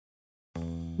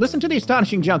Listen to The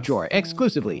Astonishing Junk Drawer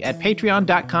exclusively at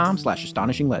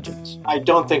patreon.com/astonishinglegends. I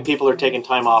don't think people are taking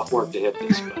time off work to hit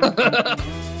this.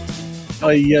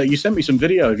 You sent me some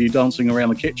video of you dancing around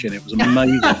the kitchen. It was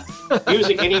amazing.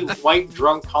 Music any white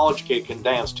drunk college kid can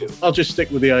dance to. I'll just stick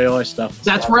with the AI stuff.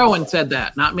 That's Rowan said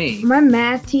that, not me. My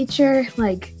math teacher,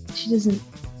 she doesn't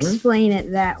explain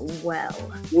it that well.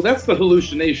 Well, that's the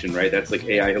hallucination, right? That's like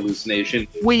AI hallucination.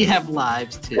 We have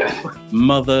lives, too.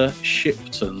 Mother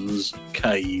Shipton's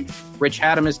Cave. Rich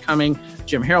Haddam is coming.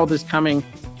 Jim Harold is coming.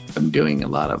 I'm doing a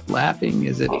lot of laughing.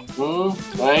 Is it?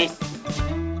 Right.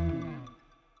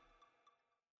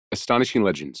 Astonishing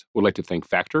Legends would like to thank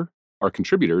Factor, our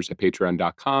contributors at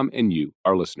patreon.com, and you,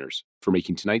 our listeners, for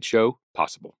making tonight's show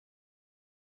possible.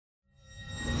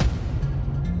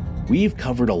 We've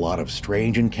covered a lot of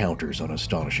strange encounters on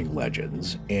Astonishing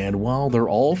Legends, and while they're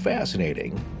all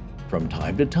fascinating, from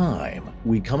time to time,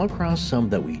 we come across some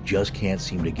that we just can't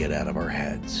seem to get out of our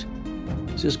heads.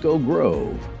 Cisco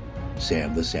Grove,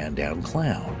 Sam the Sandown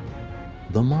Clown,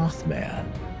 the Mothman.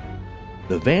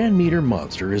 The Van Meter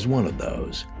monster is one of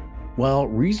those. While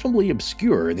reasonably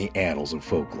obscure in the annals of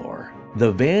folklore,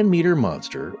 the Van Meter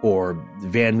monster, or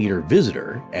Van Meter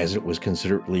visitor, as it was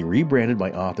considerately rebranded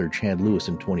by author Chad Lewis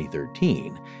in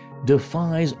 2013,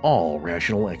 defies all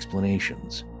rational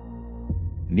explanations.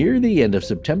 Near the end of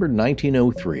September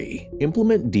 1903,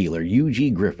 implement dealer U.G.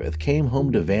 Griffith came home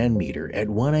to Van Meter at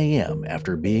 1 a.m.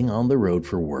 after being on the road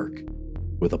for work.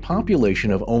 With a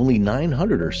population of only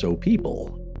 900 or so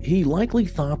people, he likely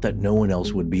thought that no one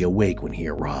else would be awake when he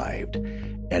arrived,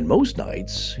 and most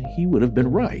nights he would have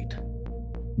been right.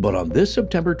 But on this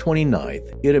September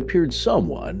 29th, it appeared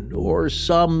someone, or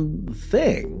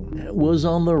something, was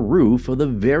on the roof of the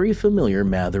very familiar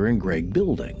Mather and Gregg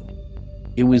building.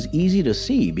 It was easy to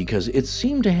see because it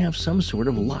seemed to have some sort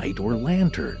of light or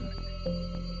lantern.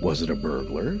 Was it a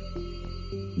burglar?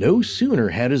 No sooner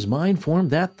had his mind formed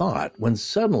that thought when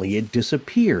suddenly it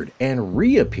disappeared and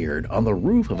reappeared on the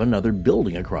roof of another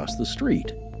building across the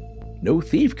street. No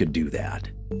thief could do that.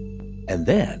 And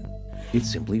then it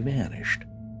simply vanished.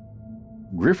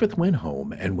 Griffith went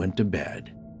home and went to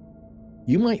bed.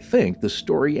 You might think the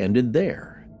story ended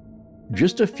there.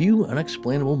 Just a few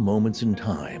unexplainable moments in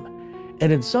time,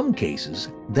 and in some cases,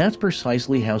 that's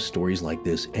precisely how stories like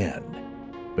this end.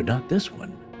 But not this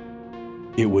one.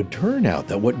 It would turn out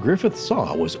that what Griffith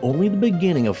saw was only the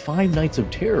beginning of 5 nights of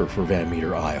terror for Van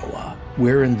Meter, Iowa,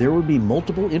 wherein there would be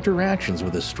multiple interactions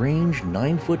with a strange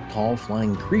 9-foot-tall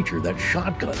flying creature that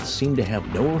shotguns seemed to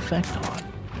have no effect on.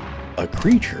 A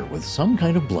creature with some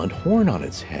kind of blunt horn on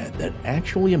its head that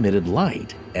actually emitted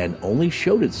light and only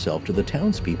showed itself to the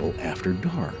townspeople after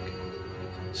dark.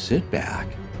 Sit back,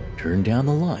 turn down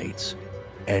the lights,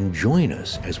 and join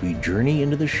us as we journey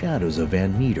into the shadows of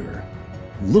Van Meter,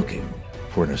 looking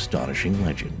for an astonishing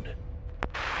legend.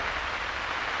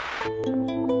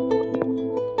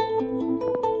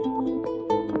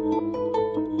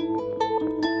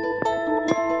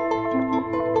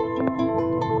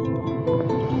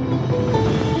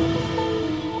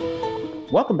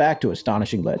 Welcome back to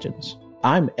Astonishing Legends.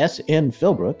 I'm S.N.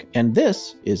 Philbrook, and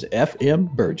this is F.M.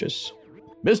 Burgess.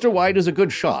 Mr. White is a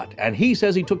good shot, and he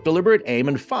says he took deliberate aim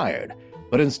and fired.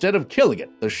 But instead of killing it,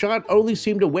 the shot only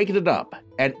seemed to waken it up,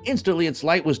 and instantly its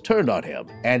light was turned on him,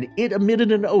 and it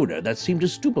emitted an odor that seemed to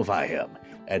stupefy him,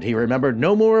 and he remembered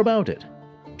no more about it.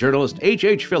 Journalist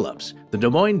H.H. Phillips, The Des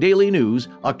Moines Daily News,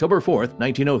 October 4th,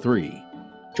 1903.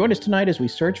 Join us tonight as we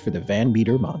search for the Van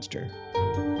Meter monster.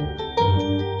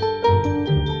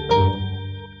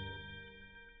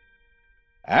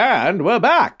 And we're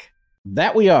back!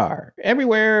 That we are.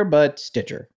 Everywhere but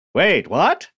Stitcher. Wait,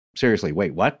 what? Seriously,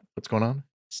 wait, what? What's going on?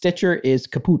 Stitcher is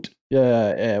kaput.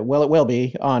 Well, it will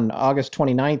be on August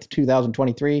 29th,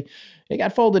 2023. It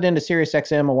got folded into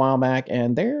SiriusXM a while back,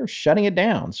 and they're shutting it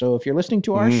down. So if you're listening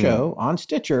to our show on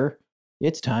Stitcher,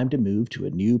 it's time to move to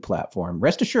a new platform.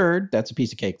 Rest assured, that's a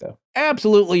piece of cake, though.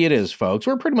 Absolutely it is, folks.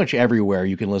 We're pretty much everywhere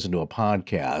you can listen to a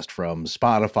podcast, from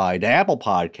Spotify to Apple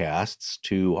Podcasts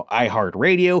to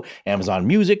iHeartRadio, Amazon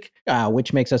Music.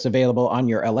 Which makes us available on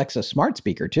your Alexa smart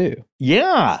speaker, too.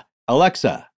 Yeah.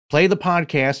 Alexa, play the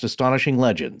podcast Astonishing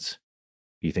Legends.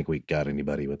 Do you think we got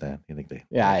anybody with that? You think they?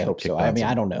 Yeah, I hope so. I mean,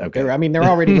 I don't know. Okay. They're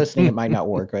already listening. It might not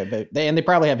work, right? But they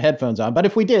probably have headphones on. But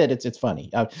if we did, it's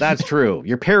funny. That's true.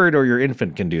 Your parrot or your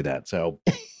infant can do that. So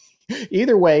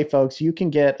either way, folks, you can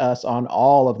get us on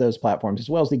all of those platforms, as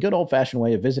well as the good old-fashioned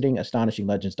way of visiting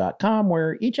astonishinglegends.com,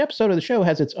 where each episode of the show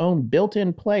has its own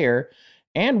built-in player.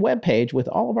 and webpage with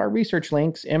all of our research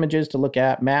links, images to look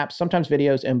at, maps, sometimes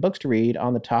videos, and books to read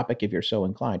on the topic if you're so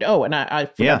inclined. Oh, and I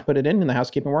forgot to put it in the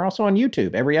housekeeping. We're also on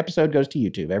YouTube. Every episode goes to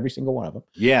YouTube, every single one of them.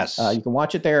 Yes. You can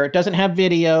watch it there. It doesn't have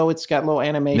video. It's got a little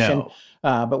animation. No.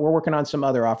 But we're working on some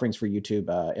other offerings for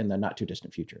YouTube in the not too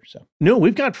distant future. So No,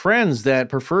 we've got friends that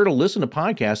prefer to listen to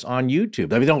podcasts on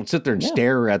YouTube. I mean, they don't sit there and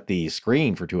stare at the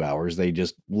screen for 2 hours. They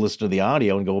just listen to the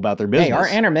audio and go about their business. Hey, our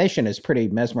animation is pretty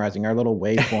mesmerizing. Our little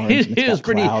waveforms. It it's is got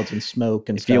pretty. clouds and smoke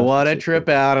and If stuff. you want to trip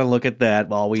out and look at that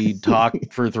while we talk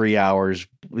for 3 hours,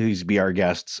 please be our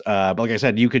guests. But like I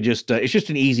said, you could just, it's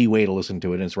just an easy way to listen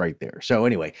to it. And it's right there. So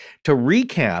anyway, to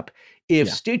recap, if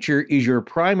Stitcher is your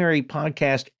primary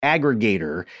podcast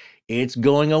aggregator, it's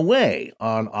going away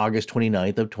on August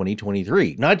 29th of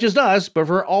 2023. Not just us, but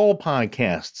for all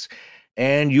podcasts.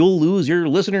 And you'll lose your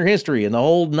listener history and the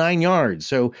whole 9 yards.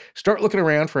 So start looking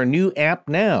around for a new app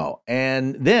now.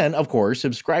 And then, of course,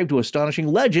 subscribe to Astonishing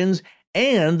Legends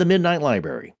and the Midnight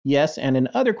Library. Yes, and in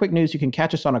other quick news, you can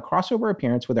catch us on a crossover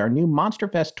appearance with our new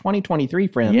MonsterFest 2023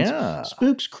 friends,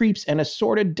 Spooks, Creeps, and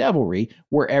Assorted Devilry,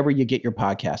 wherever you get your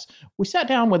podcasts. We sat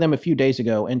down with them a few days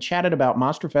ago and chatted about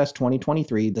MonsterFest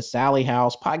 2023, the Sally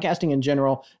House, podcasting in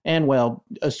general, and, well,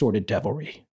 Assorted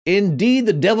Devilry. Indeed,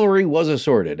 the devilry was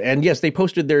assorted. And yes, they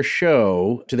posted their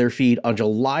show to their feed on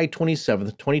July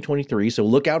 27th, 2023. So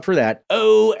look out for that.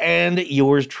 Oh, and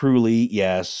yours truly,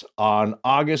 yes, on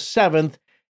August 7th,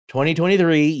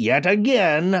 2023, yet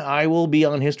again, I will be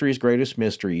on History's Greatest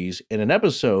Mysteries in an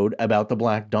episode about the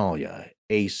Black Dahlia,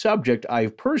 a subject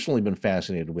I've personally been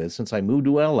fascinated with since I moved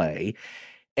to LA.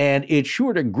 And it's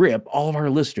sure to grip all of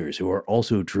our listeners who are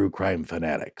also true crime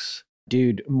fanatics.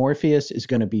 Dude, Morpheus is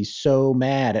going to be so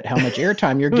mad at how much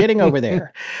airtime you're getting over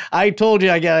there. I told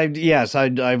you,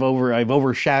 I've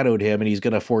overshadowed him, and he's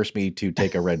going to force me to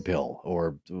take a red pill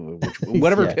or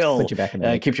whatever pill put you back in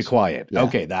the keeps you quiet. Yeah.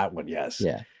 Okay, that one, yes.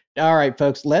 Yeah. All right,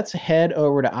 folks, let's head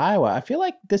over to Iowa. I feel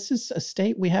like this is a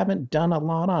state we haven't done a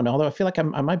lot on, although I feel like I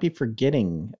might be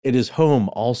forgetting. It is home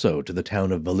also to the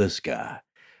town of Villisca,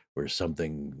 where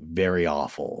something very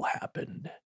awful happened.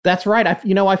 That's right.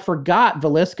 I forgot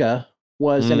Villisca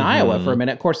was in Iowa for a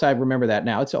minute. Of course, I remember that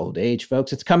now. It's old age,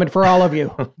 folks. It's coming for all of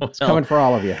you. It's coming for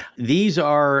all of you. These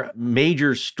are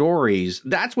major stories.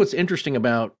 That's what's interesting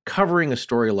about covering a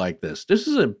story like this. This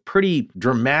is a pretty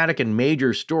dramatic and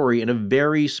major story in a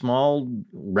very small,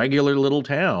 regular little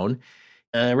town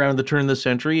around the turn of the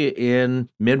century in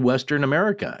Midwestern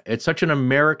America. It's such an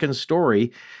American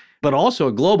story, but also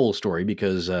a global story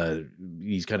because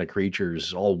these kind of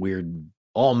creatures,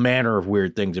 all manner of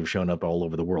weird things have shown up all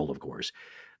over the world, of course.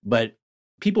 But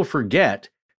people forget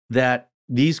that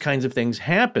these kinds of things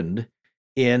happened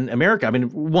in America. I mean,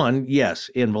 one, yes,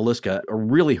 in Villisca, a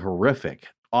really horrific,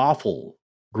 awful,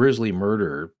 grisly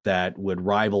murder that would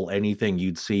rival anything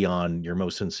you'd see on your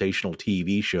most sensational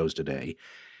TV shows today.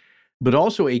 But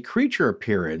also a creature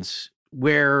appearance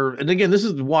where, and again, this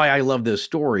is why I love this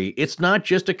story. It's not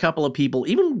just a couple of people,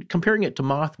 even comparing it to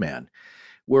Mothman,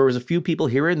 where it was a few people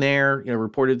here and there,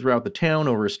 reported throughout the town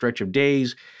over a stretch of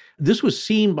days. This was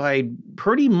seen by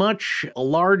pretty much a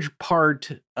large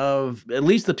part of at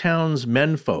least the town's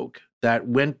menfolk that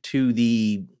went to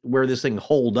where this thing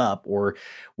holed up or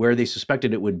where they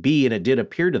suspected it would be, and it did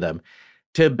appear to them,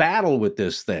 to battle with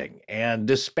this thing and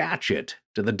dispatch it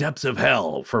to the depths of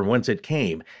hell from whence it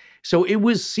came. So it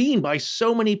was seen by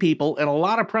so many people and a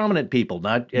lot of prominent people,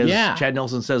 not, as Chad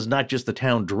Nelson says, not just the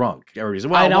town drunk. You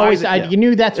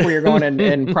knew that's where you're going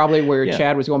and probably where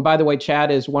Chad was going. By the way, Chad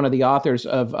is one of the authors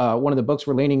of one of the books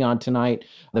we're leaning on tonight,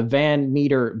 The Van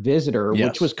Meter Visitor,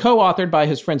 which was co-authored by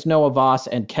his friends Noah Voss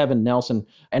and Kevin Nelson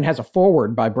and has a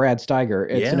foreword by Brad Steiger.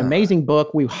 It's an amazing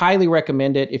book. We highly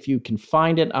recommend it if you can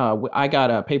find it. I got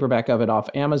a paperback of it off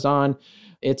Amazon.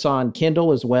 It's on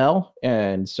Kindle as well.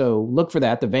 And so look for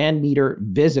that, The Van Meter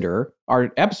Visitor.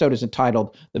 Our episode is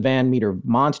entitled The Van Meter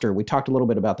Monster. We talked a little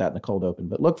bit about that in the cold open,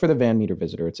 but look for The Van Meter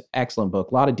Visitor. It's an excellent book,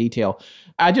 a lot of detail.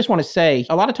 I just want to say,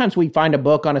 a lot of times we find a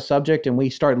book on a subject and we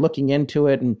start looking into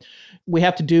it, and we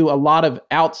have to do a lot of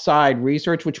outside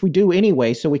research, which we do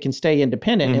anyway, so we can stay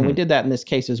independent. And we did that in this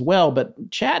case as well. But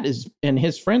Chad and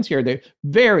his friends here, they're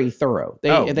very thorough.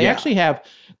 They actually have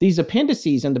these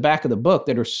appendices in the back of the book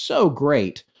that are so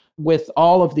great, with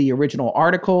all of the original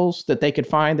articles that they could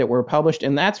find that were published.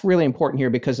 And that's really important here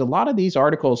because a lot of these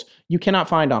articles you cannot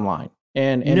find online.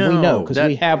 And we know because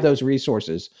we have those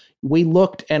resources. We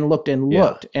looked and looked and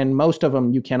looked, and most of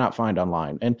them you cannot find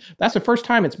online. And that's the first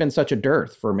time it's been such a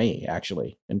dearth for me,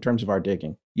 actually, in terms of our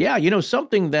digging. Yeah,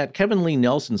 something that Kevin Lee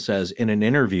Nelson says in an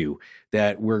interview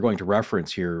that we're going to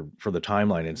reference here for the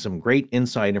timeline, and some great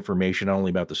inside information, not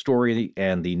only about the story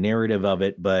and the narrative of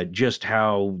it, but just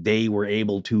how they were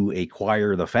able to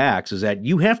acquire the facts, is that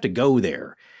you have to go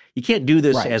there. You can't do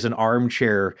this as an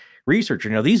armchair researcher.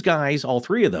 Now, these guys, all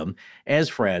three of them, as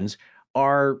friends,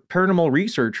 are paranormal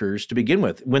researchers to begin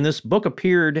with. When this book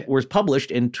was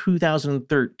published in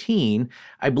 2013,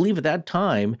 I believe at that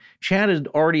time, Chad had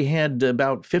already had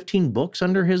about 15 books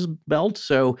under his belt.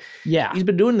 So he's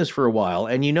been doing this for a while.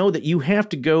 And you know that you have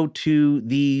to go to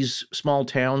these small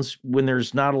towns when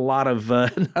there's not a lot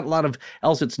of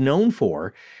else it's known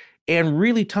for, and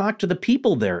really talk to the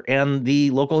people there and the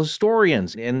local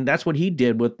historians. And that's what he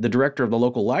did with the director of the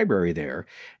local library there.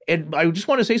 And I just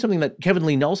want to say something that Kevin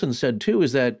Lee Nelson said too,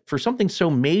 is that for something so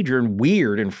major and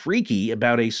weird and freaky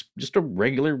about just a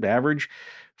regular average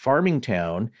farming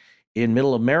town in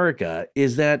middle America,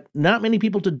 is that not many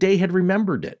people today had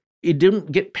remembered it. It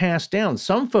didn't get passed down.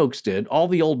 Some folks did. All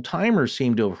the old timers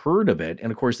seemed to have heard of it.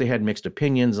 And of course they had mixed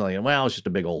opinions, like, well, it's just a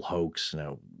big old hoax,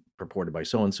 reported by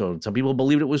so-and-so. Some people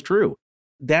believed it was true.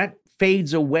 That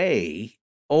fades away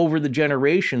over the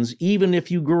generations, even if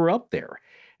you grew up there.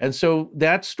 And so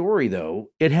that story,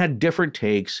 though, it had different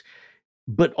takes,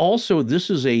 but also this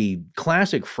is a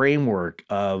classic framework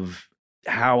of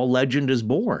how a legend is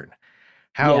born.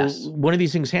 How one of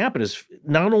these things happened is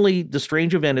not only the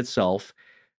strange event itself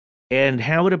and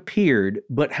how it appeared,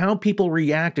 but how people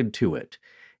reacted to it.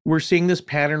 We're seeing this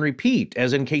pattern repeat,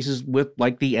 as in cases with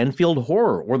like the Enfield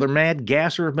Horror or the Mad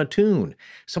Gasser of Mattoon.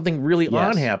 Something really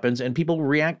odd happens and people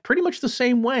react pretty much the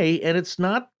same way, and it's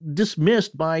not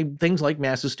dismissed by things like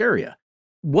mass hysteria.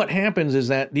 What happens is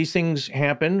that these things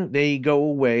happen, they go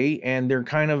away, and they're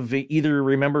kind of either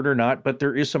remembered or not, but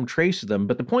there is some trace of them.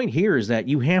 But the point here is that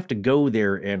you have to go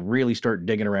there and really start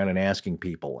digging around and asking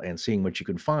people and seeing what you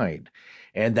can find.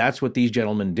 And that's what these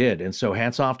gentlemen did. And so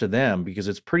hats off to them, because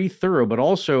it's pretty thorough, but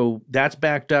also that's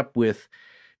backed up with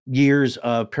years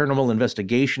of paranormal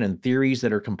investigation and theories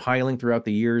that are compiling throughout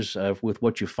the years with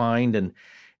what you find. And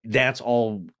that's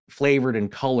all flavored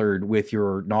and colored with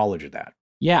your knowledge of that.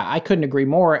 Yeah, I couldn't agree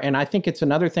more. And I think it's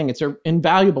another thing. It's an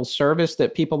invaluable service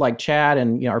that people like Chad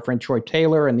and our friend Troy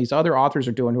Taylor and these other authors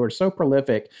are doing, who are so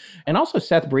prolific. And also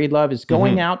Seth Breedlove is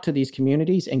going out to these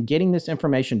communities and getting this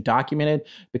information documented,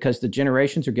 because the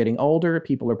generations are getting older,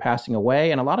 people are passing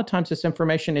away, and a lot of times this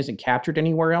information isn't captured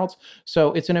anywhere else.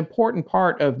 So it's an important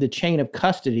part of the chain of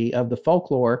custody of the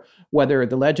folklore, whether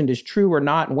the legend is true or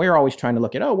not. And we're always trying to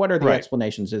look at, what are the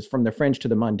explanations, is from the fringe to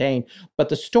the mundane. But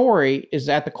the story is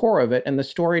at the core of it, and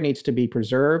the story needs to be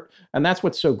preserved. And that's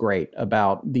what's so great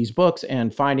about these books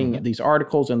and finding these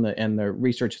articles and the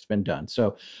research that's been done.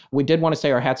 So we did want to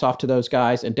say our hats off to those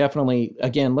guys, and definitely,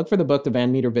 again, look for the book, The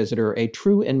Van Meter Visitor, A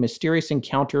True and Mysterious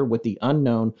Encounter with the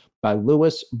Unknown by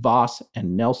Lewis, Voss,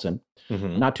 and Nelson.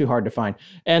 Not too hard to find.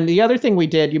 And the other thing we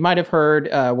did, you might have heard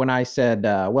when I said,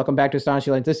 welcome back to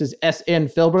Astonishing Legends. This is S.N.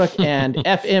 Philbrook and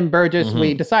F.M. Burgess.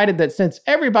 We decided that since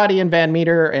everybody in Van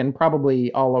Meter and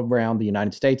probably all around the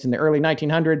United States in the early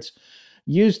 1900s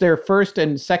used their first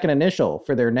and second initial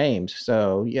for their names.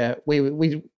 So yeah, we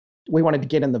wanted to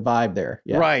get in the vibe there.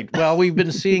 Yeah. Right. Well, we've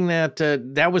been seeing that.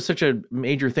 That was such a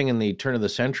major thing in the turn of the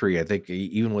century. I think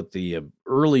even with the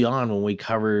early on when we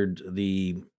covered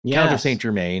the Count of St.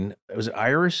 Germain, was it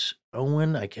Iris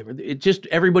Owen? I can't remember. It just,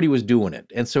 everybody was doing it.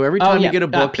 And so every time you get a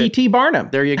book. P.T. Barnum.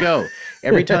 There you go.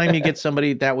 Every time you get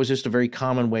somebody, that was just a very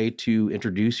common way to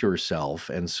introduce yourself.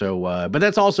 And so, but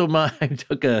that's also I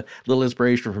took a little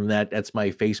inspiration from that. That's my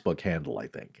Facebook handle, I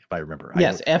think, if I remember.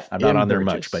 Yes. I'm not on there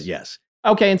much, but yes.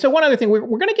 Okay, and so one other thing, we're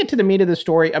going to get to the meat of the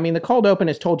story. I mean, the cold open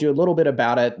has told you a little bit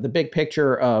about it, the big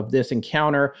picture of this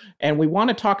encounter, and we want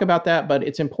to talk about that, but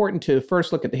it's important to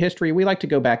first look at the history. We like to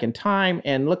go back in time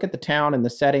and look at the town and the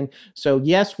setting. So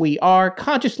yes, we are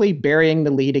consciously burying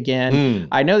the lead again.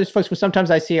 I know there's folks, but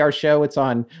sometimes I see our show, it's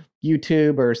on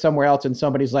YouTube or somewhere else, and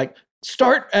somebody's like,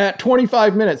 start at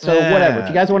 25 minutes. So whatever. If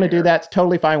you guys want to do that, it's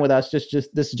totally fine with us.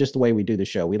 Just this is just the way we do the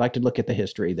show. We like to look at the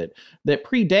history that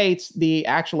predates the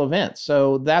actual events.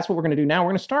 So that's what we're going to do now. We're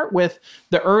going to start with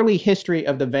the early history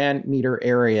of the Van Meter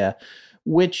area,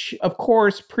 which of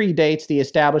course predates the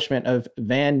establishment of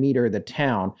Van Meter, the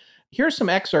town. Here's some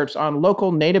excerpts on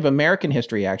local Native American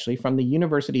history, actually, from the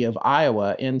University of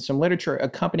Iowa in some literature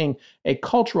accompanying a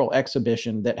cultural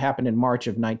exhibition that happened in March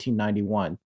of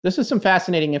 1991. This is some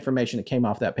fascinating information that came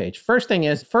off that page. First thing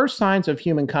is, first signs of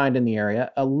humankind in the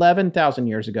area 11,000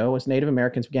 years ago as Native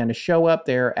Americans began to show up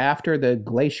there after the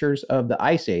glaciers of the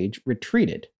Ice Age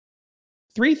retreated.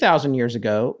 3,000 years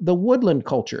ago, the woodland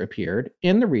culture appeared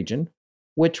in the region,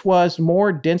 which was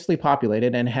more densely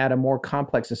populated and had a more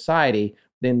complex society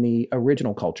than the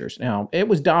original cultures. Now, it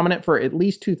was dominant for at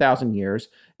least 2,000 years,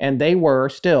 and they were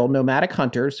still nomadic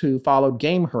hunters who followed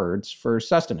game herds for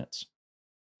sustenance.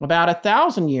 About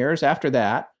 1,000 years after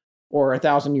that, or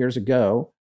 1,000 years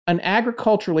ago, an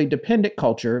agriculturally dependent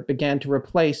culture began to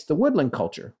replace the woodland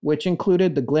culture, which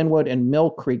included the Glenwood and Mill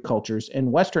Creek cultures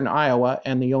in western Iowa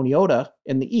and the Oneota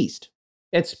in the east.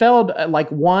 It's spelled like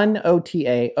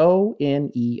Oneota,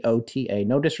 Oneota.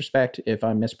 No disrespect if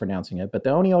I'm mispronouncing it, but the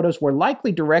Oneotas were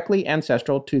likely directly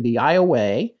ancestral to the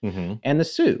Iowa and the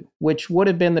Sioux, which would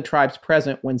have been the tribes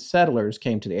present when settlers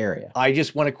came to the area. I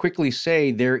just want to quickly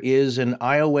say there is an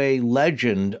Iowa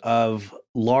legend of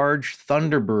large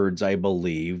thunderbirds, I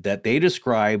believe, that they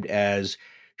described as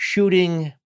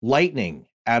shooting lightning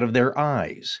out of their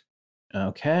eyes.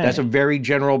 Okay. That's a very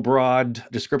general, broad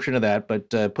description of that, but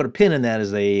put a pin in that,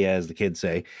 as the kids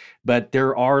say. But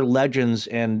there are legends,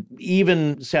 and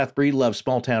even Seth Breedlove,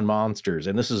 Small Town Monsters,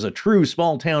 and this is a true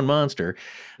small town monster.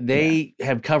 They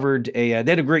have covered they had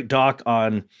a great doc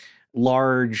on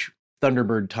large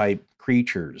Thunderbird type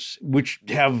creatures, which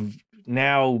have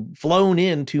now flown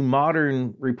into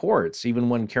modern reports, even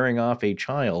when carrying off a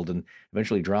child and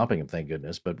eventually dropping him, thank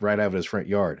goodness, but right out of his front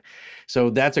yard.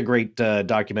 So that's a great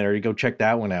documentary. Go check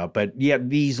that one out. But yeah,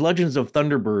 these legends of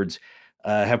Thunderbirds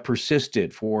have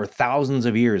persisted for thousands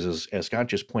of years, as Scott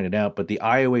just pointed out. But the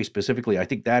Iowa specifically, I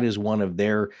think that is one of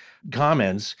their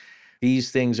comments. These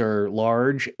things are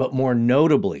large, but more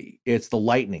notably, it's the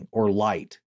lightning or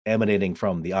light emanating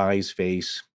from the eyes,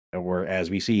 face, or as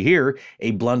we see here,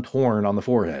 a blunt horn on the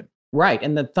forehead. Right.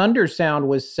 And the thunder sound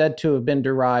was said to have been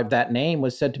derived, that name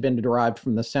was said to have been derived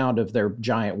from the sound of their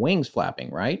giant wings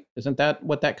flapping, right? Isn't that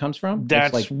what that comes from?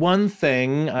 That's one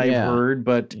thing I've heard,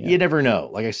 but you never know.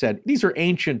 Like I said, these are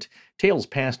ancient tales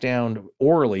passed down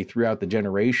orally throughout the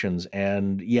generations.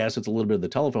 And yes, it's a little bit of the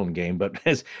telephone game, but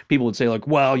as people would say, like,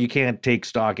 well, you can't take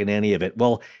stock in any of it.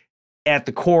 Well, at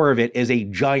the core of it is a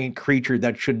giant creature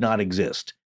that should not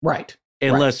exist. Right.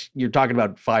 Unless you're talking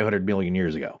about 500 million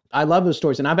years ago. I love those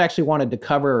stories. And I've actually wanted to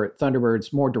cover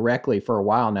Thunderbirds more directly for a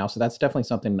while now. So that's definitely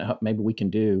something that maybe we can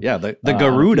do. Yeah, the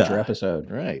Garuda. Future episode.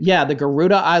 Right. Yeah, the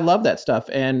Garuda. I love that stuff.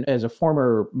 And as a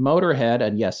former motorhead,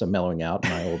 and yes, I'm mellowing out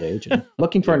in my old age and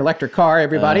looking for an electric car,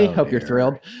 everybody. Hope you're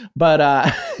thrilled. But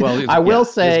well, I will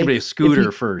say. It's going to be a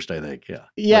scooter first, I think. Yeah.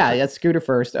 Yeah, it's scooter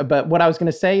first. But what I was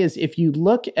going to say is if you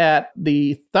look at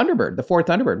the Thunderbird, the Ford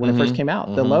Thunderbird, when it first came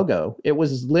out, the logo, it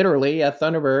was literally a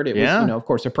Thunderbird. It was, of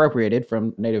course, appropriated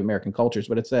from Native American cultures,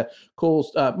 but it's a cool,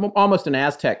 almost an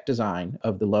Aztec design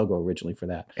of the logo originally for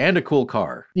that. And a cool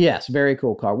car. Yes, very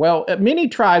cool car. Well, many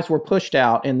tribes were pushed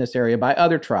out in this area by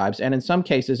other tribes, and in some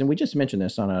cases, and we just mentioned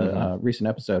this on a recent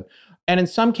episode, and in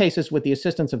some cases with the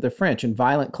assistance of the French in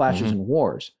violent clashes and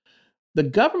wars. The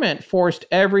government forced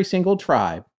every single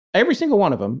tribe, every single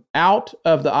one of them, out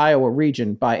of the Iowa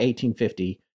region by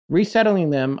 1850,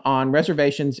 resettling them on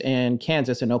reservations in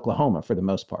Kansas and Oklahoma for the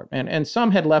most part. And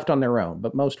some had left on their own,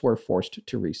 but most were forced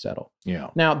to resettle. Yeah.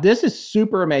 Now, this is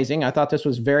super amazing. I thought this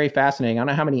was very fascinating. I don't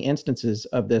know how many instances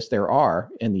of this there are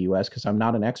in the U.S. because I'm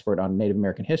not an expert on Native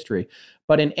American history.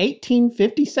 But in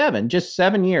 1857, just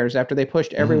 7 years after they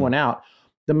pushed everyone out,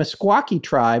 the Meskwaki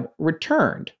tribe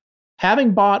returned,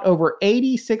 having bought over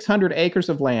 8,600 acres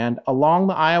of land along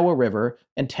the Iowa River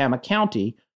in Tama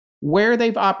County, where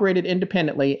they've operated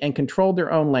independently and controlled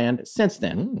their own land since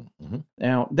then.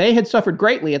 Now, they had suffered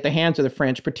greatly at the hands of the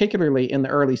French, particularly in the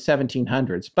early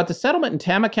 1700s. But the settlement in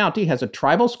Tama County has a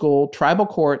tribal school, tribal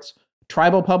courts,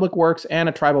 tribal public works, and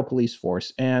a tribal police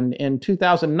force. And in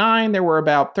 2009, there were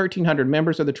about 1,300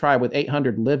 members of the tribe with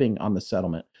 800 living on the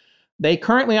settlement. They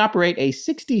currently operate a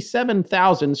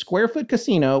 67,000 square foot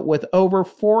casino with over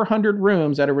 400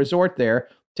 rooms at a resort there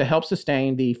to help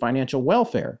sustain the financial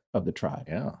welfare of the tribe.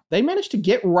 Yeah. They managed to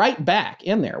get right back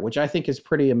in there, which I think is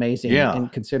pretty amazing in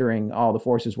considering all the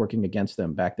forces working against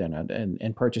them back then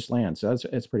and purchased land. So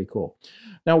it's pretty cool.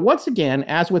 Now, once again,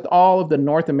 as with all of the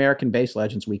North American-based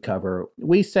legends we cover,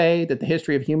 we say that the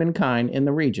history of humankind in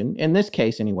the region, in this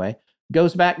case anyway,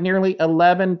 goes back nearly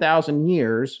 11,000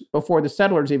 years before the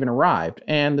settlers even arrived,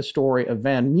 and the story of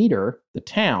Van Meter, the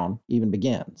town, even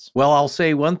begins. Well, I'll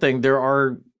say one thing. There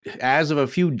are, as of a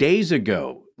few days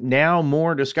ago, now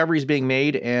more discoveries being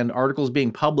made and articles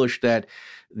being published that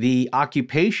the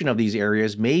occupation of these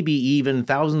areas may be even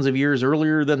thousands of years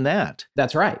earlier than that.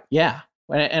 That's right. Yeah.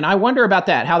 And I wonder about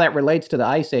that, how that relates to the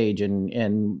Ice Age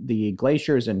and the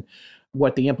glaciers and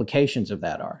what the implications of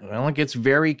that are. Well, it gets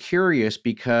very curious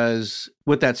because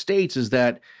what that states is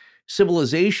that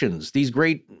civilizations, these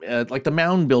great, like the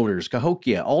mound builders,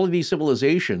 Cahokia, all of these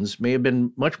civilizations may have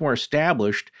been much more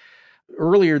established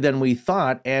earlier than we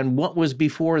thought, and what was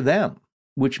before them,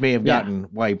 which may have gotten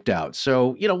wiped out.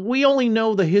 So, we only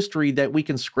know the history that we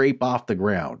can scrape off the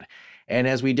ground. And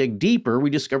as we dig deeper, we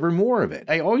discover more of it.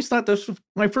 I always thought this was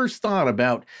my first thought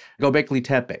about Göbekli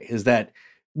Tepe, is that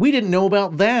we didn't know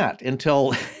about that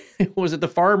until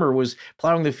the farmer was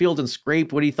plowing the fields and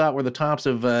scraped what he thought were the tops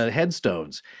of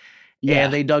headstones. Yeah.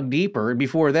 And they dug deeper. And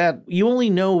before that, you only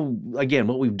know, again,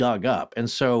 what we've dug up. And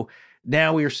so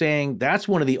now we are saying that's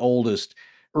one of the oldest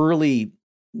early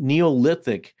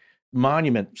Neolithic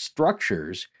monument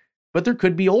structures, but there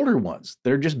could be older ones.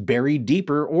 They're just buried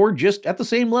deeper or just at the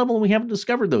same level, and we haven't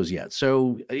discovered those yet.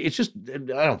 So it's just,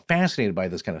 I'm fascinated by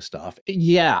this kind of stuff.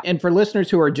 Yeah. And for listeners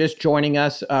who are just joining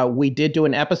us, we did do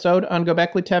an episode on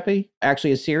Göbekli Tepe,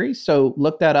 actually a series. So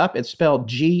look that up. It's spelled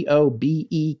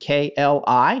Gobekli.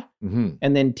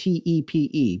 And then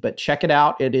Tepe. But check it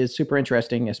out. It is super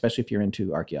interesting, especially if you're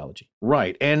into archaeology.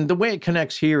 Right. And the way it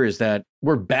connects here is that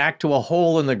we're back to a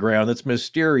hole in the ground that's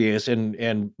mysterious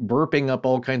and burping up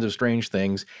all kinds of strange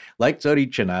things, like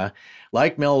Tsarichina,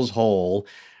 like Mel's Hole,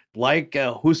 like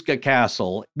Huska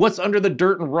Castle. What's under the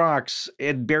dirt and rocks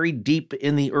and buried deep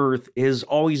in the earth has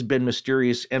always been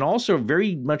mysterious and also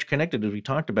very much connected, as we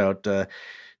talked about,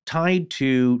 tied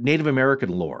to Native American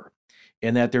lore.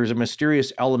 And that there's a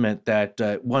mysterious element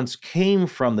that once came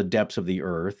from the depths of the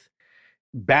earth,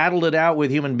 battled it out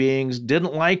with human beings,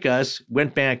 didn't like us,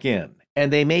 went back in.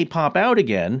 And they may pop out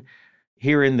again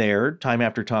here and there, time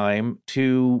after time,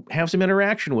 to have some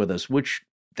interaction with us, which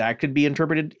that could be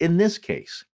interpreted in this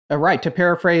case. Right. To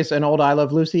paraphrase an old I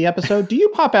Love Lucy episode, do you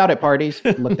pop out at parties?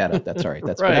 Look that up. That's all right.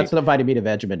 That's right. That's the Vitamin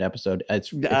Vegemite episode.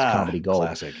 It's comedy gold.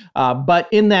 Classic. But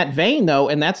in that vein, though,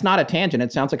 and that's not a tangent.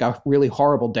 It sounds like a really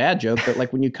horrible dad joke, but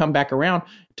like when you come back around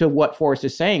to what Forrest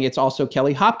is saying, it's also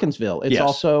Kelly Hopkinsville. It's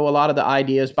also a lot of the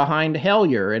ideas behind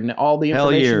Hellier and all the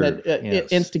information that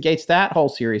it instigates that whole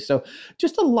series. So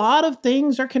just a lot of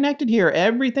things are connected here.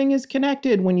 Everything is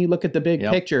connected when you look at the big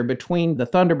picture between the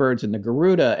Thunderbirds and the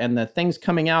Garuda and the things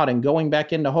coming out and going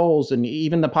back into holes. And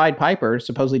even the Pied Piper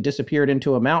supposedly disappeared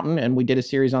into a mountain. And we did a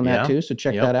series on that too. So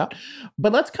check that out.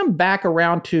 But let's come back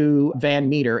around to Van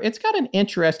Meter. It's got an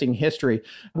interesting history.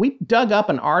 We dug up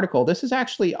an article. This is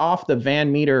actually off the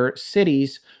Van Meter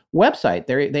Cities website.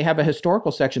 They have a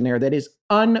historical section there that is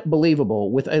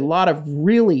unbelievable with a lot of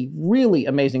really, really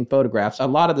amazing photographs. A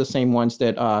lot of the same ones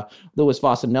that Lewis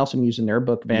Voss and Nelson use in their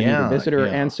book, Van Meter Visitor,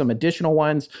 and some additional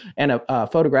ones and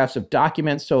photographs of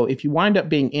documents. So if you wind up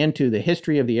being into the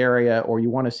history of the area or you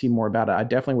want to see more about it, I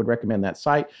definitely would recommend that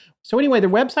site. So anyway, the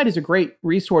website is a great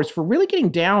resource for really getting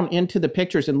down into the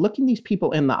pictures and looking these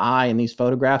people in the eye in these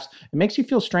photographs. It makes you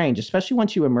feel strange, especially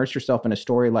once you immerse yourself in a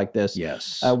story like this.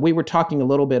 Yes. We were talking a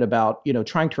little bit about,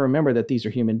 trying to remember that these are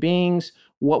human beings.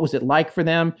 What was it like for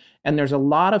them? And there's a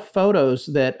lot of photos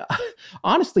that,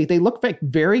 honestly, they look like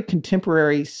very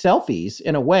contemporary selfies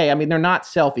in a way. I mean, they're not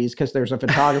selfies because there's a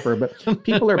photographer, but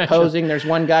people are posing. There's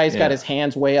one guy who's got his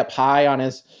hands way up high on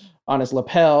his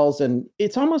lapels. And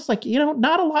it's almost like,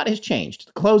 not a lot has changed.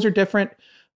 The clothes are different,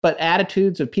 but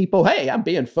attitudes of people, hey, I'm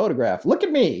being photographed. Look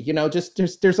at me.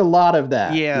 Just there's a lot of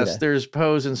that. Yes, there's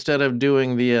pose instead of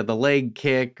doing the leg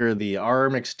kick or the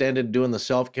arm extended, doing the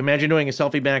selfie. Imagine doing a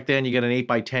selfie back then. You got an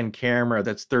 8x10 camera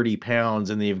that's 30 pounds,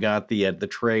 and then you've got the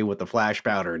tray with the flash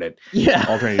powder in it. Yeah,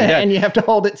 and you have to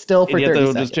hold it still for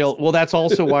 30 seconds. Well, that's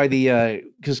also why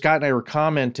because Scott and I were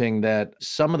commenting that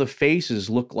some of the faces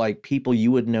look like people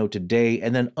you would know today,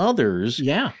 and then others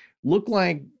look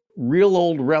like real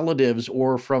old relatives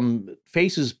or from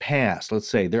faces past, let's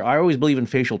say. I always believe in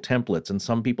facial templates, and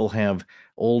some people have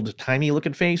old, tiny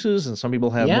looking faces, and some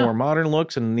people have more modern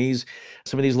looks, and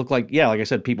some of these look like, like I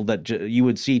said, people that you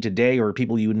would see today or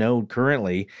people you know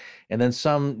currently, and then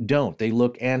some don't. They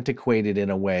look antiquated in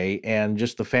a way, and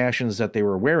just the fashions that they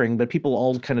were wearing, but people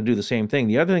all kind of do the same thing.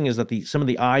 The other thing is that some of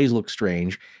the eyes look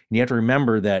strange, and you have to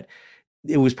remember that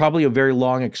it was probably a very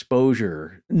long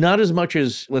exposure, not as much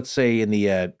as, let's say, in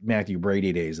the Matthew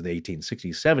Brady days of the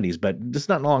 1860s, 70s, but it's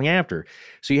not long after.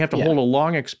 So you have to hold a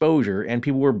long exposure, and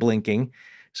people were blinking.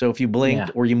 So if you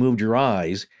blinked or you moved your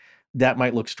eyes, that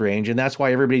might look strange. And that's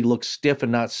why everybody looks stiff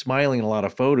and not smiling in a lot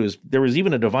of photos. There was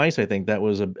even a device, I think, that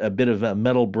was a bit of a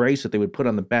metal brace that they would put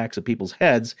on the backs of people's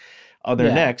heads. on their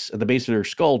Yeah. necks, at the base of their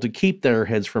skull, to keep their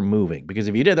heads from moving. Because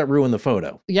if you did, that ruined the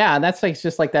photo. Yeah, that's like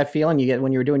just like that feeling you get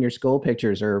when you were doing your school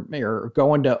pictures or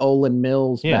going to Olin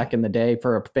Mills Yeah. back in the day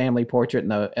for a family portrait,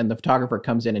 and the photographer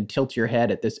comes in and tilts your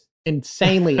head at this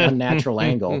insanely unnatural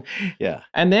angle. Yeah.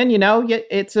 And then,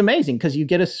 it's amazing because you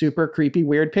get a super creepy,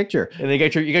 weird picture. And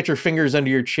you got your fingers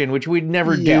under your chin, which we'd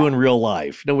never Yeah. do in real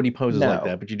life. Nobody poses like No.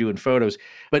 that, but you do in photos.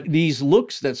 But these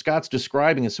looks that Scott's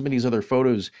describing and some of these other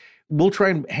photos, we'll try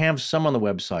and have some on the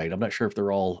website. I'm not sure if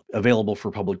they're all available for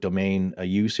public domain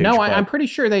usage. No, but I'm pretty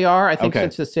sure they are. I think Okay.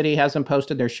 since the city has them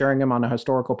posted, they're sharing them on a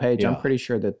historical page. I'm Yeah. pretty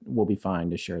sure that we'll be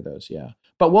fine to share those. Yeah.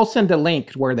 But we'll send a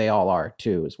link where they all are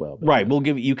too as well. Right.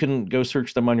 You can go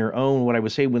search them on your own. What I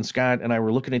would say when Scott and I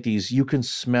were looking at these, you can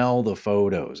smell the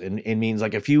photos. And it means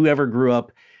like if you ever grew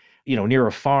up, near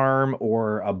a farm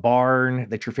or a barn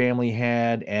that your family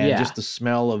had, and Yeah. just the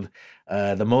smell of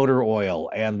the motor oil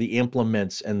and the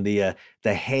implements and the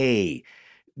hay.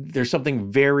 There's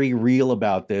something very real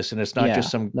about this. And it's not Yeah,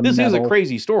 just the this is a metal.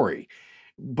 crazy story,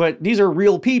 but these are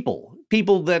real people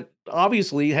that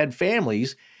obviously had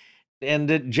families, and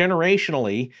that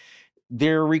generationally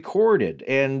they're recorded,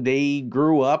 and they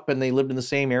grew up and they lived in the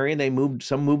same area, and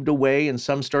some moved away, and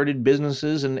some started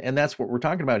businesses. And that's what we're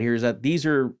talking about here, is that these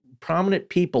are prominent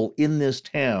people in this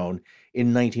town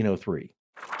in 1903.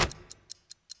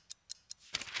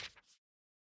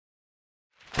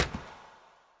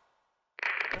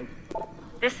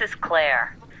 This is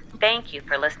Claire. Thank you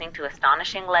for listening to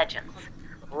Astonishing Legends.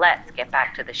 Let's get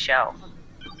back to the show.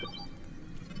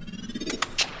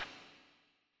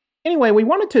 Anyway, we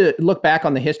wanted to look back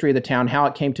on the history of the town, how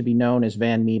it came to be known as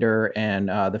Van Meter and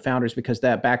the founders, because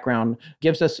that background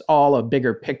gives us all a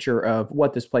bigger picture of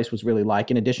what this place was really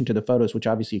like, in addition to the photos, which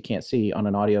obviously you can't see on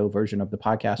an audio version of the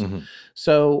podcast. Mm-hmm.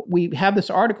 So we have this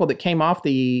article that came off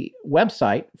the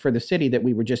website for the city that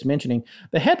we were just mentioning.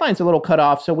 The headline's a little cut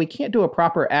off, so we can't do a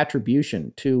proper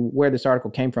attribution to where this article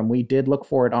came from. We did look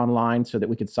for it online so that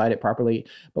we could cite it properly,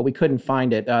 but we couldn't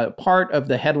find it. Part of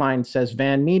the headline says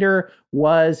Van Meter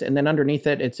was, and then underneath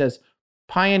it says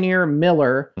Pioneer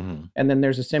Miller, and then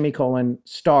there's a semicolon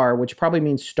star, which probably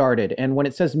means started. And when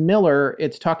it says Miller,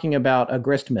 it's talking about a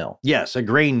grist mill. Yes, a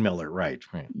grain miller, right.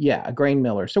 Yeah, a grain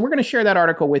miller. So we're going to share that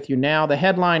article with you now. The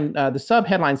headline, the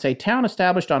sub-headline say, town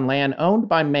established on land owned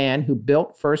by man who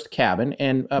built first cabin.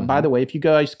 And by the way, if you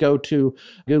guys go to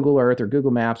Google Earth or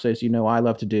Google Maps, as you know I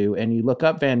love to do, and you look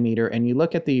up Van Meter and you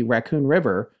look at the Raccoon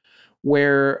River,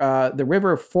 where the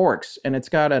river forks, and it's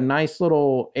got a nice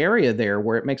little area there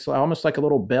where it makes almost like a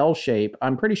little bell shape.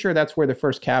 I'm pretty sure that's where the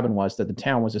first cabin was, that the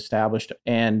town was established,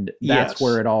 and that's Yes.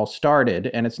 where it all started.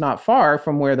 And it's not far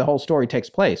from where the whole story takes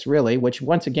place, really, which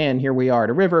once again, here we are at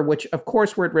a river, which of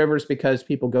course we're at rivers because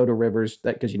people go to rivers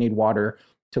because you need water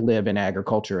to live in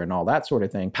agriculture and all that sort of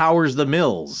thing. Powers the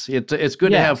mills. It's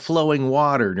good to Yes. have flowing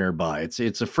water nearby.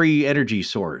 It's a free energy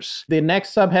source. The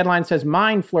next subheadline says,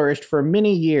 mine flourished for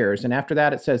many years. And after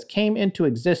that, it says, came into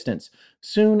existence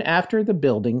soon after the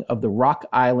building of the Rock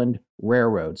Island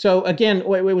Railroad. So again, it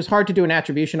was hard to do an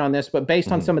attribution on this, but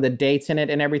based on some of the dates in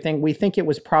it and everything, we think it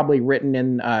was probably written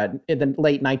in the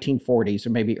late 1940s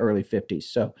or maybe early 50s.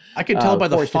 So I can tell by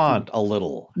the forced it to- font a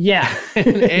little. Yeah.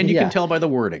 And you Yeah. can tell by the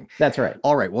wording. That's right.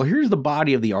 All right, well, here's the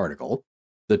body of the article.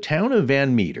 The town of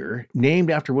Van Meter,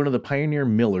 named after one of the pioneer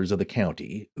millers of the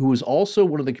county, who was also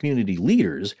one of the community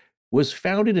leaders, was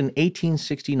founded in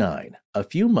 1869, a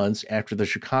few months after the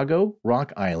Chicago,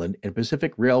 Rock Island, and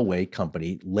Pacific Railway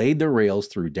Company laid their rails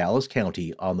through Dallas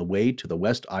County on the way to the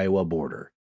West Iowa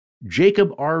border.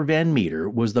 Jacob R. Van Meter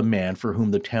was the man for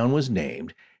whom the town was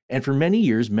named, and for many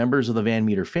years members of the Van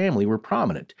Meter family were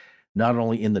prominent, not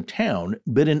only in the town,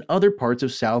 but in other parts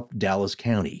of South Dallas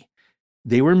County.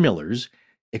 They were millers,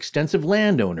 extensive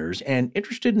landowners, and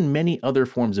interested in many other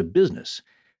forms of business.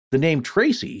 The name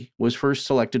Tracy was first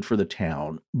selected for the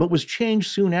town, but was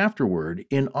changed soon afterward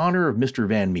in honor of Mr.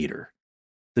 Van Meter.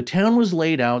 The town was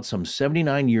laid out some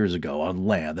 79 years ago on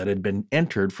land that had been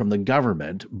entered from the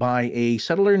government by a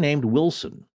settler named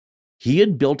Wilson. He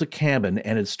had built a cabin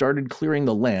and had started clearing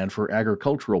the land for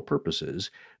agricultural purposes,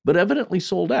 but evidently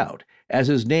sold out, as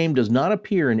his name does not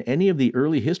appear in any of the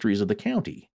early histories of the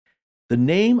county. The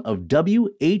name of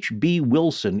W.H.B.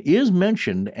 Wilson is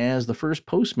mentioned as the first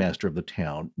postmaster of the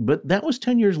town, but that was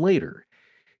 10 years later.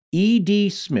 E.D.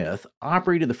 Smith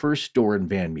operated the first store in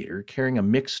Van Meter, carrying a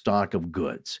mixed stock of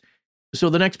goods. So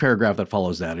the next paragraph that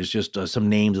follows that is just some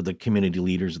names of the community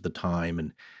leaders at the time,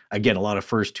 and Again, a lot of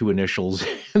first two initials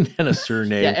and then a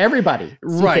surname. Yeah, everybody.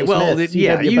 Right. CK Well, Smith,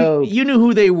 yeah, C.W. Bogue. you knew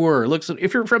who they were. Look, so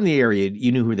if you're from the area,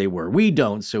 you knew who they were. We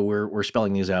don't, so we're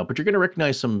spelling these out. But you're going to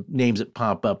recognize some names that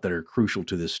pop up that are crucial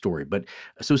to this story. But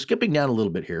so skipping down a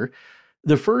little bit here,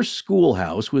 the first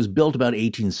schoolhouse was built about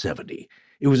 1870.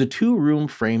 It was a 2-room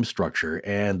frame structure,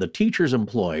 and the teachers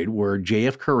employed were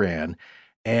J.F. Curran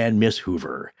and Miss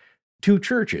Hoover. 2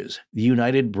 churches, the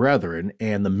United Brethren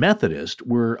and the Methodist,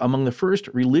 were among the first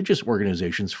religious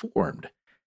organizations formed.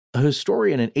 A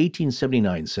historian in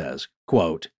 1879 says,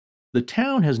 quote, "The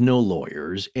town has no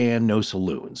lawyers and no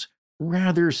saloons.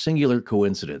 Rather singular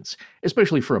coincidence,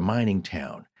 especially for a mining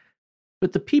town.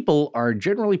 But the people are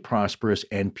generally prosperous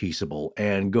and peaceable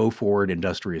and go forward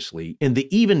industriously in the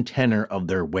even tenor of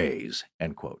their ways,"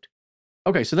 end quote.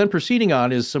 Okay, so then proceeding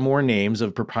on is some more names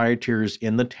of proprietors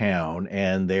in the town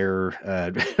and their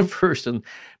first and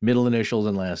middle initials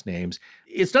and last names.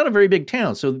 It's not a very big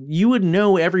town, so you would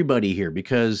know everybody here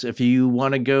because if you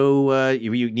want to go,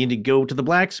 you need to go to the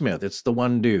blacksmith, it's the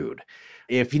one dude.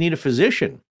 If you need a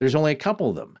physician, there's only a couple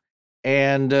of them.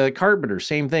 And carpenter,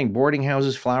 same thing, boarding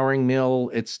houses, flouring mill.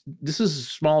 This is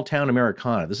small town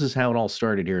Americana. This is how it all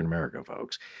started here in America,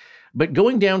 folks. But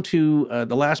going down to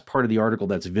the last part of the article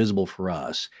that's visible for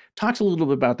us, talks a little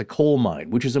bit about the coal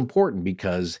mine, which is important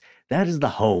because that is the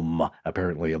home,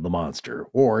 apparently, of the monster,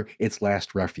 or its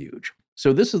last refuge.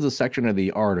 So this is the section of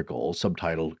the article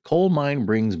subtitled, "Coal Mine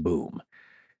Brings Boom."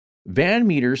 Van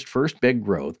Meter's first big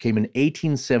growth came in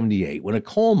 1878 when a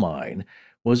coal mine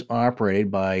was operated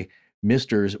by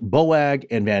Misters Boag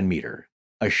and Van Meter.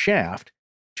 A shaft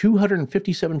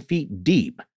 257 feet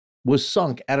deep was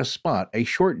sunk at a spot a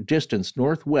short distance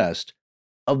northwest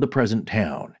of the present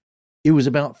town. It was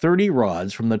about 30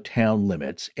 rods from the town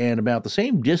limits and about the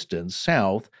same distance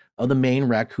south of the main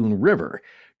Raccoon River,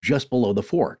 just below the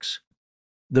forks.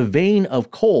 The vein of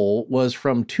coal was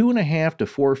from 2.5 to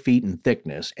 4 feet in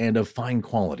thickness and of fine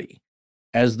quality.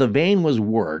 As the vein was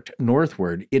worked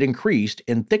northward, it increased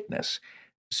in thickness.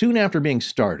 Soon after being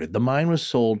started, the mine was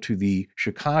sold to the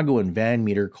Chicago and Van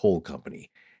Meter Coal Company.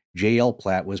 J.L.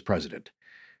 Platt was president.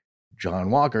 John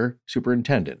Walker,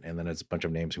 superintendent, and then it's a bunch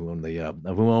of names who own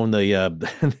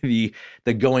the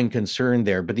the going concern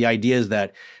there. But the idea is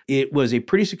that it was a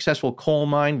pretty successful coal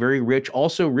mine, very rich,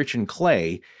 also rich in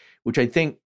clay, which I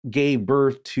think gave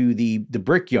birth to the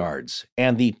brickyards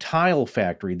and the tile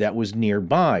factory that was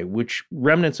nearby, which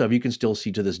remnants of you can still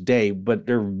see to this day, but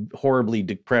they're horribly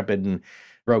decrepit and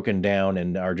broken down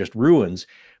and are just ruins.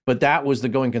 But that was the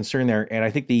going concern there. And I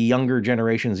think the younger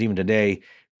generations, even today,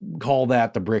 call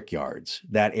that the brickyards,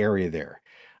 that area there.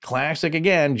 Classic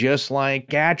again, just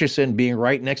like Atchison being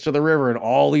right next to the river and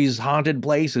all these haunted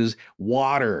places,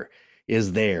 water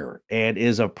is there and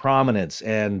is of prominence.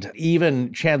 And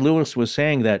even Chad Lewis was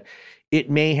saying that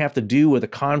it may have to do with a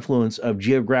confluence of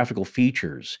geographical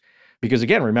features. Because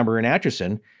again, remember in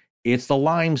Atchison, it's the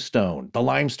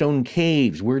limestone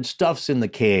caves, weird stuff's in the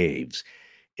caves.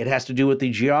 It has to do with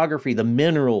the geography, the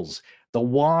minerals, the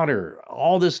water,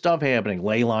 all this stuff happening.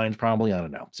 Ley lines, probably, I don't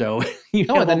know. So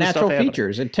the natural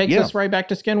features. It takes us right back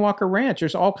to Skinwalker Ranch.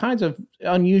 There's all kinds of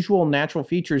unusual natural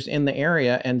features in the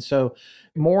area. And so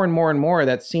more and more and more,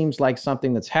 that seems like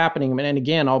something that's happening. And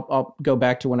again, I'll go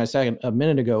back to when I said a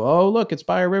minute ago, oh, look, it's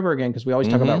by a river again, because we always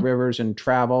talk about rivers and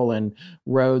travel and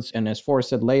roads. And as Forrest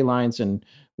said, ley lines. And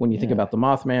when you think about the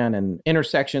Mothman and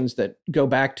intersections that go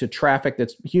back to traffic,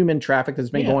 that's human traffic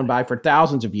that's been going by for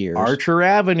thousands of years. Archer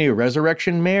Avenue,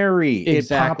 Resurrection Mary. Exactly.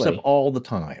 It pops up all the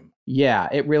time. Yeah,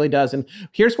 it really does. And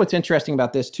here's what's interesting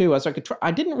about this too.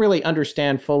 I didn't really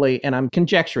understand fully, and I'm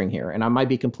conjecturing here, and I might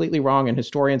be completely wrong, and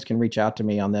historians can reach out to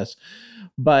me on this.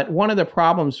 But one of the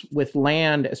problems with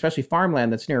land, especially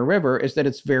farmland that's near a river, is that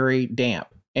it's very damp.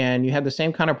 And you have the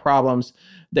same kind of problems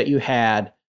that you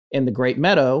had in the Great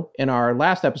Meadow in our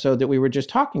last episode that we were just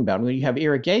talking about. When you have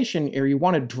irrigation or you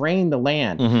want to drain the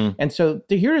land. And so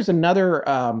here's another,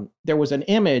 there was an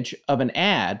image of an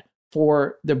ad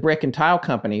for the brick and tile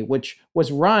company, which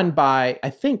was run by, I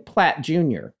think, Platt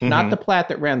Jr., not the Platt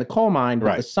that ran the coal mine,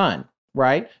 but the son,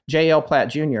 right? J.L. Platt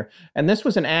Jr. And this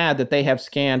was an ad that they have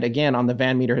scanned, again, on the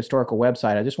Van Meter Historical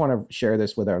website. I just want to share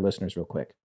this with our listeners real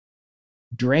quick.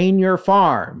 Drain your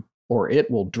farm, or it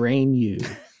will drain you.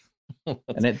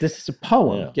 And this is a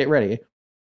poem. Yeah. Get ready.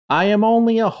 I am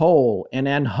only a hole in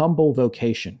an humble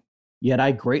vocation, yet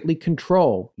I greatly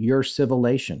control your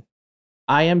civilization.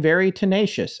 I am very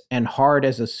tenacious and hard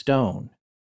as a stone,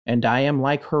 and I am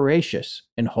like Horatius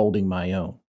in holding my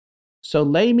own. So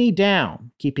lay me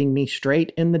down, keeping me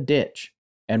straight in the ditch,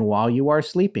 and while you are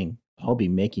sleeping, I'll be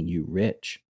making you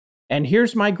rich. And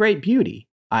here's my great beauty,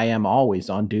 I am always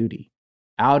on duty.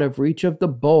 out of reach of the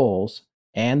bulls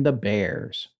and the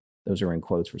bears. Those are in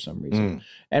quotes for some reason.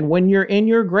 And when you're in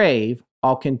your grave,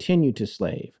 I'll continue to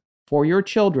slave for your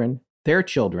children, their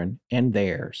children, and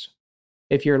theirs.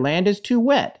 If your land is too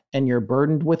wet and you're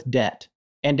burdened with debt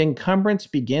and encumbrance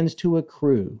begins to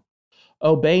accrue,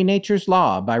 obey nature's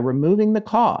law by removing the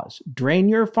cause. Drain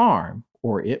your farm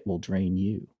or it will drain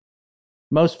you.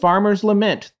 Most farmers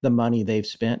lament the money they've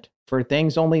spent for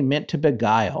things only meant to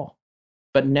beguile.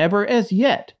 But never as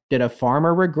yet did a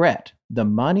farmer regret the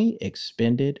money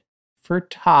expended for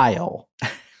tile.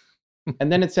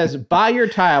 And then it says, buy your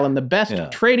tile in the best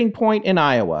trading point in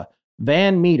Iowa.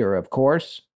 Van Meter, of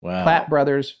course. Wow. Platt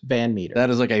Brothers, Van Meter. That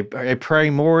is like a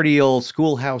primordial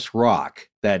schoolhouse rock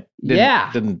that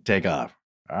didn't take off.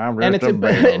 And it's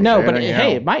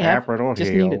hey, it might have.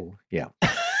 Just need it. Yeah.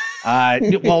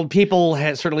 Well, people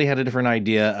certainly had a different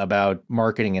idea about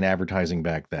marketing and advertising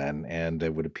back then, and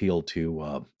it would appeal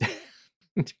to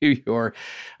to your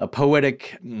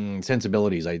poetic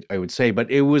sensibilities, I would say.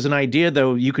 But it was an idea,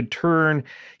 though, you could turn,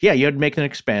 you had to make an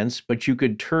expense, but you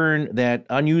could turn that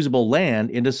unusable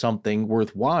land into something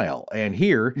worthwhile. And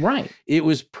here, it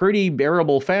was pretty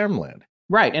bearable farmland.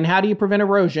 Right. And how do you prevent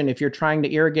erosion if you're trying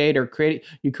to irrigate or create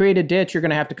a ditch? You're going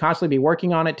to have to constantly be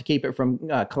working on it to keep it from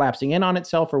collapsing in on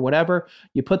itself or whatever.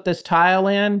 You put this tile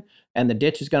in and the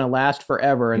ditch is going to last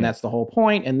forever. And that's the whole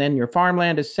point. And then your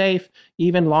farmland is safe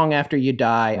even long after you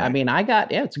die. Right. I mean,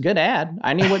 it's a good ad.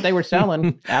 I knew what they were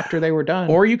selling after they were done.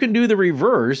 Or you can do the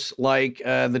reverse, like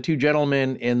the two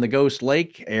gentlemen in the Ghost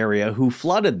Lake area who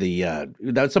flooded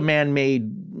that's a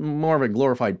man-made, more of a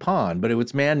glorified pond, but it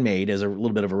was man-made as a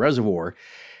little bit of a reservoir.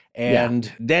 And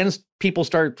then people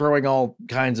start throwing all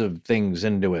kinds of things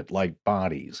into it, like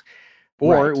bodies.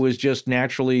 Or it was just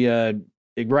naturally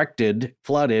erected,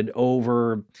 flooded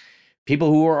over people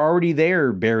who were already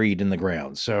there buried in the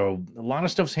ground. So a lot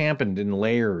of stuff's happened in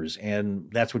layers, and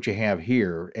that's what you have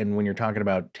here. And when you're talking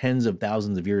about tens of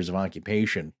thousands of years of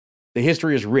occupation, the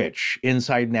history is rich,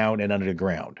 inside and out and under the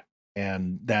ground.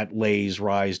 And that lays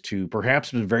rise to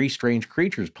perhaps some very strange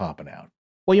creatures popping out.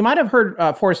 Well, you might have heard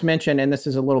Forrest mention, and this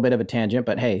is a little bit of a tangent,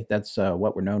 but hey, that's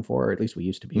what we're known for, or at least we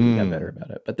used to be. We got better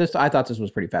about it. But I thought this was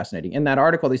pretty fascinating. In that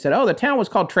article, they said, the town was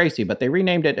called Tracy, but they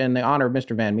renamed it in the honor of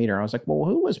Mr. Van Meter. I was like, well,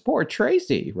 who was poor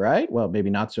Tracy, right? Well,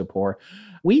 maybe not so poor.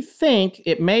 We think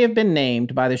it may have been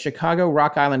named by the Chicago,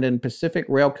 Rock Island, and Pacific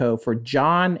Railco for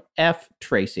John F.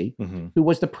 Tracy, who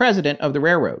was the president of the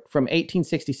railroad from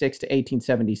 1866 to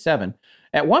 1877.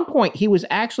 At one point, he was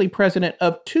actually president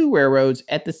of two railroads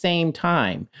at the same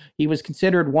time. He was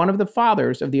considered one of the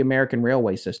fathers of the American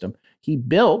railway system. He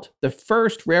built the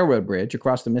first railroad bridge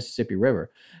across the Mississippi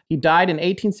River. He died in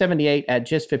 1878 at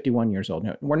just 51 years old.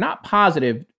 Now, we're not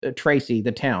positive Tracy,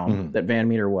 the town that Van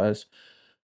Meter was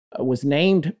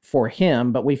named for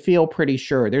him, but we feel pretty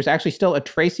sure. There's actually still a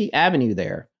Tracy Avenue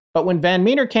there. But when Van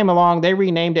Meter came along, they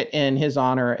renamed it in his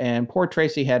honor, and poor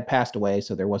Tracy had passed away,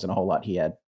 so there wasn't a whole lot he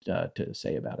had to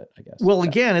say about it, I guess. Well,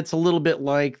 again, it's a little bit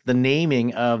like the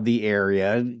naming of the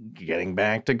area, getting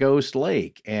back to Ghost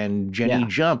Lake and Jenny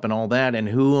Jump and all that, and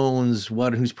who owns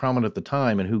what, who's prominent at the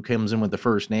time, and who comes in with the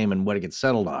first name and what it gets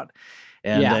settled on.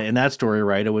 And in that story,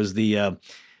 right, it was the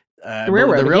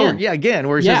railroad again,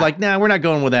 where he says like, we're not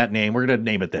going with that name. We're going to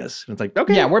name it this. And it's like,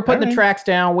 okay. Yeah, we're putting the tracks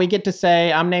down. We get to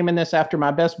say, I'm naming this after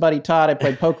my best buddy Todd I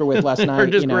played poker with last night. Or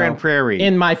just Grand Prairie.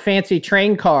 In my fancy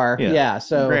train car. Yeah,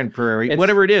 so Grand Prairie,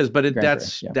 whatever it is, but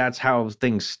that's how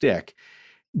things stick.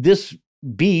 This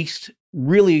beast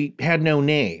really had no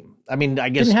name. I mean, I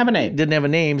guess didn't have a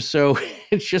name, so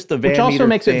it's just the Van Meter Which also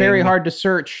makes thing. it very hard to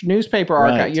search newspaper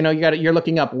archive. Right. You're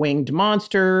looking up winged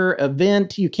monster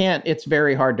event. It's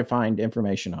very hard to find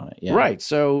information on it. Yeah. Right.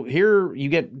 So here you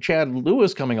get Chad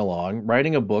Lewis coming along,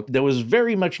 writing a book that was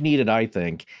very much needed, I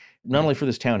think, not only for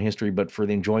this town history, but for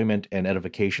the enjoyment and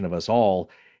edification of us all,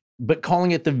 but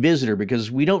calling it The Visitor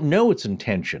because we don't know its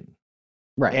intention.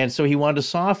 Right. And so he wanted to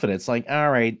soften it. It's like,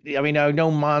 all right, I mean, I know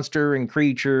monster and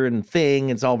creature and thing,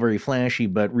 it's all very flashy,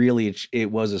 but really it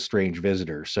was a strange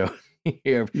visitor. So,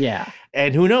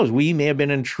 And who knows, we may have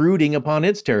been intruding upon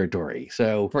its territory.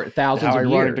 So for thousands of years.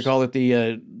 How ironic to call it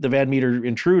the Van Meter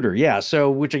intruder. Yeah. So,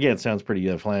 which again, sounds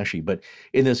pretty flashy, but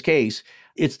in this case,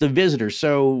 it's the visitor.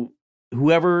 So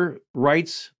whoever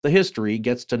writes the history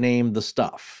gets to name the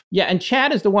stuff. Yeah, and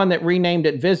Chad is the one that renamed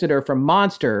it Visitor from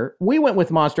Monster. We went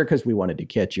with Monster because we wanted to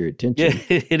catch your attention.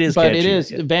 Yeah, it is But catchy. it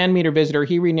is Van Meter Visitor.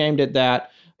 He renamed it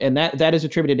that, and that is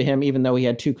attributed to him, even though he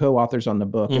had two co-authors on the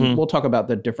book. And we'll talk about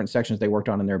the different sections they worked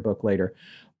on in their book later.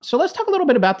 So let's talk a little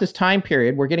bit about this time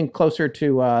period. We're getting closer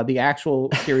to the actual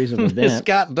series of events.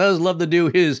 Scott does love to do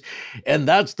his, and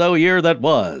that's the year that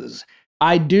was.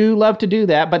 I do love to do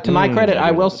that, but to my credit, I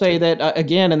will say that,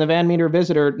 again, in the Van Meter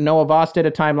Visitor, Noah Voss did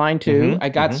a timeline too. I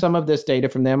got some of this data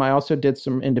from them. I also did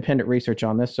some independent research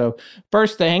on this. So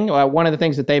first thing, one of the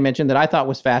things that they mentioned that I thought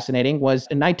was fascinating was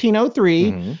in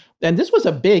 1903, and this was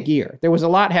a big year. There was a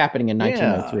lot happening in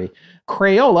 1903.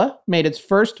 Crayola made its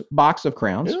first box of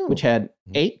crowns, which had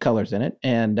 8 colors in it.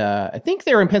 And I think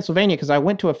they were in Pennsylvania because I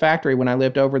went to a factory when I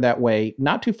lived over that way,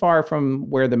 not too far from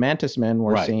where the Mantis Men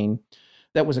were seen.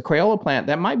 That was a Crayola plant.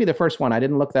 That might be the first one. I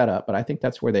didn't look that up, but I think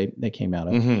that's where they came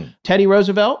out of. Teddy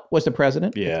Roosevelt was the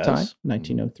president at the time,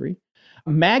 1903.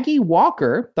 Maggie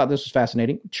Walker, thought this was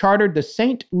fascinating, chartered the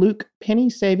St. Luke Penny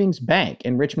Savings Bank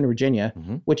in Richmond, Virginia,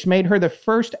 which made her the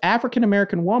first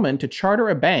African-American woman to charter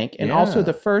a bank and also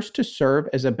the first to serve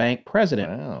as a bank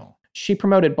president. Wow. She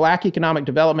promoted Black economic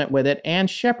development with it and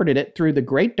shepherded it through the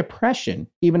Great Depression,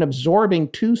 even absorbing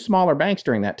 2 smaller banks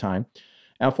during that time.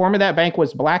 Now, former that bank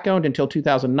was Black-owned until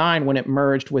 2009 when it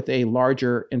merged with a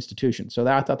larger institution. So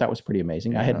I thought that was pretty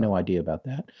amazing. I had no idea about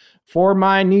that. For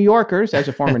my New Yorkers, as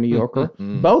a former New Yorker,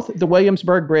 both the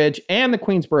Williamsburg Bridge and the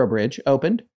Queensboro Bridge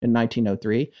opened in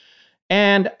 1903.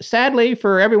 And sadly,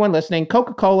 for everyone listening,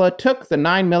 Coca-Cola took the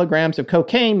 9 milligrams of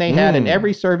cocaine they had in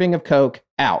every serving of Coke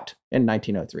out in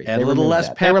 1903. And a little less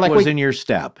pep was in your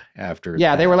step after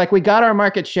that. They were like, we got our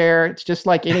market share. It's just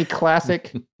like any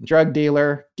classic drug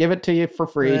dealer. Give it to you for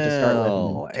free to start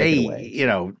with. Take it away. You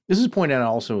know, this is pointed out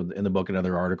also in the book and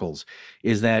other articles,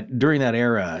 is that during that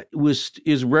era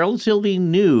is relatively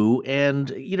new and,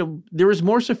 you know, there was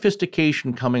more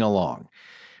sophistication coming along.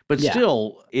 But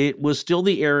still, it was still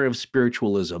the era of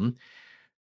spiritualism.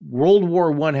 World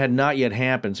War I had not yet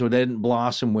happened, so it didn't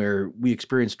blossom where we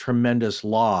experienced tremendous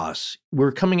loss.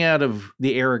 We're coming out of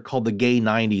the era called the gay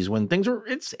 90s when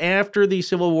it's after the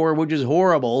Civil War, which is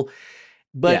horrible,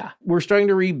 but we're starting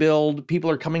to rebuild. People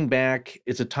are coming back.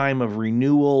 It's a time of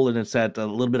renewal, and it's at a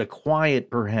little bit of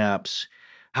quiet, perhaps.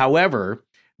 However,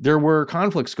 there were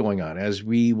conflicts going on, as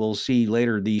we will see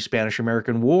later. The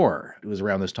Spanish-American War was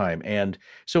around this time. And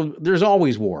so there's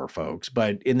always war, folks.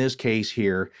 But in this case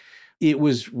here, it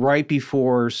was right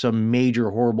before some major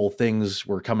horrible things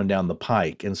were coming down the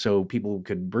pike. And so people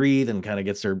could breathe and kind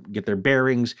of get their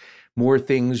bearings. More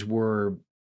things were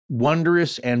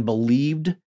wondrous and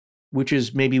believed, which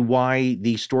is maybe why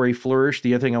the story flourished.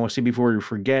 The other thing I want to say before we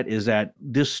forget is that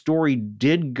this story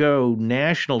did go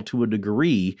national to a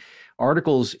degree.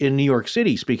 Articles in New York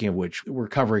City, speaking of which, were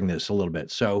covering this a little bit.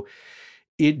 So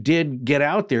it did get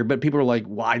out there, but people are like,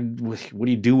 why? What do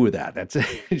you do with that?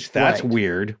 That's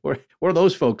weird. What are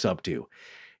those folks up to?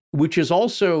 Which is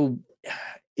also,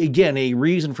 again, a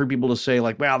reason for people to say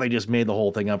like, well, they just made the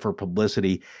whole thing up for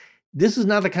publicity. This is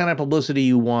not the kind of publicity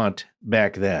you want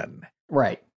back then.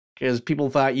 Right. Because people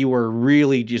thought you were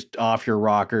really just off your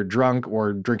rocker, drunk,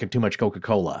 or drinking too much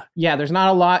Coca-Cola. Yeah, there's not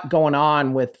a lot going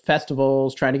on with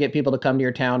festivals, trying to get people to come to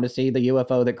your town to see the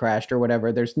UFO that crashed or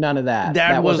whatever. There's none of that.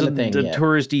 That wasn't a thing the yet.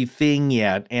 touristy thing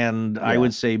yet. And I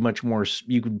would say much more,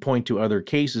 you could point to other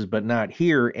cases, but not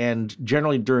here. And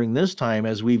generally during this time,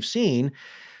 as we've seen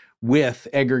with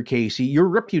Edgar Cayce, your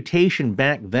reputation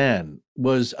back then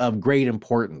was of great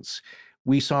importance.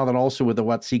 We saw that also with the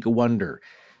Watsika Wonder.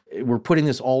 We're putting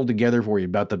this all together for you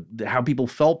about how people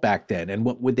felt back then and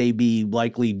what would they be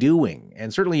likely doing.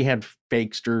 And certainly you had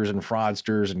fakesters and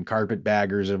fraudsters and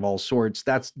carpetbaggers of all sorts.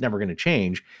 That's never going to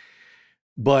change.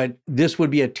 But this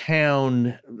would be a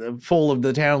town full of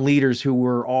the town leaders who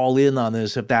were all in on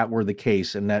this if that were the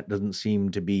case. And that doesn't seem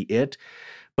to be it.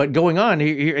 But going on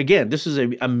here again, this is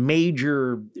a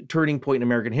major turning point in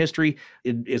American history.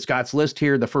 It's Scott's list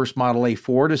here. The first Model A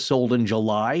Ford is sold in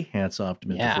July. Hats off to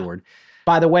Mr. Ford.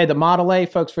 By the way, the Model A,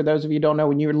 folks, for those of you who don't know,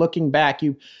 when you're looking back,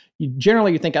 you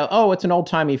generally think, oh, it's an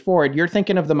old-timey Ford. You're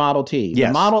thinking of the Model T. Yes.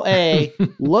 The Model A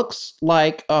looks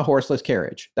like a horseless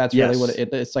carriage. That's really what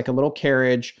it's like, a little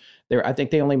carriage. I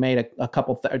think they only made a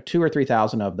couple, 2,000 or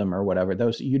 3,000 of them or whatever.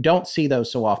 Those you don't see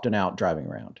those so often out driving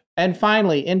around. And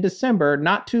finally, in December,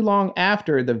 not too long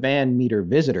after the Van Meter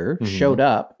Visitor showed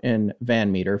up in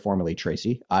Van Meter, formerly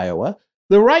Tracy, Iowa,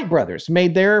 the Wright brothers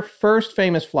made their first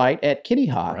famous flight at Kitty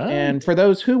Hawk. Right. And for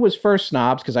those who was first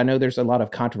snobs, because I know there's a lot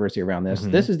of controversy around this,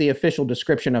 this is the official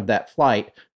description of that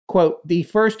flight. Quote, the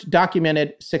first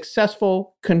documented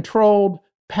successful, controlled,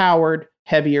 powered,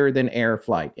 heavier than air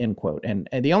flight, end quote. And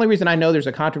the only reason I know there's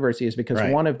a controversy is because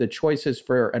one of the choices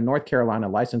for a North Carolina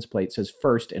license plate says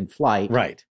first in flight.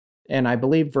 Right. And I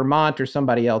believe Vermont or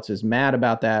somebody else is mad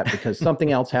about that because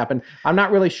something else happened. I'm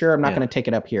not really sure. I'm not going to take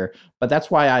it up here. But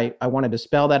that's why I wanted to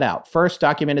spell that out. First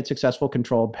documented successful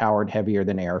controlled powered heavier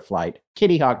than air flight.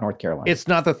 Kitty Hawk, North Carolina. It's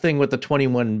not the thing with the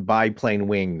 21 biplane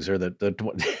wings or the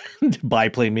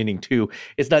biplane meaning two.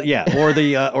 It's not, or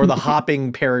the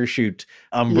hopping parachute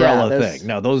umbrella thing.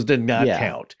 No, those did not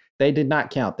count. They did not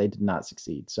count. They did not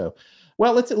succeed. So,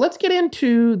 well, let's get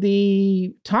into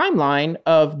the timeline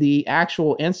of the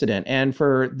actual incident. And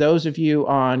for those of you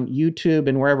on YouTube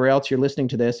and wherever else you're listening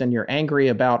to this and you're angry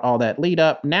about all that lead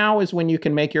up, now is when you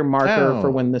can make your marker for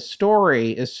when the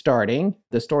story is starting,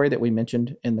 the story that we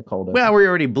mentioned in the cold open. Well, we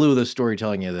already blew the story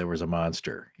telling you there was a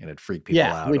monster and it freaked people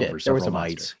out we did. over There was several a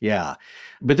nights. Yeah.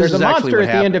 But this there's is a actually monster what at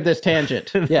the happened. end of this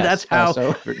tangent. Yes. That's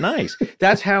how nice.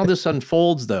 That's how this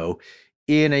unfolds, though.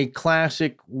 In a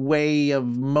classic way of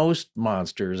most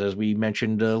monsters, as we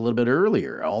mentioned a little bit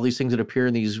earlier. All these things that appear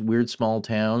in these weird small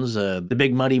towns, the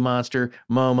big muddy monster,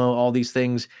 Momo, all these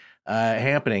things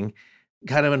happening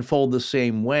kind of unfold the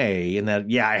same way in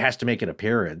that, it has to make an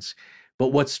appearance. But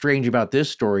what's strange about this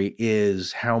story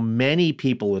is how many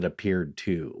people it appeared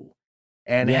to.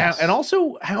 And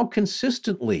also how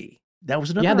consistently. That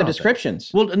was another the descriptions.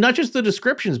 Well, not just the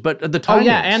descriptions, but the time.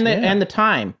 And the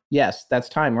time. Yes, that's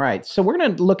time, right. So we're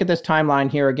going to look at this timeline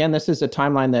here. Again, this is a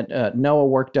timeline that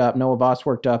Noah Voss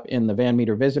worked up in the Van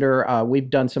Meter Visitor.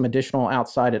 We've done some additional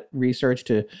outside research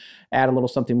to add a little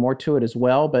something more to it as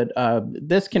well. But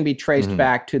this can be traced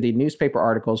back to the newspaper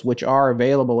articles, which are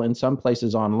available in some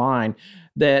places online.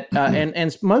 That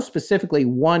and most specifically,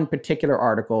 one particular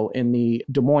article in the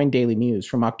Des Moines Daily News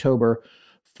from October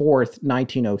 4th,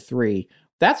 1903.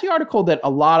 That's the article that a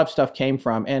lot of stuff came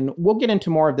from. And we'll get into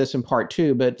more of this in part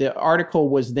 2, but the article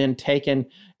was then taken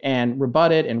and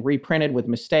rebutted and reprinted with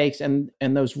mistakes. And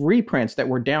those reprints that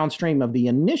were downstream of the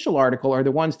initial article are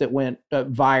the ones that went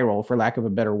viral, for lack of a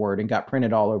better word, and got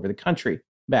printed all over the country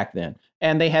back then.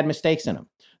 And they had mistakes in them.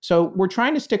 So we're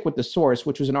trying to stick with the source,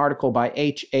 which was an article by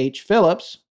H.H.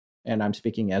 Phillips. And I'm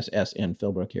speaking as S.N.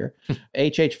 Philbrook here.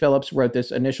 H.H. Phillips wrote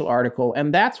this initial article,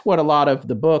 and that's what a lot of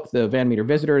the book, the Van Meter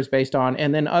Visitor, is based on.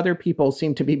 And then other people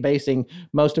seem to be basing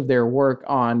most of their work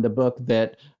on the book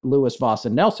that Lewis, Voss,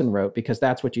 and Nelson wrote, because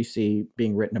that's what you see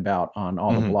being written about on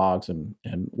all the blogs and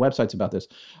websites about this.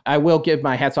 I will give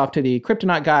my hats off to the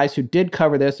Kryptonaut guys who did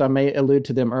cover this. I may allude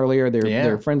to them earlier.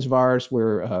 They're friends of ours,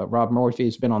 where Rob Morphy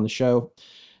has been on the show.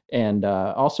 And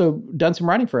also done some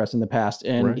writing for us in the past.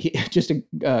 And just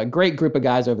a great group of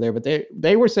guys over there. But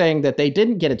they were saying that they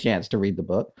didn't get a chance to read the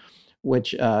book,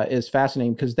 which is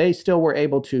fascinating because they still were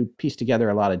able to piece together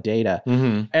a lot of data.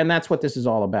 And that's what this is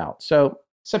all about. So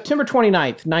September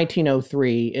 29th,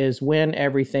 1903 is when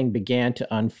everything began to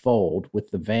unfold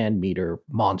with the Van Meter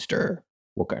monster.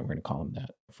 We're going to call him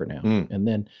that for now. And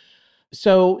then,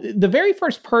 so the very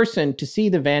first person to see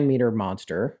the Van Meter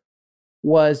monster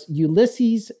was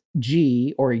Ulysses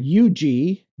G. or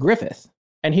U.G. Griffith.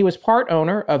 And he was part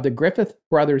owner of the Griffith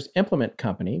Brothers Implement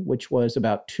Company, which was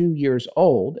about 2 years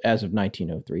old as of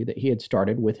 1903, that he had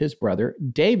started with his brother,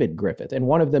 David Griffith. And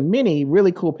one of the many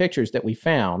really cool pictures that we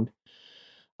found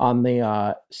on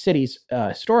the city's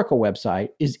historical website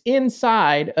is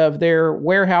inside of their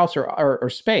warehouse or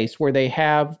space where they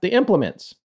have the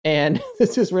implements. And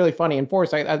this is really funny. And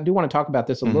Forrest, I do want to talk about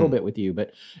this a little bit with you. But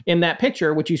in that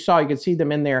picture, which you saw, you could see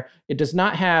them in there. It does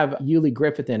not have Uli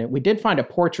Griffith in it. We did find a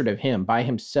portrait of him by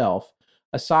himself,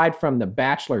 aside from the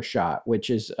bachelor shot,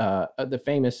 which is the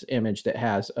famous image that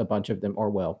has a bunch of them, or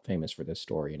well, famous for this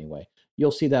story anyway. You'll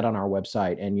see that on our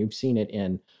website, and you've seen it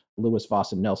in Lewis,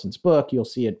 Voss, and Nelson's book. You'll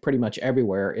see it pretty much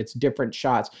everywhere. It's different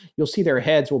shots. You'll see their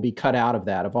heads will be cut out of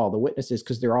that, of all the witnesses,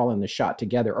 because they're all in the shot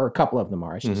together, or a couple of them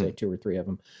are, I should say, 2 or 3 of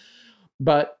them.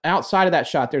 But outside of that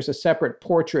shot, there's a separate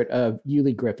portrait of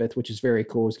Uli Griffith, which is very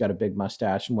cool. He's got a big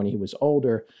mustache and when he was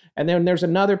older. And then there's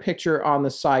another picture on the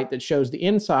site that shows the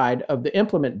inside of the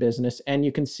implement business. And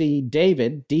you can see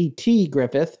David, D.T.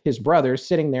 Griffith, his brother,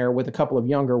 sitting there with a couple of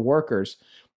younger workers.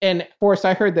 And, of course,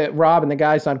 I heard that Rob and the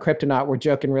guys on Kryptonaut were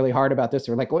joking really hard about this.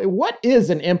 They were like, well, what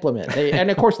is an implement? And,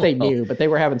 of course, they knew, but they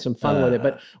were having some fun with it.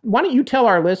 But why don't you tell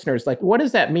our listeners, like, what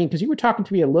does that mean? Because you were talking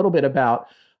to me a little bit about,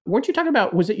 weren't you talking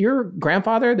about, was it your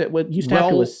grandfather that used to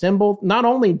have to assemble, not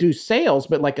only do sales,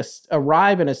 but like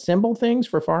arrive and assemble things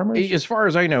for farmers? As far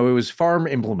as I know, it was farm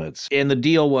implements. And the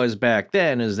deal was back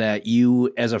then is that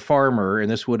you, as a farmer,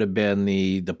 and this would have been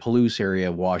the Palouse area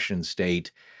of Washington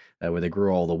State, where they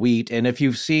grew all the wheat. And if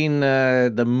you've seen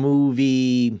the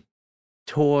movie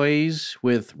Toys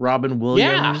with Robin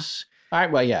Williams.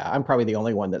 I'm probably the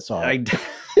only one that saw it.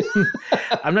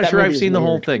 I'm not sure I've seen the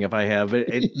whole thing. If I have,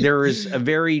 there is a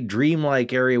very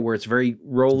dreamlike area where it's very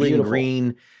rolling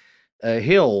green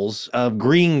hills of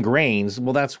green grains.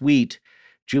 Well, that's wheat,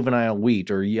 juvenile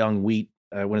wheat or young wheat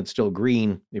when it's still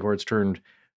green before it's turned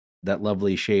that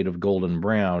lovely shade of golden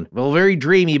brown. Well, very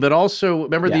dreamy, but also,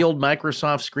 remember the old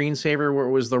Microsoft screensaver where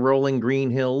it was the rolling green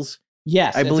hills?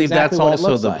 Yes. I believe exactly that's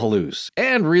also the like. Palouse.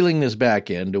 And reeling this back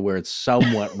in to where it's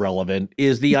somewhat relevant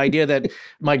is the idea that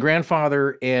my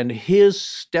grandfather and his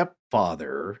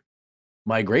stepfather,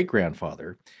 my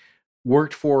great-grandfather,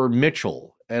 worked for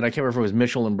Mitchell. And I can't remember if it was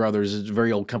Mitchell and Brothers. It's a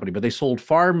very old company, but they sold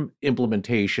farm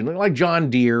implementation, like John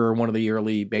Deere or one of the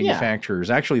early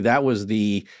manufacturers. Actually, that was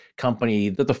the company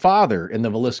that the father in the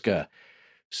Villisca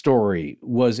story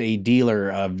was a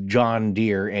dealer of John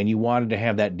Deere, and you wanted to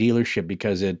have that dealership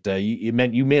because it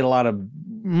meant you made a lot of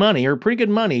money, or pretty good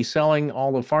money, selling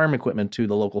all the farm equipment to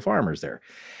the local farmers there.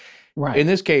 Right. In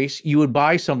this case, you would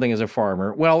buy something as a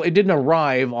farmer. Well, it didn't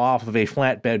arrive off of a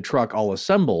flatbed truck all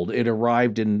assembled. It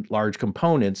arrived in large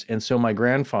components. And so my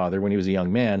grandfather, when he was a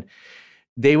young man,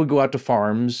 they would go out to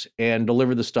farms and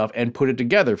deliver the stuff and put it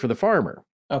together for the farmer.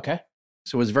 Okay.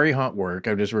 So it was very hot work.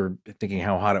 I just were thinking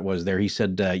how hot it was there. He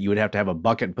said you would have to have a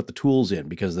bucket and put the tools in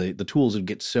because the tools would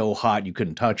get so hot you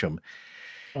couldn't touch them.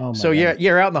 Oh, so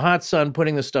you're out in the hot sun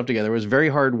putting this stuff together. It was very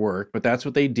hard work, but that's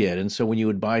what they did. And so when you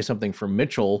would buy something from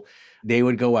Mitchell, they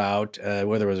would go out,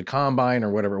 whether it was a combine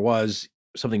or whatever it was,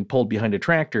 something pulled behind a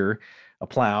tractor, a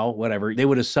plow, whatever, they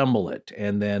would assemble it.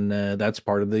 And then that's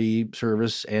part of the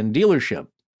service and dealership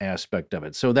aspect of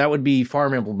it. So that would be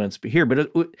farm implements here.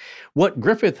 But what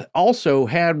Griffith also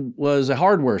had was a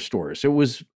hardware store. So it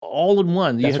was all in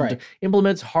one. You had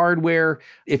implements, hardware.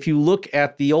 If you look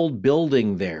at the old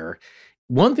building there,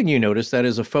 one thing you notice that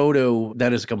is a photo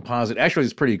that is a composite. Actually,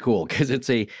 it's pretty cool because it's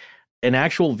an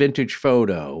actual vintage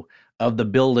photo of the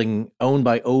building owned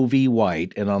by O.V.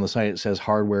 White. And on the side, it says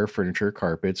hardware, furniture,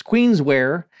 carpets,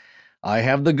 Queensware. I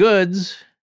have the goods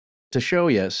to show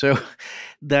you. So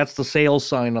that's the sales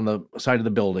sign on the side of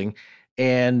the building.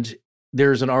 And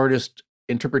there's an artist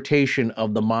interpretation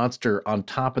of the monster on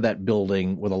top of that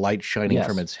building with a light shining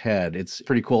from its head. It's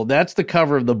pretty cool. That's the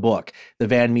cover of the book, The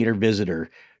Van Meter Visitor,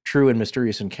 True and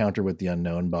Mysterious Encounter with the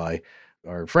Unknown, by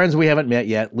our friends we haven't met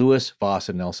yet, Lewis, Voss,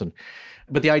 and Nelson.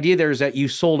 But the idea there is that you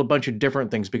sold a bunch of different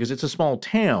things because it's a small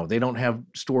town. They don't have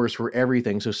stores for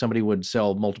everything, so somebody would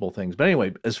sell multiple things. But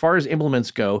anyway, as far as implements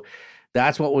go,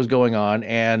 that's what was going on.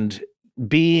 And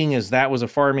being as that was a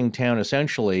farming town,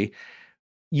 essentially,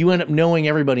 you end up knowing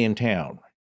everybody in town.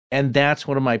 And that's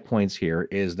one of my points here,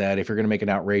 is that if you're going to make an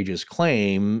outrageous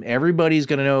claim, everybody's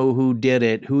going to know who did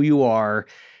it, who you are,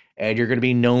 and you're going to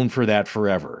be known for that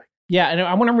forever. Yeah, and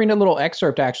I want to read a little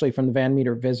excerpt, actually, from the Van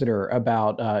Meter Visitor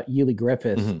about Ely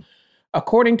Griffith. Mm-hmm.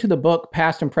 According to the book,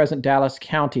 Past and Present Dallas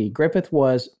County, Griffith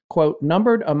was, quote,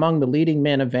 numbered among the leading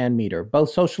men of Van Meter,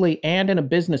 both socially and in a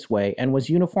business way, and was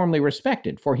uniformly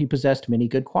respected, for he possessed many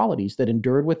good qualities that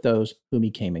endured with those whom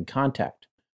he came in contact,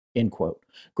 end quote.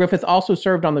 Griffith also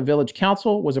served on the village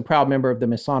council, was a proud member of the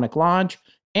Masonic Lodge,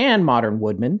 and modern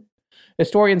woodman.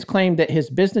 Historians claim that his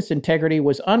business integrity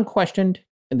was unquestioned,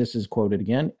 and this is quoted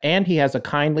again, and he has a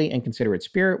kindly and considerate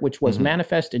spirit, which was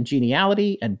manifest in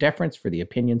geniality and deference for the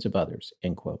opinions of others,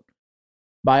 end quote.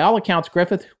 By all accounts,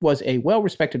 Griffith was a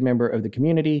well-respected member of the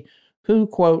community who,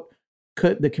 quote,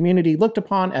 the community looked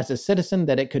upon as a citizen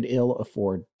that it could ill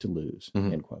afford to lose,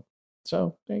 end quote.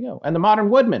 So there you go. And the modern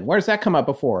woodman, where's that come up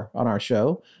before on our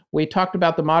show? We talked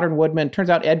about the modern woodman. Turns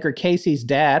out Edgar Casey's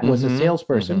dad was a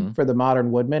salesperson for the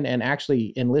modern woodman and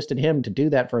actually enlisted him to do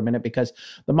that for a minute because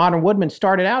the modern woodman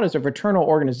started out as a fraternal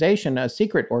organization, a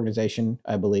secret organization,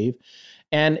 I believe,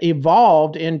 and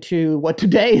evolved into what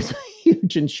today is a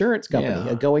huge insurance company,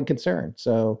 a going concern.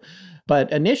 So, but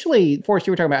initially, Forrest,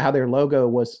 you were talking about how their logo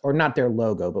was, or not their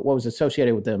logo, but what was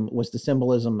associated with them was the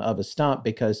symbolism of a stump,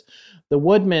 because the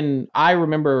woodmen, I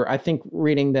remember, I think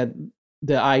reading that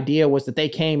the idea was that they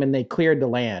came and they cleared the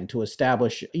land to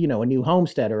establish, a new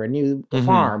homestead or a new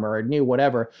farm or a new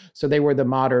whatever. So they were the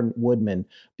modern woodmen.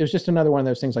 It was just another one of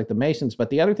those things like the Masons. But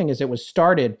the other thing is it was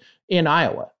started in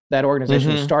Iowa. That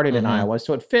organization was started in Iowa.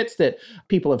 So it fits that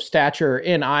people of stature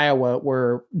in Iowa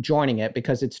were joining it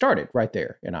because it started right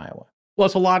there in Iowa. Well,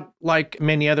 it's a lot like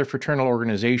many other fraternal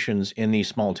organizations in these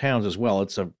small towns as well.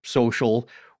 It's a social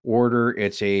order.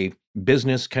 It's a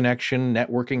business connection,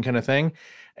 networking kind of thing.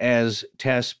 As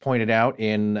Tess pointed out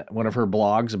in one of her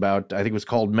blogs about, I think it was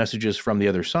called Messages from the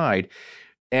Other Side,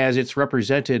 as it's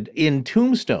represented in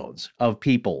tombstones of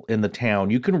people in the town.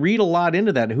 You can read a lot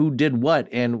into that, who did what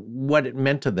and what it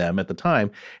meant to them at the time.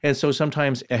 And so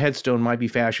sometimes a headstone might be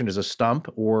fashioned as a stump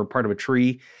or part of a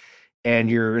tree,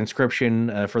 and your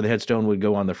inscription for the headstone would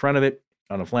go on the front of it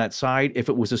on a flat side. If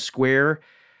it was a square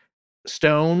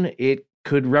stone, it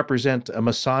could represent a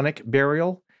Masonic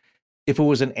burial. If it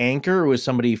was an anchor, it was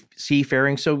somebody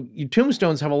seafaring. So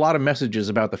tombstones have a lot of messages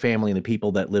about the family and the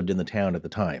people that lived in the town at the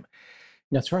time.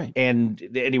 That's right. And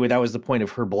anyway, that was the point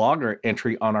of her blog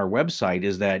entry on our website,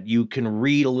 is that you can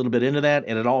read a little bit into that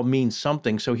and it all means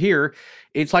something. So here,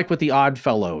 it's like with the Odd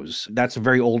Fellows. That's a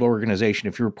very old organization.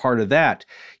 If you're part of that,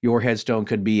 your headstone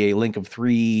could be a link of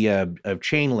 3 of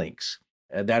chain links.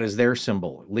 That is their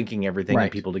symbol, linking everything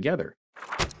and people together.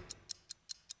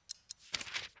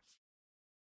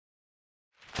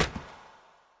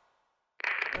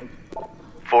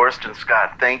 Forrest and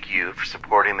Scott, thank you for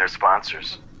supporting their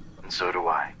sponsors. And so do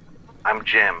I. I'm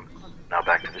Jim. Now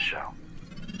back to the show.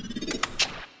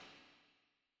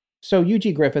 So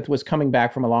UG Griffith was coming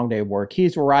back from a long day of work.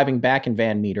 He's arriving back in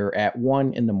Van Meter at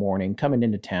 1 a.m, coming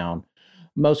into town.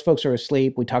 Most folks are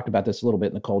asleep. We talked about this a little bit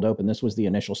in the cold open. This was the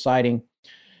initial sighting.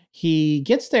 He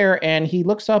gets there and he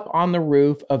looks up on the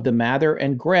roof of the Mather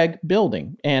and Gregg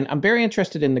building. And I'm very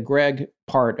interested in the Gregg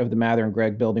part of the Mather and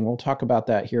Gregg building. We'll talk about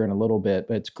that here in a little bit,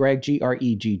 but it's Gregg,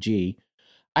 G-R-E-G-G.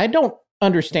 I don't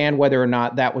understand whether or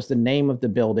not that was the name of the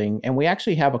building. And we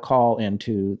actually have a call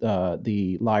into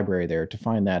the library there to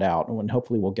find that out. And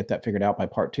hopefully we'll get that figured out by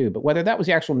part 2. But whether that was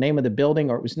the actual name of the building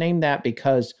or it was named that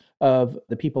because of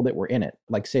the people that were in it,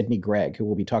 like Sidney Gregg, who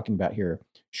we'll be talking about here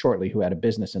shortly, who had a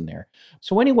business in there.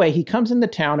 So anyway, he comes into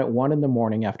town at 1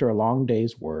 a.m. after a long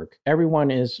day's work.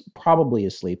 Everyone is probably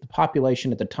asleep. The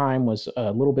population at the time was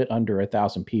a little bit under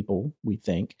 1,000 people, we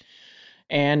think.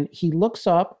 And he looks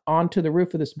up onto the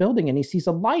roof of this building and he sees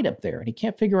a light up there. And he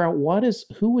can't figure out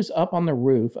who is up on the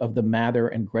roof of the Mather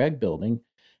and Gregg building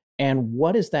and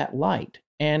what is that light?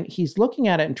 And he's looking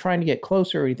at it and trying to get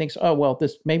closer. He thinks, oh, well,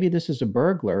 maybe this is a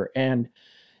burglar. And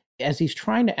as he's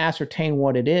trying to ascertain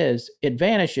what it is, it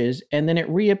vanishes and then it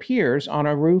reappears on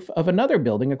a roof of another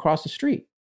building across the street.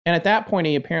 And at that point,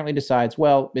 he apparently decides,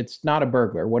 well, it's not a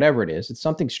burglar, whatever it is. It's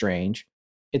something strange.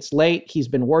 It's late. He's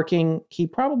been working. He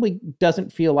probably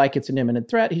doesn't feel like it's an imminent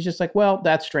threat. He's just like, well,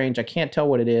 that's strange. I can't tell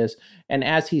what it is. And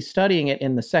as he's studying it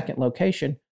in the second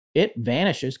location, it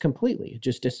vanishes completely. It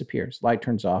just disappears. Light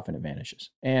turns off and it vanishes.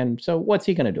 And so what's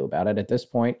he going to do about it at this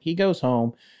point? He goes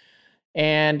home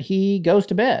and he goes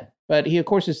to bed. But he, of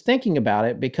course, is thinking about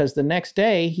it because the next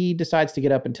day he decides to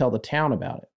get up and tell the town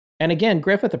about it. And again,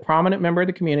 Griffith, a prominent member of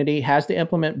the community, has the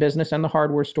implement business and the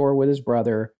hardware store with his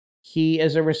brother. He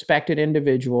is a respected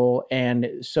individual. And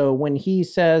so when he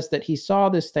says that he saw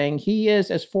this thing, he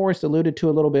is, as Forrest alluded to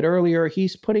a little bit earlier,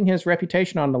 he's putting his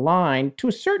reputation on the line to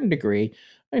a certain degree.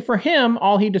 I mean, for him,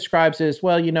 all he describes is,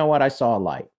 well, you know what? I saw a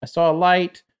light. I saw a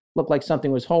light, looked like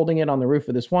something was holding it on the roof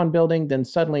of this one building. Then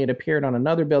suddenly it appeared on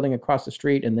another building across the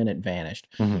street, and then it vanished.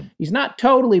 Mm-hmm. He's not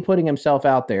totally putting himself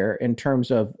out there in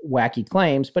terms of wacky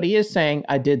claims, but he is saying,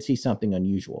 I did see something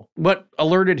unusual. What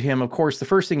alerted him, of course, the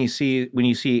first thing you see when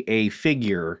you see a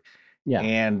figure,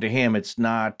 and to him, it's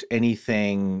not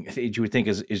anything that you would think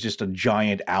is just a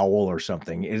giant owl or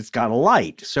something. It's got a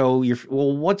light. So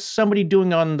what's somebody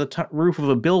doing on the roof of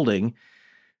a building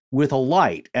with a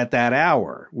light at that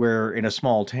hour, where in a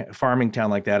small farming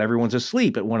town like that, everyone's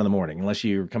asleep at 1 a.m, unless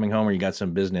you're coming home or you got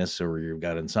some business or you've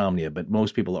got insomnia. But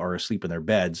most people are asleep in their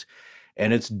beds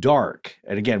and it's dark.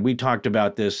 And again, we talked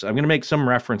about this. I'm going to make some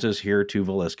references here to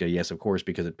Villisca. Yes, of course,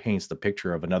 because it paints the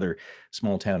picture of another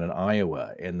small town in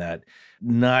Iowa, and that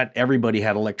not everybody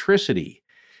had electricity.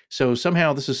 So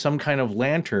somehow this is some kind of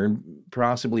lantern,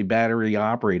 possibly battery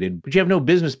operated, but you have no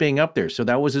business being up there. So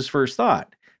that was his first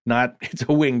thought. Not it's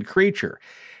a winged creature.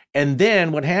 And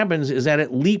then what happens is that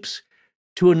it leaps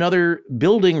to another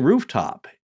building rooftop,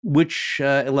 which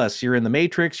unless you're in the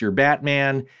Matrix, you're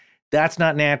Batman, that's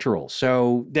not natural.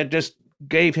 So that just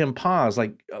gave him pause.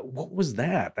 Like, what was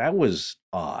that? That was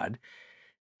odd.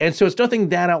 And so it's nothing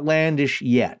that outlandish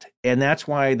yet. And that's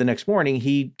why the next morning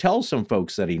he tells some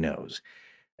folks that he knows.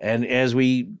 And as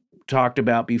we talked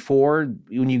about before,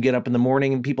 when you get up in the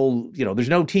morning and people, there's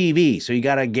no TV, so you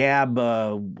got to gab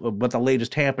what the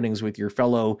latest happenings with your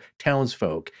fellow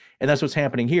townsfolk. And that's what's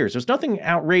happening here. So it's nothing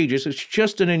outrageous. It's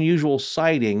just an unusual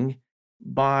sighting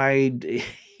by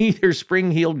either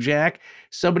Spring-Heeled Jack,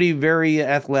 somebody very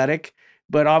athletic,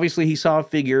 but obviously he saw a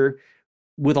figure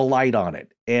with a light on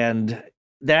it. And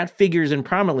that figures in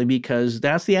prominently because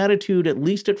that's the attitude, at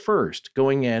least at first,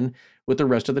 going in with the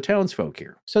rest of the townsfolk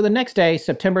here. So the next day,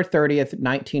 September 30th,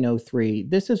 1903,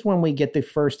 this is when we get the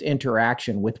first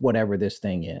interaction with whatever this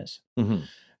thing is. Mm-hmm.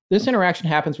 This interaction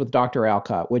happens with Dr.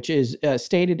 Alcott, which is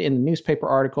stated in the newspaper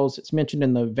articles. It's mentioned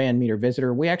in the Van Meter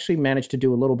Visitor. We actually managed to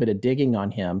do a little bit of digging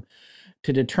on him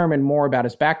to determine more about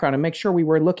his background and make sure we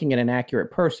were looking at an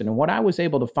accurate person. And what I was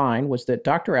able to find was that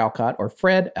Dr. Alcott, or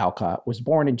Fred Alcott, was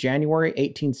born in January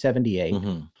 1878.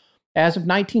 As of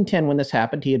 1910, when this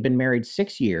happened, he had been married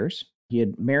 6 years. He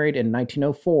had married in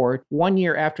 1904, 1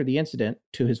 year after the incident,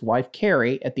 to his wife,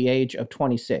 Carrie, at the age of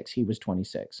 26. He was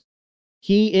 26.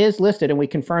 He is listed, and we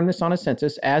confirmed this on his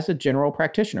census, as a general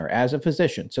practitioner, as a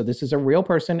physician. So this is a real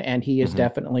person, and he is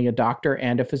definitely a doctor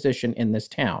and a physician in this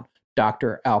town,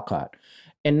 Dr. Alcott.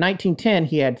 In 1910,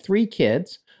 he had 3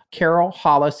 kids, Carol,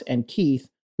 Hollis, and Keith,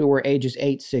 who were ages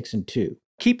 8, 6, and 2.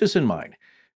 Keep this in mind.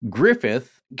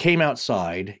 Griffith came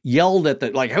outside, yelled at the,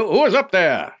 like, who is up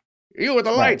there? You with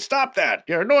the light, stop that.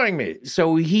 You're annoying me.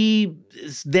 So he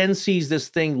then sees this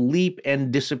thing leap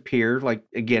and disappear. Like,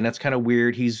 again, that's kind of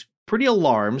weird. He's pretty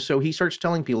alarmed, so he starts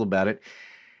telling people about it.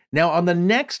 Now, on the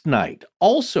next night,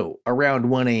 also around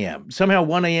 1 a.m., somehow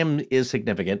 1 a.m. is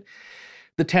significant,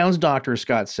 the town's doctor,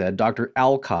 Scott said, Dr.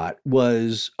 Alcott,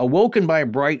 was awoken by a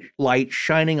bright light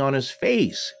shining on his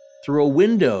face through a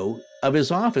window of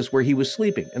his office where he was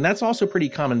sleeping. And that's also pretty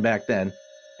common back then.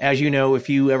 As you know, if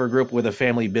you ever grew up with a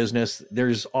family business,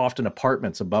 there's often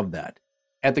apartments above that.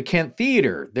 At the Kent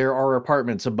Theater, there are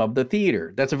apartments above the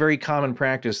theater. That's a very common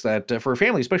practice that for a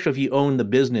family, especially if you own the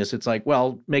business, it's like,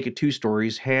 well, make it 2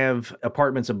 stories, have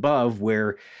apartments above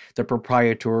where the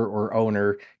proprietor or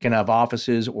owner can have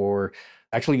offices or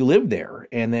actually live there.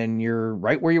 And then you're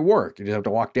right where you work. You just have to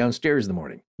walk downstairs in the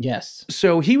morning. Yes.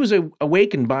 So he was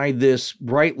awakened by this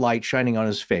bright light shining on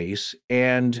his face.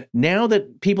 And now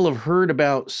that people have heard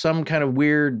about some kind of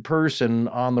weird person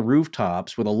on the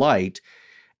rooftops with a light,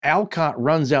 Alcott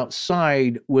runs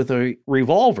outside with a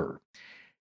revolver,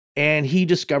 and he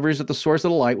discovers that the source of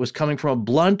the light was coming from a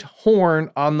blunt horn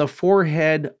on the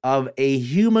forehead of a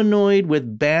humanoid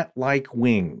with bat-like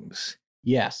wings.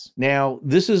 Yes. Now,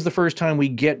 this is the first time we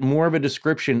get more of a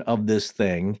description of this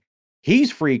thing.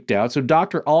 He's freaked out, so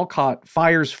Dr. Alcott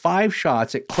fires 5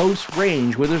 shots at close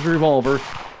range with his revolver.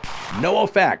 No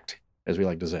effect, as we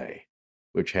like to say,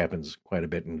 which happens quite a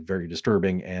bit and very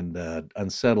disturbing and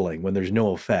unsettling when there's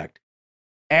no effect.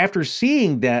 After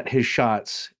seeing that his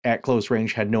shots at close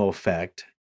range had no effect,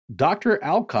 Dr.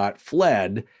 Alcott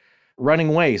fled, running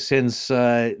away, since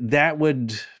that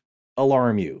would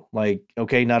alarm you. Like,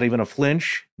 okay, not even a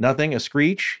flinch, nothing, a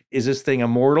screech. Is this thing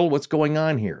immortal? What's going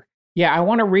on here? Yeah, I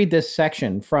want to read this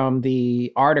section from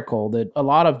the article that a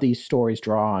lot of these stories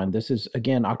draw on. This is,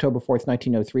 again, October 4th,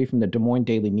 1903, from the Des Moines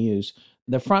Daily News.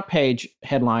 The front page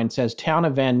headline says, Town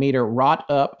of Van Meter wrought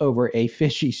up over a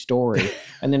fishy story.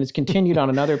 And then it's continued on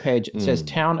another page. It says,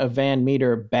 Town of Van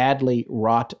Meter badly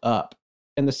wrought up.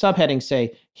 And the subheadings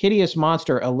say, Hideous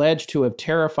monster alleged to have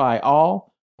terrified all,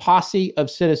 posse of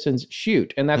citizens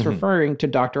shoot. And that's referring to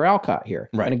Dr. Alcott here.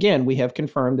 Right. And again, we have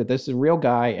confirmed that this is a real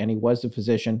guy and he was a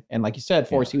physician. And like you said,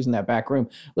 Forrest, he was in that back room.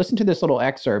 Listen to this little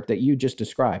excerpt that you just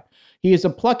described. He is a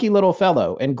plucky little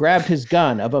fellow and grabbed his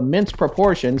gun of immense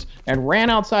proportions and ran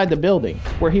outside the building,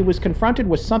 where he was confronted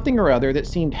with something or other that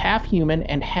seemed half human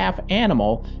and half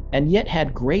animal and yet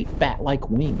had great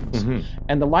bat-like wings.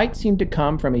 And the light seemed to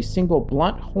come from a single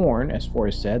blunt horn, as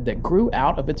Forrest said, that grew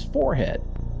out of its forehead.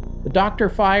 The doctor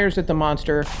fires at the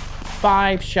monster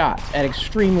 5 shots at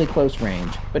extremely close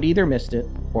range, but either missed it,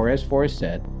 or as Forrest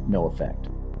said, no effect.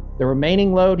 The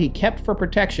remaining load he kept for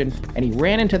protection, and he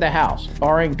ran into the house,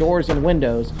 barring doors and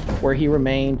windows, where he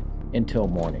remained until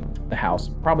morning. The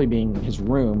house probably being his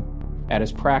room at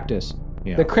his practice.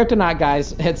 Yeah. The Kryptonite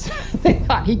guys, they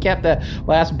thought he kept the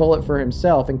last bullet for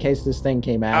himself in case this thing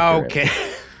came after him.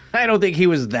 I don't think he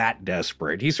was that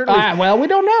desperate. He certainly. Well, we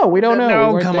don't know. We don't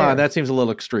know. No, come on, that seems a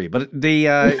little extreme. But the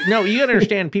no, you got to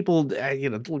understand. People,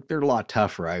 look, they're a lot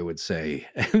tougher, I would say,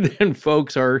 than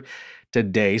folks are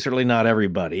today. Certainly not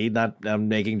everybody. I'm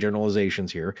making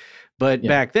generalizations here, but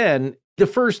back then, the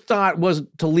first thought was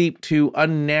to leap to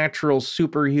unnatural,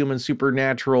 superhuman,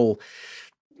 supernatural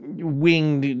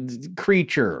winged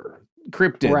creature.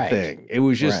 Cryptid thing. It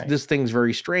was just this thing's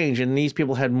very strange, and these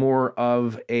people had more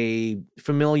of a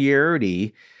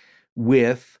familiarity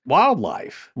with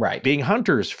wildlife, being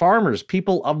hunters, farmers,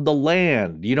 people of the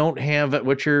land. You don't have that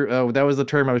was the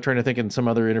term I was trying to think in some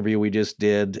other interview we just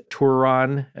did,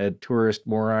 Turon, a tourist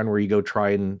moron, where you go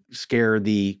try and scare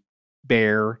the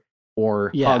bear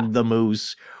or hug the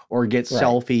moose or get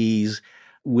selfies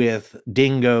with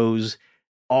dingoes.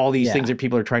 All these things that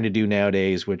people are trying to do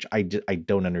nowadays, which I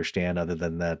don't understand, other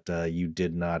than that you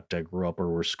did not grow up or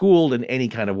were schooled in any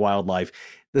kind of wildlife.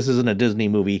 This isn't a Disney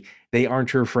movie. They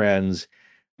aren't your friends.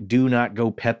 Do not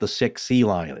go pet the sick sea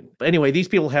lion. But anyway, these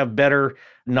people have better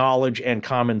knowledge and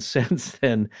common sense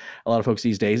than a lot of folks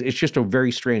these days. It's just a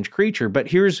very strange creature. But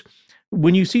here's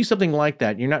when you see something like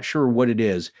that, you're not sure what it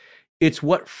is. It's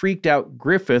what freaked out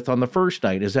Griffith on the first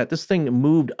night, is that this thing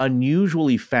moved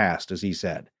unusually fast, as he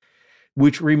said,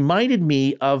 which reminded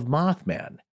me of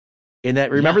Mothman. In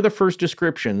that, remember the first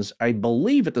descriptions, I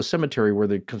believe at the cemetery where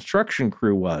the construction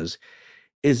crew was,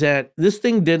 is that this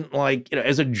thing didn't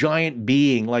as a giant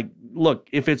being, look,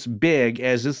 if it's big,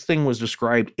 as this thing was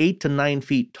described, 8 to 9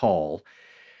 feet tall.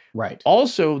 Right.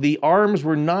 Also, the arms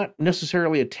were not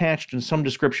necessarily attached in some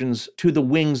descriptions to the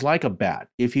wings like a bat.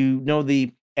 If you know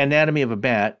the anatomy of a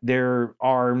bat, their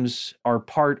arms are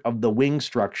part of the wing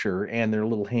structure and their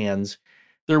little hands.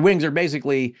 Their wings are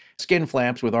basically skin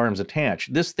flaps with arms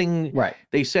attached. This thing,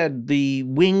 they said the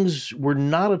wings were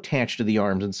not attached to the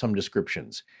arms in some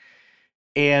descriptions.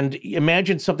 And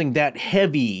imagine something that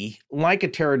heavy, like a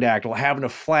pterodactyl, having to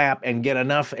flap and get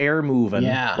enough air moving,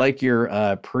 like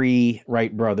your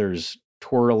pre-Wright brothers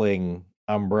twirling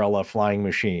umbrella flying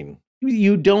machine.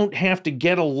 You don't have to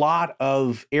get a lot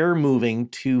of air moving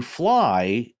to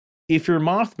fly if you're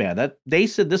Mothman. That they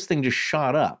said this thing just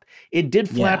shot up. It did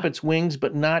flap its wings,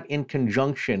 but not in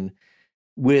conjunction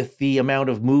with the amount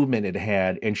of movement it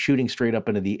had and shooting straight up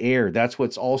into the air. That's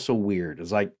what's also weird.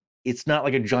 It's not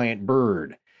like a giant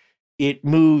bird. It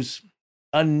moves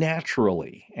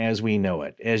unnaturally as we know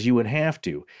it, as you would have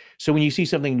to. So when you see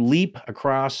something leap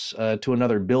across to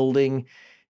another building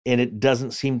and it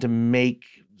doesn't seem to make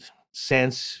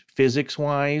sense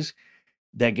physics-wise,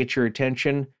 that gets your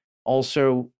attention.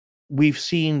 Also, we've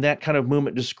seen that kind of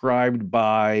movement described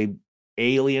by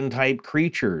alien-type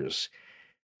creatures.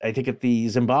 I think at the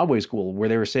Zimbabwe school where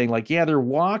they were saying they're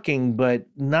walking, but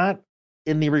not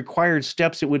in the required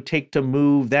steps it would take to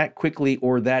move that quickly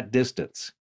or that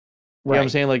distance. You know what I'm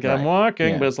saying? I'm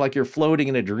walking, but it's like you're floating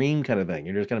in a dream kind of thing.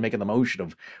 You're just kind of making the motion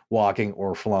of walking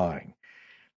or flying.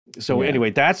 So anyway,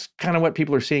 that's kind of what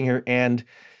people are seeing here. And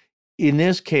in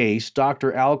this case,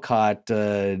 Dr. Alcott,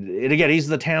 and again, he's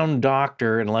the town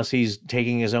doctor, unless he's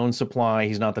taking his own supply.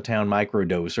 He's not the town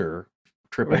microdoser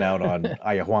tripping out on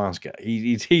ayahuasca.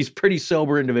 He's pretty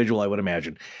sober individual, I would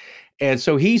imagine. And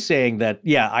so he's saying that,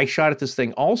 I shot at this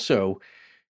thing. Also,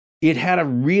 it had a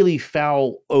really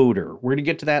foul odor. We're going to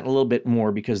get to that in a little bit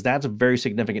more because that's a very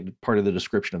significant part of the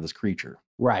description of this creature.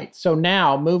 Right. So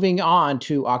now moving on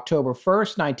to October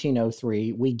 1st,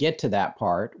 1903, we get to that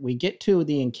part. We get to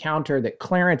the encounter that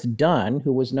Clarence Dunn,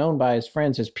 who was known by his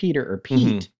friends as Peter or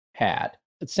Pete, had.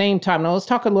 At the same time, now let's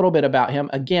talk a little bit about him.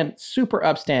 Again, super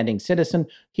upstanding citizen.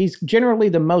 He's generally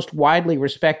the most widely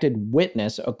respected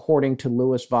witness, according to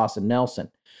Lewis, Voss, and Nelson.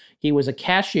 He was a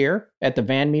cashier at the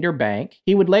Van Meter Bank.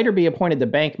 He would later be appointed the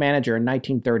bank manager in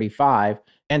 1935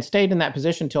 and stayed in that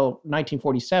position until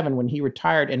 1947 when he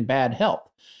retired in bad health.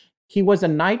 He was a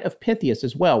Knight of Pythias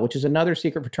as well, which is another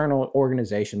secret fraternal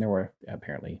organization. There were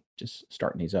apparently just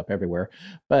starting these up everywhere.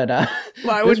 But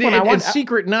it's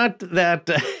secret, not that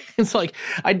it's like,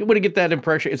 I wouldn't get that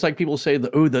impression. It's like people say,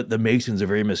 the Masons are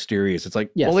very mysterious. It's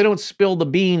like, well, they don't spill the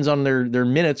beans on their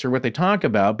minutes or what they talk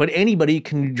about, but anybody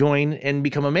can join and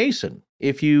become a Mason.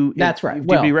 That's right.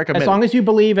 Well, be recommended. As long as you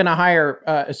believe in a higher,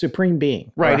 a supreme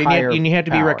being. Right, and you have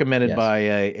to be recommended by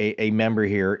a member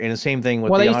here. And the same thing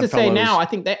with the Oddfellows. They used to say now,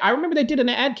 I remember they did an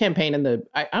ad campaign in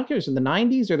I don't care if it was in the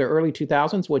 90s or the early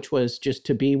 2000s, which was just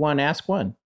to be one, ask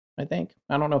one, I think.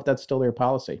 I don't know if that's still their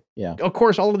policy. Yeah. Of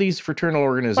course, all of these fraternal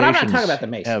organizations. But I'm not talking about the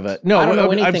Masons. I don't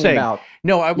know anything about.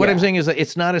 No, what I'm saying is that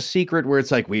it's not a secret where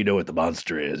it's like, we know what the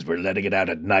monster is. We're letting it out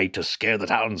at night to scare the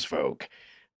townsfolk.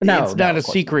 No, it's not a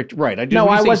secret, right?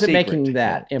 I wasn't making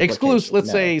that exclusive.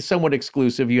 Let's say somewhat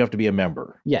exclusive. You have to be a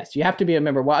member. Yes, you have to be a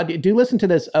member. Well, do listen to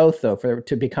this oath though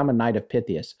to become a Knight of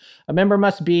Pythias. A member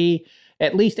must be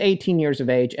at least 18 years of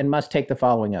age and must take the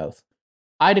following oath.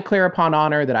 I declare upon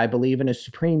honor that I believe in a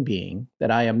supreme being, that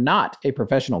I am not a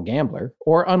professional gambler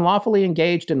or unlawfully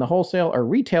engaged in the wholesale or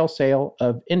retail sale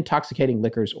of intoxicating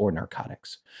liquors or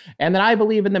narcotics, and that I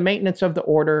believe in the maintenance of the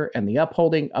order and the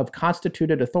upholding of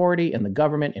constituted authority in the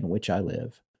government in which I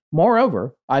live.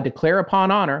 Moreover, I declare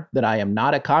upon honor that I am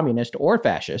not a communist or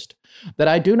fascist, that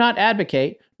I do not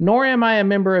advocate, nor am I a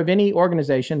member of any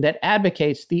organization that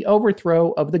advocates the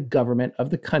overthrow of the government of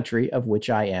the country of which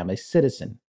I am a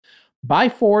citizen, by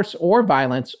force or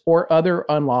violence or other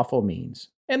unlawful means,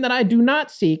 and that I do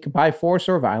not seek by force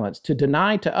or violence to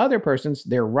deny to other persons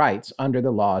their rights under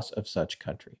the laws of such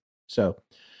country. So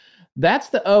that's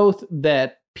the oath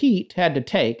that Pete had to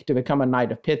take to become a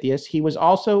Knight of Pythias. He was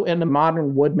also in the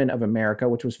Modern Woodmen of America,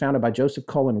 which was founded by Joseph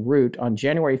Colin Root on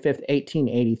January 5th,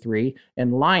 1883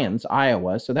 in Lyons,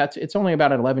 Iowa. So it's only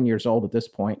about 11 years old at this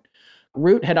point.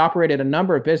 Root had operated a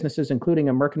number of businesses, including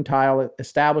a mercantile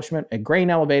establishment, a grain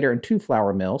elevator, and 2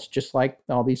 flour mills, just like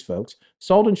all these folks,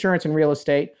 sold insurance and real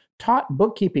estate, taught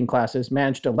bookkeeping classes,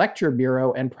 managed a lecture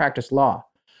bureau, and practiced law.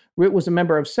 Root was a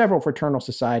member of several fraternal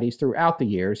societies throughout the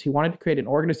years. He wanted to create an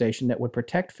organization that would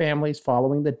protect families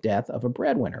following the death of a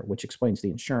breadwinner, which explains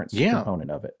the insurance component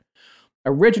of it.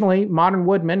 Originally, Modern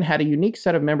Woodmen had a unique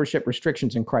set of membership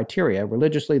restrictions and criteria.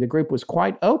 Religiously, the group was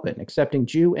quite open, accepting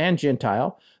Jew and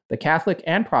Gentile, the Catholic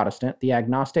and Protestant, the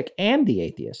agnostic and the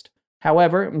atheist.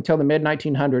 However, until the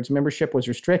mid-1900s, membership was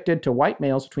restricted to white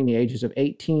males between the ages of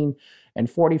 18 and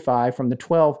 45 from the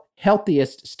 12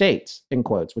 healthiest states, in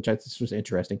quotes, which this was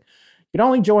interesting. You could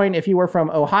only join if you were from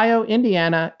Ohio,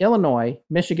 Indiana, Illinois,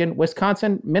 Michigan,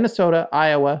 Wisconsin, Minnesota,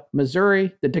 Iowa,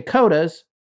 Missouri, the Dakotas,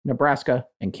 Nebraska,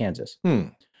 and Kansas.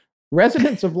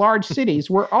 Residents of large cities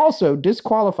were also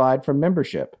disqualified from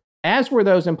membership, as were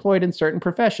those employed in certain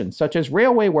professions, such as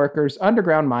railway workers,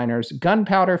 underground miners,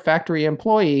 gunpowder factory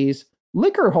employees,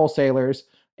 liquor wholesalers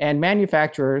and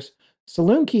manufacturers,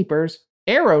 saloon keepers,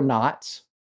 aeronauts,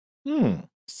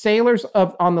 sailors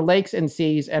on the lakes and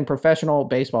seas, and professional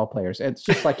baseball players. It's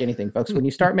just like anything, folks. When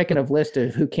you start making a list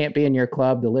of who can't be in your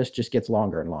club, the list just gets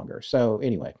longer and longer. So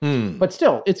anyway, but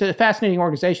still, it's a fascinating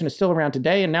organization. It's still around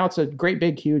today, and now it's a great,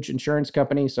 big, huge insurance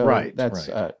company. So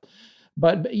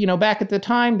but, you know, back at the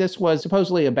time, this was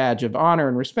supposedly a badge of honor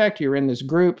and respect. You're in this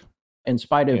group in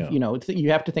spite of, you know, you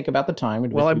have to think about the time.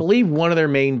 Well, I believe one of their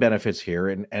main benefits here,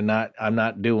 and I'm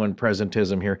not doing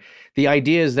presentism here. The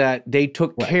idea is that they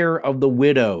took care of the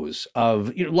widows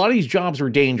of, you know, a lot of these jobs were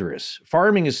dangerous.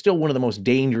 Farming is still one of the most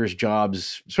dangerous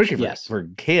jobs, especially for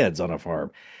kids on a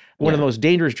farm. One of the most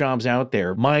dangerous jobs out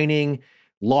there. Mining,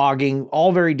 logging,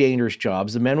 all very dangerous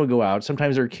jobs. The men would go out.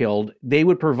 Sometimes they're killed. They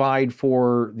would provide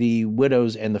for the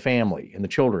widows and the family and the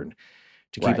children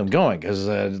to keep them going. Because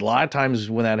a lot of times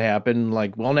when that happened,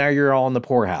 like, well, now you're all in the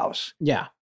poorhouse. Yeah.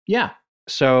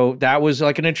 So that was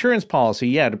like an insurance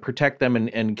policy, to protect them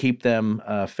and keep them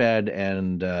fed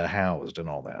and housed and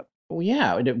all that. Well,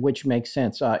 yeah, which makes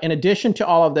sense. In addition to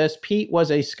all of this, Pete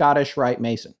was a Scottish Rite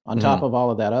Mason on top of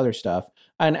all of that other stuff.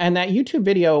 And that YouTube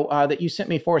video that you sent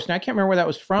me, Forrest, and I can't remember where that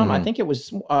was from. I think it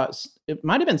was, it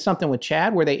might have been something with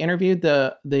Chad where they interviewed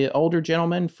the older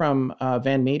gentleman from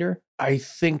Van Meter. I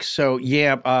think so.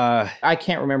 Yeah. I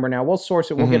can't remember now. We'll source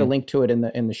it. We'll get a link to it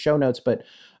in the show notes. But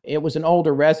it was an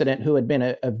older resident who had been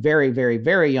a very, very,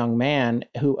 very young man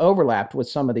who overlapped with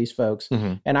some of these folks.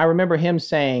 And I remember him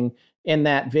saying in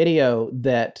that video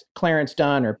that Clarence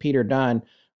Dunn or Peter Dunn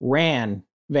ran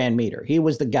Van Meter. He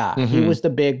was the guy. He was the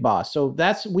big boss. So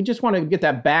we just want to get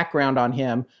that background on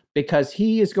him because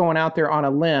he is going out there on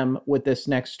a limb with this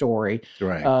next story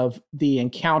of the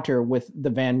encounter with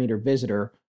the Van Meter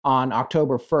visitor on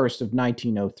October 1st of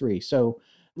 1903. So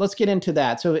let's get into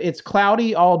that. So it's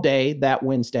cloudy all day that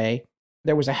Wednesday.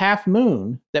 There was a half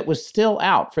moon that was still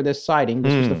out for this sighting.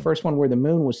 This was the first one where the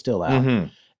moon was still out.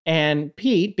 And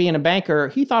Pete, being a banker,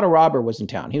 he thought a robber was in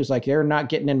town. He was like, they're not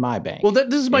getting in my bank. Well,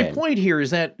 this is my point here, is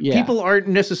that people aren't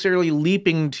necessarily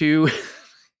leaping to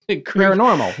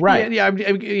paranormal, right? Yeah,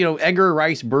 you know, Edgar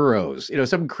Rice Burroughs, you know,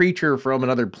 some creature from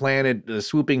another planet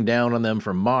swooping down on them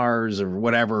from Mars or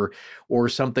whatever, or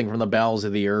something from the bowels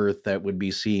of the earth that would be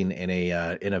seen in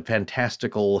a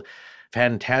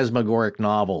phantasmagoric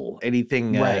novel,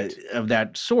 anything of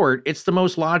that sort. It's the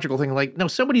most logical thing. Like, no,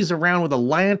 somebody's around with a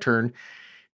lantern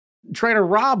trying to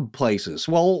rob places.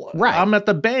 Well, I'm at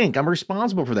the bank. I'm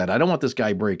responsible for that. I don't want this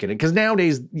guy breaking it. Because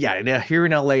nowadays, here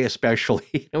in LA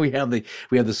especially, we have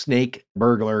the snake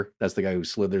burglar. That's the guy who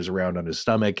slithers around on his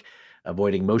stomach,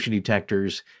 avoiding motion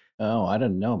detectors. Oh, I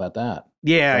didn't know about that.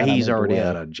 Yeah, he's already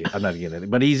out of jail. I'm not getting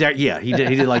it, but he's out. Yeah, he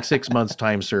did like 6 months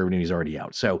time served, and he's already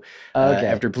out. So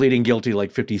after pleading guilty to like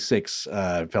 56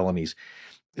 felonies.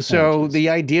 So the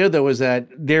idea, though, is that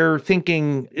they're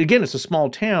thinking, again, it's a small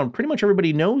town. Pretty much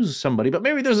everybody knows somebody, but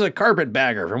maybe there's a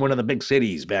carpetbagger from one of the big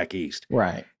cities back east.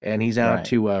 Right. And he's out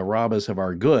to rob us of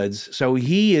our goods. So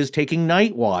he is taking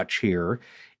night watch here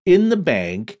in the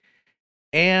bank.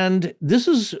 And this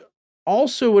is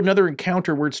also another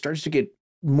encounter where it starts to get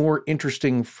more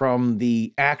interesting from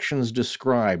the actions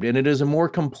described. And it is a more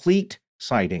complete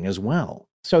sighting as well.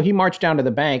 So he marched down to the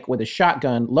bank with a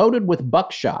shotgun loaded with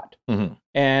buckshot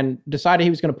and decided he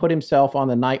was going to put himself on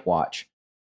the night watch.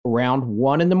 Around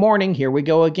 1 a.m, here we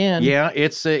go again. Yeah,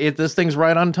 this thing's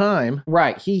right on time.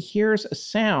 Right. He hears a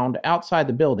sound outside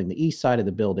the building, the east side of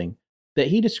the building, that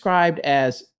he described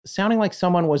as sounding like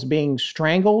someone was being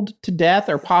strangled to death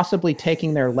or possibly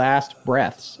taking their last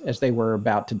breaths as they were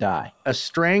about to die. A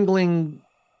strangling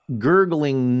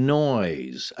gurgling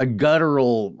noise, a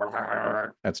guttural,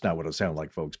 that's not what it sounded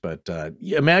like, folks, but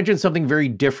imagine something very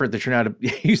different that you're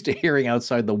not used to hearing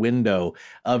outside the window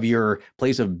of your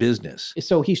place of business.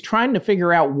 So he's trying to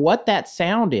figure out what that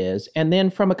sound is, and then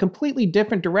from a completely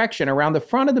different direction, around the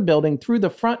front of the building, through the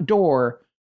front door,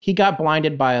 he got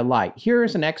blinded by a light. Here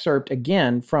is an excerpt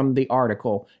again from the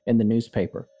article in the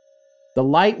newspaper. The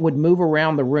light would move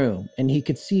around the room, and he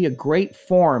could see a great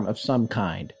form of some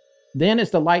kind. Then,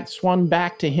 as the light swung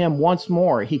back to him once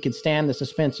more, he could stand the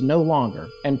suspense no longer,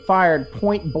 and fired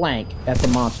point blank at the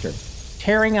monster,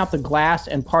 tearing out the glass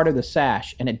and part of the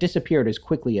sash, and it disappeared as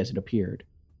quickly as it appeared.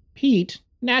 Pete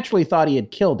naturally thought he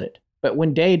had killed it, but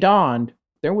when day dawned,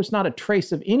 there was not a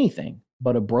trace of anything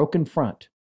but a broken front.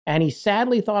 And he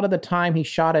sadly thought of the time he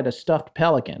shot at a stuffed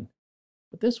pelican.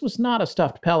 But this was not a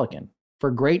stuffed pelican,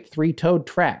 for great three-toed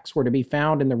tracks were to be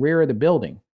found in the rear of the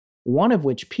building, one of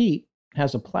which Pete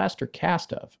has a plaster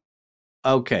cast of.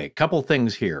 Okay, couple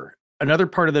things here. Another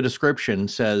part of the description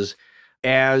says,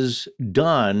 as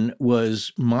Dunn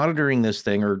was monitoring this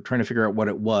thing or trying to figure out what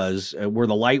it was, where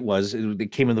the light was,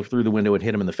 it came in through the window and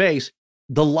hit him in the face,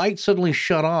 the light suddenly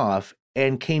shut off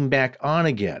and came back on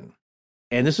again.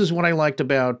 And this is what I liked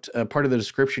about part of the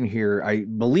description here. I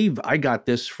believe I got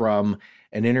this from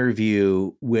an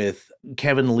interview with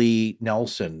Kevin Lee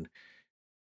Nelson,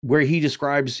 where he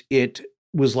describes it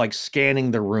was like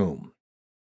scanning the room.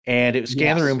 And it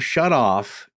scanned the room, shut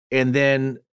off, and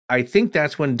then I think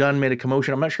that's when Dunn made a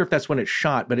commotion. I'm not sure if that's when it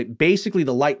shot, but it basically,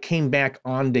 the light came back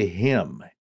onto him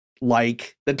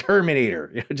like the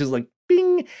Terminator. Just like,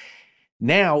 bing.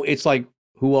 Now it's like,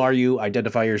 who are you?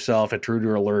 Identify yourself,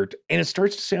 intruder alert. And it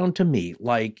starts to sound to me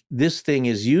like this thing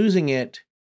is using it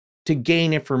to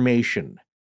gain information,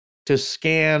 to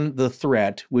scan the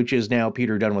threat, which is now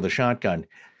Peter Dunn with a shotgun,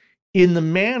 in the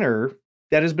manner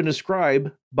that has been described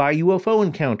by UFO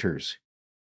encounters.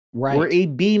 Right. Where a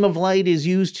beam of light is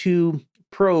used to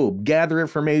probe, gather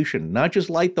information, not just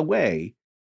light the way.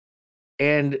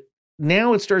 And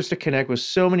now it starts to connect with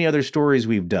so many other stories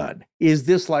we've done. Is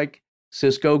this like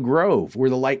Cisco Grove, where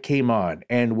the light came on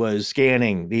and was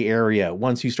scanning the area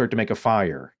once you start to make a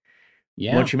fire?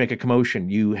 Yeah. Once you make a commotion,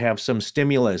 you have some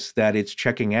stimulus that it's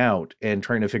checking out and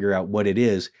trying to figure out what it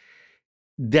is.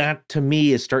 That, to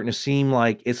me, is starting to seem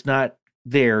like it's not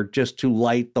there just to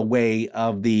light the way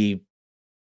of the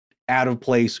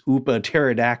out-of-place Upa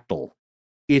pterodactyl.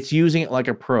 It's using it like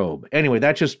a probe. Anyway,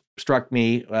 that just struck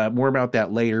me. More about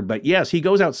that later. But yes, he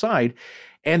goes outside,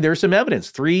 and there's some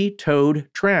evidence. 3-toed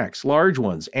tracks, large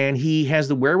ones. And he has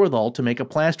the wherewithal to make a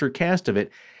plaster cast of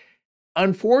it.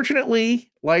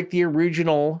 Unfortunately, like the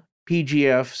original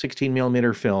PGF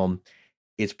 16mm film,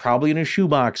 it's probably in a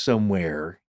shoebox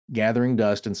somewhere, gathering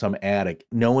dust in some attic.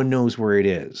 No one knows where it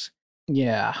is.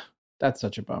 Yeah, that's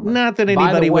such a bummer. Not that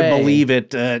anybody would believe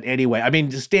it anyway. I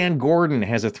mean, Stan Gordon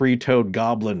has a 3-toed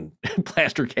goblin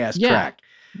plaster cast track.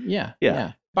 Yeah.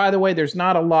 By the way, there's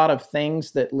not a lot of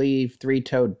things that leave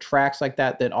 3-toed tracks like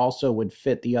that also would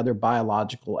fit the other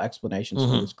biological explanations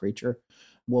for this creature.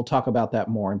 We'll talk about that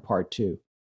more in part 2.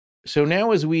 So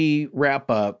now as we wrap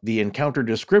up the encounter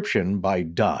description by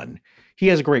Dunn, he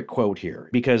has a great quote here,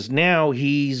 because now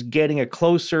he's getting a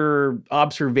closer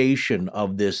observation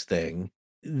of this thing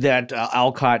that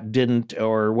Alcott didn't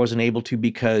or wasn't able to,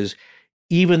 because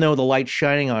even though the light's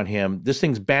shining on him, this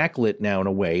thing's backlit now in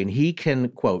a way, and he can,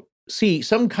 quote, see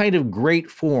some kind of great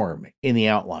form in the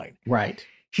outline. Right.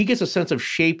 He gets a sense of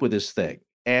shape with this thing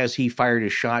as he fired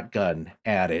his shotgun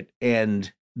at it,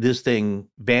 and this thing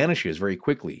vanishes very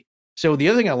quickly. So the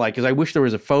other thing I like is I wish there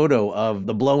was a photo of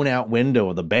the blown out window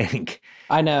of the bank.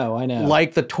 I know.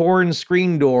 Like the torn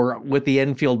screen door with the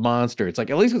Enfield monster. It's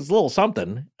like, at least it's a little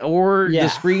something. Or the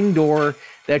screen door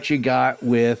that you got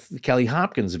with Kelly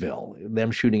Hopkinsville,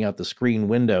 them shooting out the screen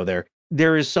window there.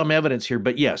 There is some evidence here,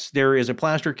 but yes, there is a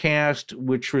plaster cast,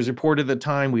 which was reported at the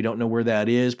time. We don't know where that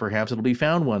is. Perhaps it'll be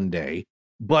found one day.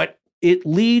 But it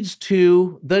leads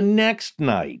to the next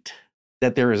night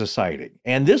that there is a sighting.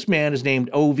 And this man is named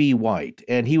O.V. White,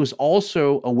 and he was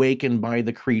also awakened by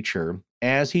the creature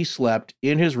as he slept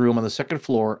in his room on the second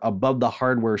floor above the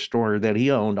hardware store that he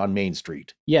owned on Main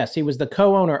Street. Yes, he was the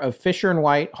co-owner of Fisher &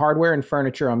 White Hardware and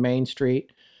Furniture on Main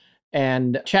Street.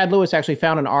 And Chad Lewis actually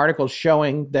found an article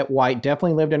showing that White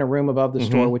definitely lived in a room above the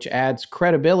store, which adds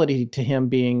credibility to him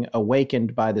being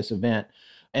awakened by this event.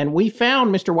 And we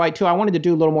found Mr. White, too. I wanted to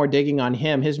do a little more digging on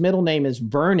him. His middle name is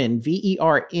Vernon,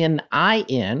 Vernin. I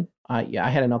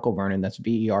had an Uncle Vernon. That's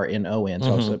Vernon,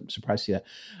 so I was surprised to see that.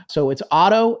 So it's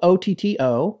Otto,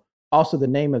 O-T-T-O, also the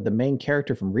name of the main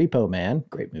character from Repo Man.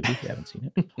 Great movie if you haven't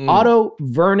seen it. Otto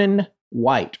Vernon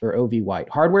White, or O.V. White,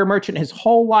 hardware merchant his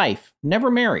whole life,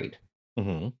 never married.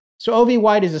 Mm-hmm. So O.V.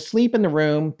 White is asleep in the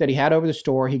room that he had over the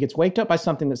store. He gets waked up by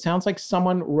something that sounds like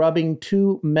someone rubbing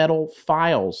two metal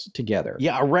files together.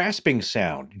 Yeah, a rasping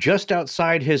sound just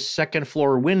outside his second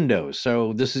floor window.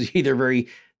 So this is either very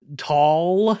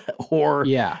tall or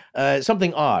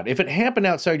something odd. If it happened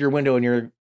outside your window and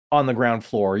you're on the ground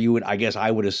floor,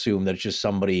 I would assume that it's just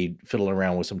somebody fiddling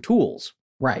around with some tools.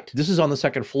 Right. This is on the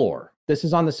second floor. This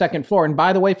is on the second floor. And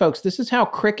by the way, folks, this is how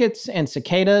crickets and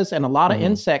cicadas and a lot of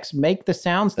insects make the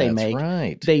sounds they make.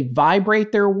 Right. They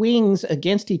vibrate their wings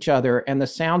against each other, and the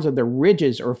sounds of the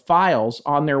ridges or files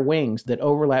on their wings that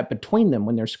overlap between them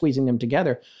when they're squeezing them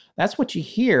together. That's what you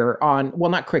hear on,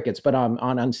 well, not crickets, but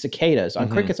on cicadas. On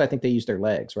crickets, I think they use their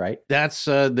legs, right? That's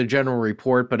the general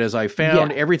report. But as I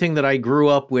found, everything that I grew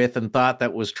up with and thought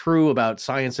that was true about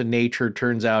science and nature,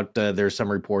 turns out there's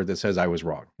some report that says I was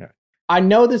wrong. Yeah. I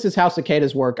know this is how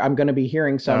cicadas work. I'm going to be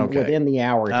hearing some within the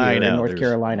hour here in North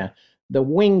Carolina. The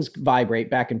wings vibrate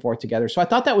back and forth together. So I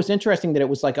thought that was interesting that it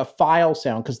was like a file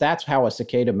sound, because that's how a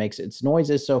cicada makes its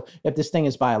noises. So if this thing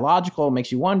is biological, it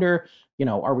makes you wonder,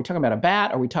 are we talking about a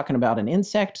bat? Are we talking about an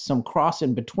insect? Some cross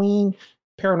in between,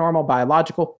 paranormal,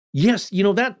 biological? Yes,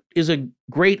 that is a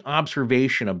great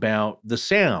observation about the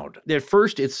sound. At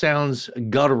first, it sounds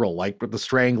guttural, like with the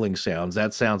strangling sounds.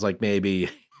 That sounds like maybe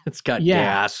it's got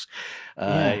gas.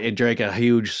 It drank a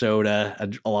huge soda,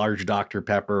 a large Dr.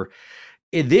 Pepper.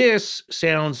 This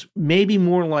sounds maybe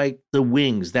more like the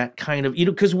wings, that kind of,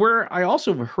 because where I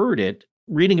also heard it,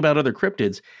 reading about other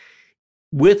cryptids,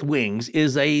 with wings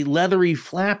is a leathery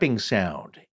flapping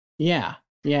sound. Yeah.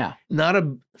 Not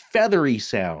a feathery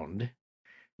sound.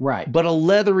 Right. But a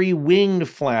leathery winged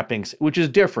flapping, which is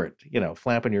different,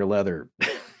 flapping your leather.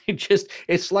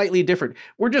 It's slightly different.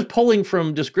 We're just pulling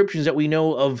from descriptions that we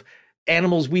know of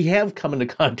animals we have come into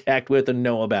contact with and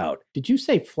know about. Did you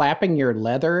say flapping your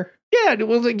leather? Yeah,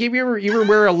 well, you ever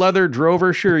wear a leather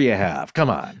drover? Sure you have. Come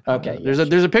on. Okay. There's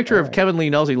a picture of Kevin Lee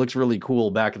Nelson. He looks really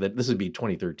cool back at that. This would be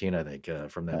 2013, I think,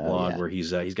 from that blog where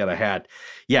he's got a hat.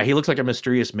 Yeah, he looks like a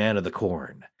mysterious man of the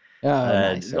corn.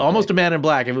 Nice. Okay. Almost a man in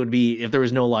black if there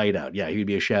was no light out. Yeah, he'd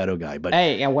be a shadow guy. But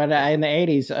hey, and when in the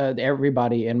 80s,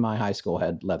 everybody in my high school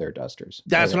had leather dusters.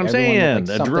 That's what I'm saying.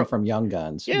 Like something from Young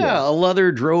Guns. Yeah, a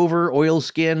leather drover, oil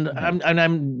skinned.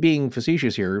 I'm being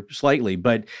facetious here slightly,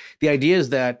 but the idea is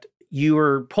that you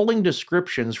are pulling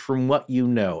descriptions from what you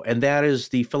know, and that is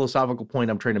the philosophical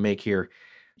point I'm trying to make here.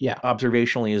 Yeah,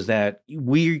 observationally, is that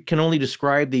we can only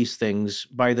describe these things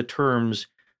by the terms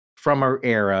from our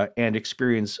era and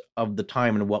experience of the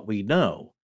time and what we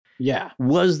know. Yeah.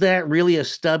 Was that really a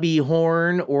stubby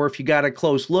horn? Or if you got a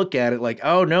close look at it, like,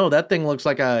 oh no, that thing looks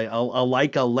like a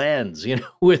Leica lens,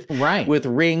 with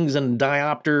rings and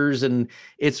diopters, and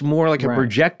it's more like a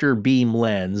projector beam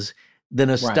lens than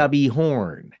a stubby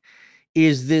horn.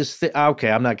 Is this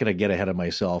okay? I'm not going to get ahead of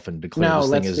myself and declare this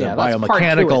thing as a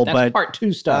biomechanical, but part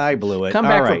two stuff. I blew it. Come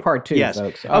back for part two,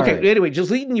 folks. Okay. Anyway, just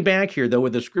leading you back here though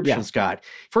with the description, Scott.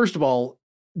 First of all,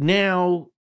 now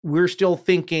we're still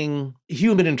thinking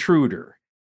human intruder,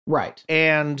 right?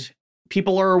 And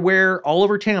people are aware all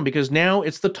over town because now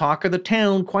it's the talk of the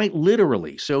town, quite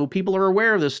literally. So people are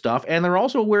aware of this stuff, and they're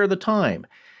also aware of the time.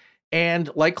 And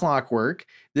like clockwork,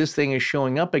 this thing is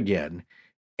showing up again.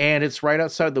 And it's right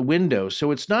outside the window. So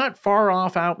it's not far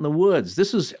off out in the woods.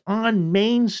 This is on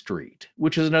Main Street,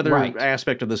 which is another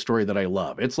aspect of the story that I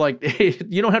love. It's like,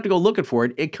 you don't have to go looking for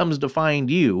it. It comes to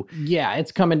find you. Yeah,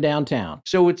 it's coming downtown.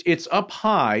 So it's up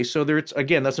high. So that's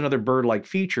another bird-like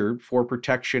feature for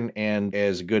protection and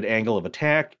as a good angle of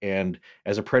attack and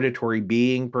as a predatory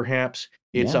being, perhaps.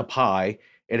 It's up high.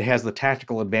 It has the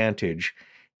tactical advantage.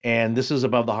 And this is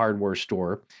above the hardware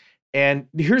store. And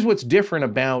here's what's different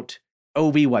about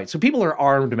O.V. White. So people are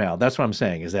armed now. That's what I'm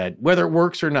saying, is that whether it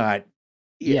works or not,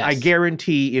 I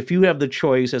guarantee if you have the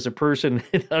choice as a person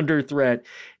under threat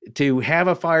to have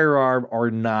a firearm or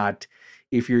not,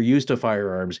 if you're used to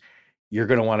firearms, you're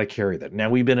going to want to carry them. Now,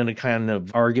 we've been in a kind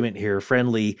of argument here,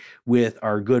 friendly, with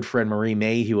our good friend Marie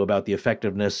Mayhew about the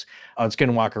effectiveness on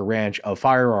Skinwalker Ranch of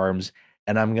firearms.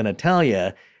 And I'm going to tell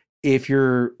you, if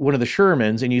you're one of the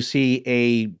Shermans and you see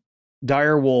a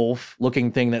dire wolf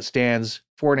looking thing that stands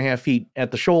 4.5 feet at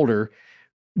the shoulder,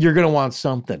 you're going to want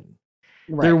something.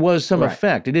 Right. There was some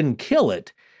effect. It didn't kill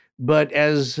it, but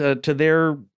as to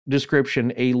their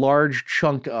description, a large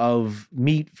chunk of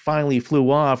meat finally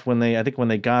flew off when they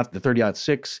got the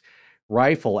 30-06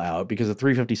 rifle out, because the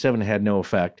 357 had no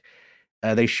effect.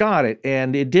 They shot it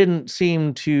and it didn't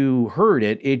seem to hurt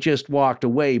it. It just walked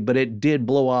away, but it did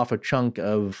blow off a chunk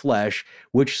of flesh,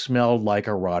 which smelled like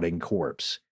a rotting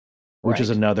corpse. Which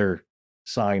is another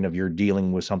sign of you're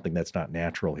dealing with something that's not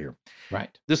natural here.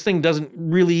 Right. This thing doesn't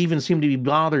really even seem to be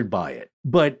bothered by it.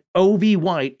 But O.V.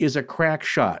 White is a crack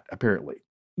shot, apparently.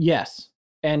 Yes.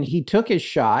 And he took his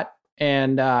shot.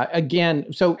 And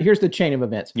again, so here's the chain of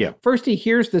events. Yeah. First, he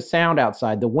hears the sound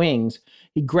outside, the wings.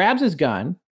 He grabs his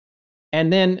gun.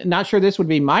 And then, not sure this would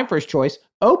be my first choice,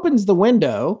 opens the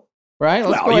window, right?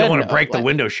 Well, you don't want to break the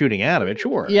window shooting out of it,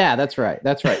 sure. Yeah, that's right.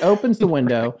 That's right. Opens the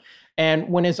window. And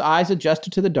when his eyes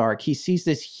adjusted to the dark, he sees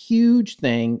this huge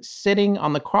thing sitting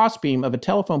on the crossbeam of a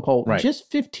telephone pole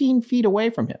just 15 feet away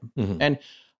from him. Mm-hmm. And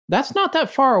that's not that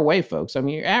far away, folks. I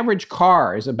mean, your average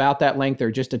car is about that length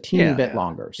or just a teeny bit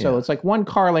longer. So it's like one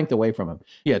car length away from him.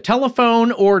 Yeah,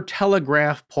 telephone or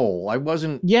telegraph pole. I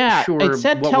wasn't sure. It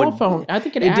said telephone. I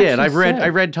think it did. I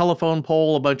read telephone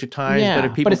pole a bunch of times, but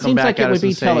if people it come back like at it us would be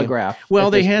and say, telegraph.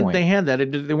 Well, they had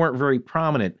that. They weren't very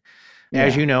prominent.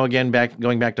 As you know, again,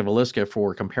 going back to Villisca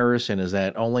for comparison, is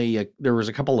that there was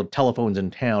a couple of telephones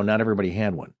in town. Not everybody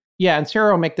had one. Yeah, and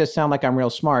Sarah will make this sound like I'm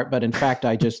real smart, but in fact,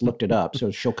 I just looked it up,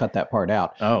 so she'll cut that part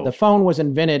out. Oh. The phone was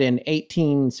invented in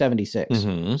 1876,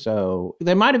 Mm-hmm. so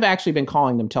they might have actually been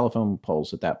calling them telephone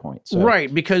poles at that point. So,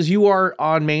 right, because you are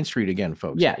on Main Street again,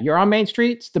 folks. Yeah, you're on Main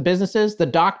Street, it's the businesses, the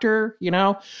doctor,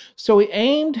 So he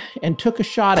aimed and took a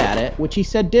shot at it, which he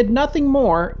said did nothing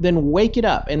more than wake it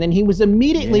up. And then he was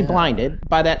immediately blinded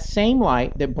by that same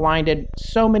light that blinded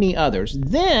so many others.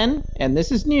 Then, and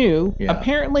this is new,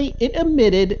 apparently it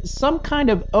emitted some kind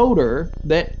of odor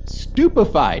that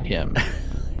stupefied him,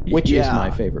 which is my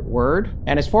favorite word.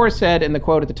 And as Forrest said in the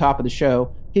quote at the top of the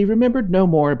show, he remembered no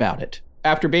more about it.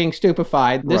 After being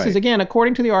stupefied, this is, again,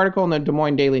 according to the article in the Des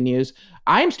Moines Daily News,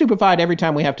 I'm stupefied every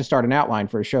time we have to start an outline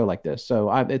for a show like this. So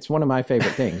it's one of my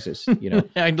favorite things is,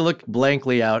 I'd look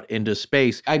blankly out into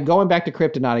space. I'm going back to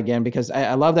Kryptonite again because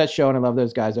I love that show and I love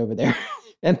those guys over there.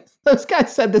 And those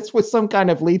guys said this was some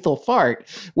kind of lethal fart,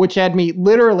 which had me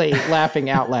literally laughing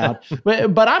out loud.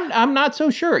 But I'm not so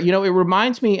sure. It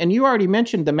reminds me, and you already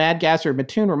mentioned the Mad Gasser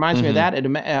Mattoon reminds me of that.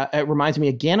 It reminds me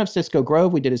again of Cisco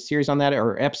Grove. We did a series on that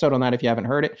or episode on that if you haven't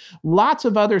heard it. Lots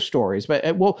of other stories,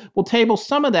 but we'll table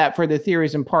some of that for the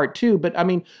theories in part 2. But I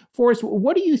mean, Forrest,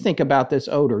 what do you think about this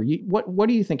odor? What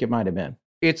do you think it might have been?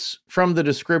 It's from the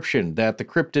description that the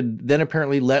cryptid then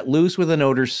apparently let loose with an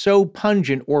odor so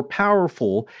pungent or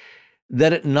powerful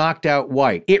that it knocked out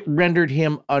White. It rendered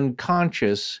him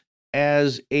unconscious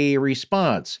as a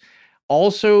response.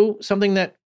 Also, something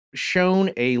that shone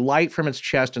a light from its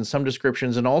chest in some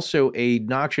descriptions and also a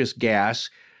noxious gas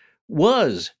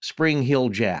was Spring Hill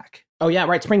Jack. Oh, yeah,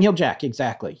 right. Spring Hill Jack.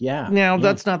 Exactly. Yeah. Now,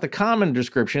 that's not the common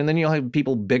description. And then you'll have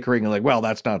people bickering like, well,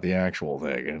 that's not the actual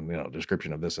thing. And,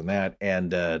 description of this and that.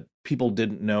 And people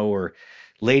didn't know, or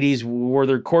ladies wore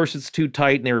their corsets too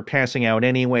tight and they were passing out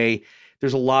anyway.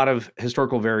 There's a lot of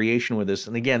historical variation with this.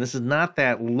 And again, this is not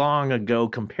that long ago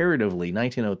comparatively,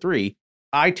 1903.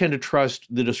 I tend to trust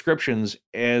the descriptions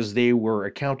as they were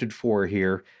accounted for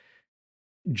here,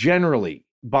 generally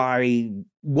by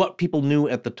what people knew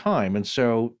at the time. And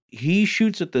so he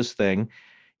shoots at this thing.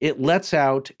 It lets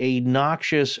out a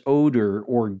noxious odor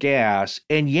or gas.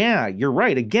 And yeah, you're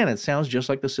right. Again, it sounds just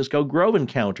like the Cisco Grove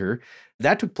encounter.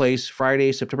 That took place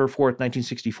Friday, September 4th,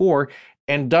 1964.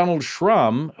 And Donald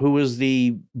Shrum, who was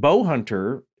the bow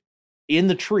hunter in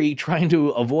the tree trying to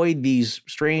avoid these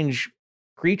strange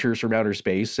creatures from outer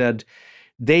space, said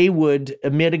they would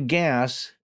emit a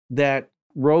gas that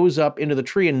rose up into the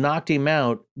tree and knocked him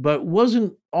out, but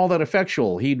wasn't all that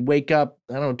effectual. He'd wake up,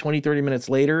 20, 30 minutes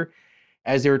later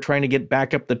as they were trying to get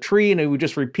back up the tree, and it would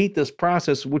just repeat this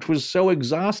process, which was so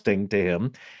exhausting to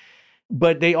him.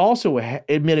 But they also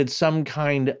emitted some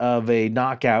kind of a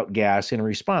knockout gas in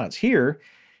response. Here,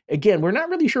 again, we're not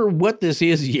really sure what this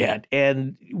is yet,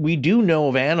 and we do know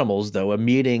of animals, though,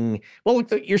 emitting,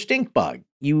 your stink bug.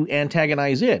 You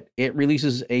antagonize it. It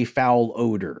releases a foul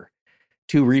odor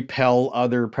to repel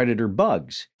other predator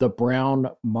bugs. The brown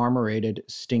marmorated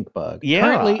stink bug. Yeah.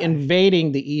 Currently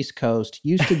invading the East Coast.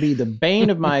 Used to be the bane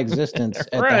of my existence at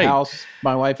the house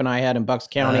my wife and I had in Bucks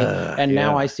County. And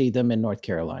now I see them in North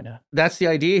Carolina. That's the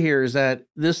idea here, is that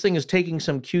this thing is taking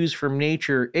some cues from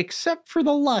nature, except for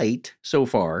the light so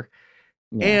far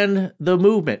and the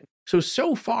movement.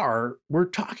 So far, we're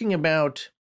talking about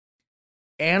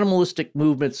animalistic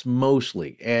movements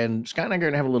mostly. And Scott and I are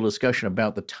going to have a little discussion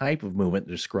about the type of movement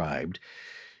described.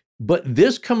 But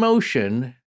this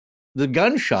commotion, the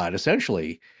gunshot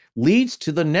essentially, leads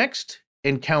to the next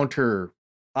encounter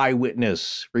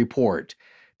eyewitness report,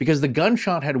 because the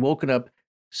gunshot had woken up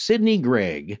Sidney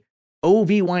Gregg,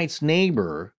 O.V. White's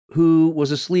neighbor, who was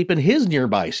asleep in his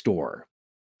nearby store.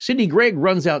 Sidney Gregg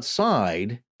runs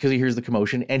outside because he hears the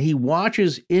commotion, and he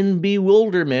watches in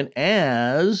bewilderment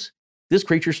as this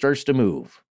creature starts to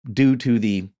move due to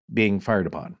the being fired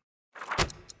upon.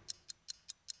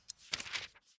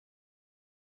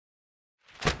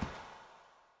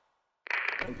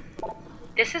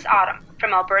 This is Autumn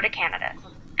from Alberta, Canada.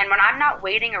 And when I'm not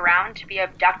waiting around to be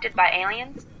abducted by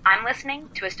aliens, I'm listening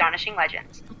to Astonishing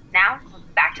Legends. Now,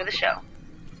 back to the show.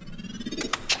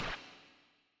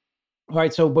 All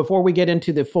right, so before we get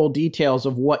into the full details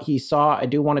of what he saw, I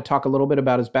do want to talk a little bit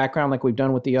about his background like we've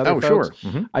done with the other folks. Sure.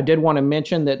 Mm-hmm. I did want to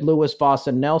mention that Louis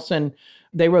Vasa Nelson,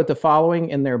 they wrote the following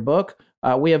in their book.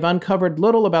 We have uncovered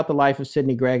little about the life of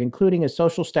Sidney Gregg, including his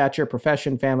social stature,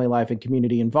 profession, family life, and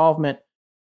community involvement.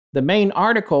 The main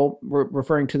article,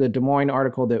 referring to the Des Moines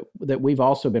article that we've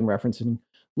also been referencing,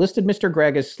 listed Mr.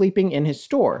 Gregg as sleeping in his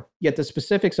store, yet the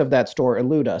specifics of that store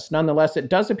elude us. Nonetheless, it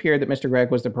does appear that Mr. Gregg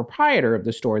was the proprietor of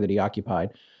the store that he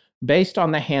occupied, based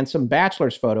on the handsome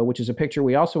bachelor's photo, which is a picture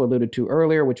we also alluded to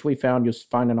earlier, which we found. You'll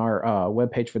find on our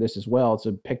webpage for this as well. It's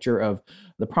a picture of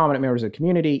the prominent members of the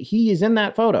community. He is in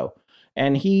that photo,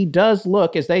 and he does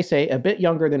look, as they say, a bit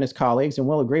younger than his colleagues, and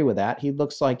we'll agree with that. He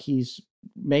looks like he's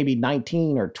maybe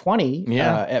 19 or 20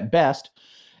 at best.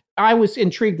 I was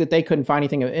intrigued that they couldn't find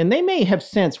anything. And they may have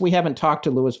since, we haven't talked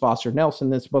to Louis Vosser Nelson.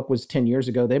 This book was 10 years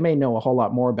ago. They may know a whole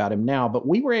lot more about him now, but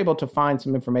we were able to find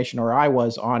some information, or I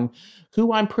was, on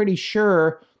who I'm pretty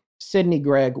sure Sidney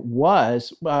Gregg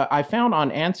was. I found on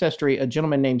Ancestry a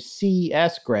gentleman named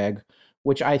C.S. Gregg,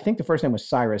 which I think the first name was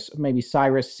Cyrus, maybe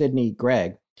Cyrus Sidney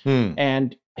Gregg.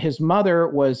 And his mother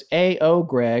was A.O.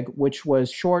 Gregg, which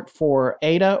was short for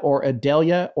Ada or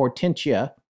Adelia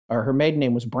Hortensia, or her maiden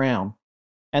name was Brown.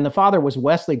 And the father was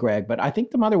Wesley Gregg, but I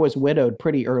think the mother was widowed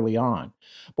pretty early on.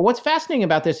 But what's fascinating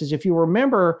about this is, if you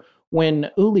remember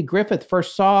when Uli Griffith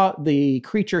first saw the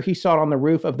creature, he saw it on the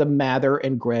roof of the Mather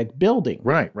and Gregg building.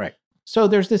 Right. So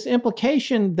there's this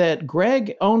implication that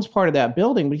Gregg owns part of that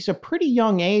building, but he's a pretty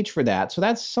young age for that. So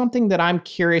that's something that I'm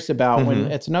curious about. When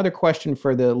it's another question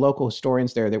for the local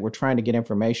historians there that we're trying to get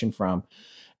information from.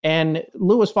 And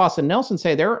Louis Vosser Nelson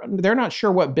say they're not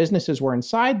sure what businesses were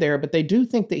inside there, but they do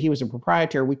think that he was a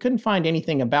proprietor. We couldn't find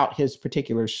anything about his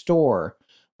particular store,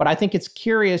 but I think it's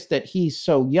curious that he's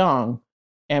so young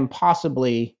and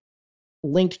possibly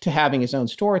linked to having his own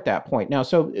store at that point. Now,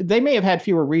 so they may have had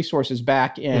fewer resources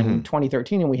back in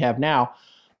 2013 than we have now,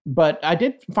 but I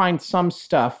did find some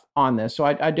stuff on this. So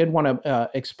I did want to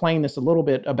explain this a little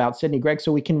bit about Sidney Gregg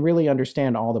so we can really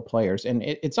understand all the players. And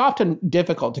it's often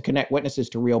difficult to connect witnesses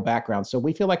to real backgrounds. So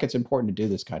we feel like it's important to do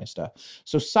this kind of stuff.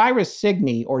 So Cyrus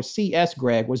Sidney, or C.S.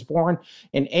 Gregg, was born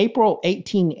in April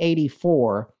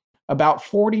 1884, about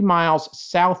 40 miles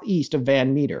southeast of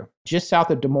Van Meter, just south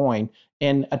of Des Moines,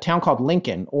 in a town called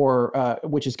Lincoln, or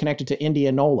which is connected to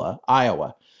Indianola,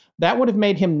 Iowa. That would have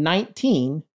made him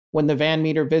 19 when the Van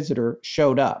Meter visitor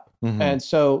showed up. And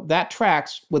so that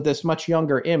tracks with this much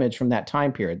younger image from that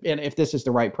time period, and if this is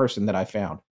the right person that I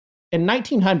found. In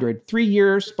 1900, 3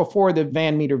 years before the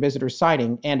Van Meter visitor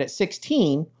sighting, and at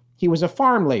 16, he was a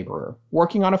farm laborer,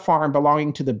 working on a farm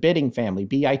belonging to the Bitting family,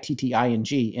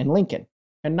 Bitting, in Lincoln.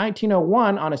 In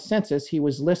 1901, on a census, he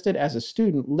was listed as a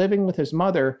student living with his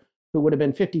mother, who would have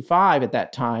been 55 at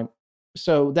that time.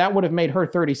 So that would have made her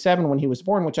 37 when he was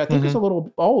born, which I think is a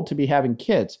little old to be having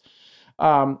kids.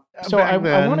 So I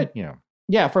wanted,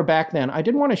 for back then, I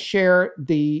did want to share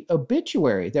the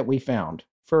obituary that we found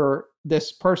for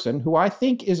this person, who I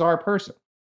think is our person.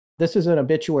 This is an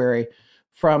obituary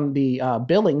from the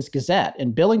Billings Gazette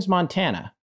in Billings,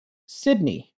 Montana.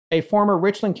 Sidney, a former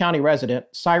Richland County resident,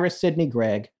 Cyrus Sidney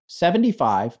Gregg,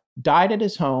 75, died at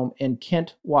his home in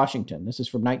Kent, Washington. This is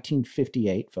from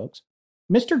 1958, folks.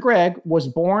 Mr. Gregg was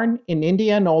born in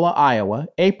Indianola, Iowa,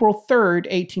 April 3rd,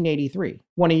 1883.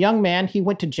 When a young man, he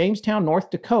went to Jamestown,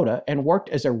 North Dakota, and worked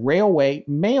as a railway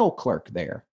mail clerk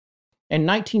there. In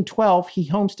 1912, he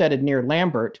homesteaded near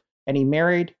Lambert, and he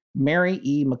married Mary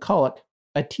E. McCulloch,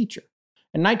 a teacher.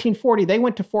 In 1940, they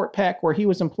went to Fort Peck, where he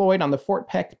was employed on the Fort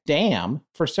Peck Dam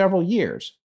for several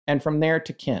years, and from there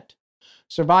to Kent.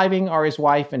 Surviving are his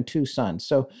wife and 2 sons.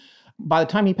 So by the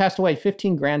time he passed away,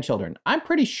 15 grandchildren. I'm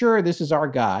pretty sure this is our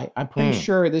guy. I'm pretty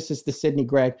sure this is the Sidney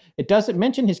Gregg. It doesn't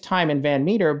mention his time in Van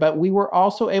Meter, but we were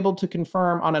also able to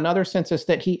confirm on another census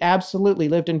that he absolutely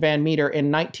lived in Van Meter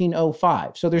in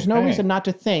 1905. So there's no reason not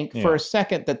to think for a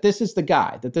second that this is the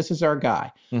guy, that this is our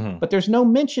guy. But there's no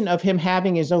mention of him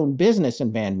having his own business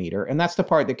in Van Meter, and that's the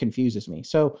part that confuses me.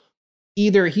 So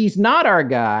either he's not our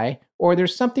guy, or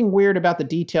there's something weird about the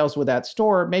details with that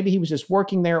store. Maybe he was just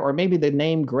working there, or maybe the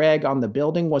name Gregg on the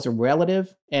building was a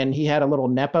relative and he had a little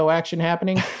Nepo action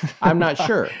happening. I'm not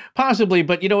sure. Possibly,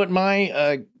 but you know what?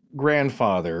 My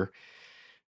grandfather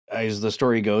as the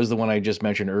story goes, the one I just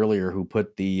mentioned earlier, who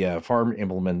put the farm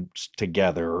implements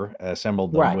together,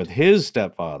 assembled them Right. with his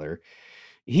stepfather,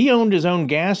 he owned his own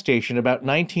gas station about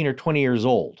 19 or 20 years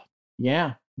old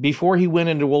Yeah. before he went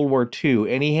into World War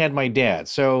II, and he had my dad.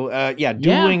 So,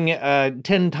 doing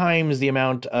 10 times the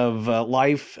amount of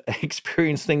life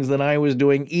experience things than I was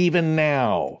doing even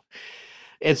now.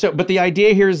 And so, but the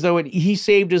idea here is, though, he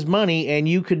saved his money, and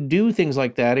you could do things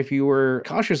like that if you were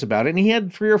cautious about it. And he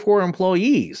had 3 or 4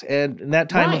 employees, and in that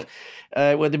time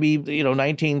of, whether it be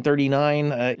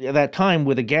 1939, at that time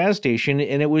with a gas station,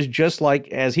 and it was just like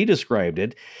as he described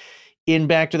it in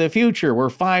Back to the Future, where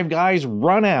 5 guys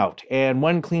run out, and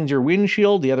one cleans your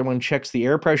windshield, the other one checks the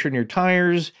air pressure in your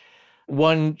tires,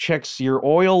 one checks your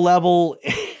oil level,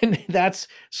 and that's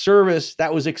service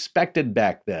that was expected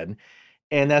back then.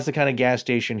 And that's the kind of gas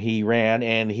station he ran,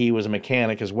 and he was a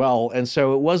mechanic as well. And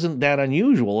so it wasn't that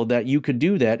unusual that you could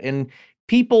do that. And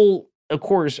people, of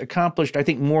course, accomplished, I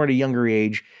think, more at a younger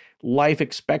age. Life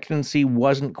expectancy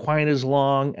wasn't quite as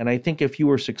long. And I think if you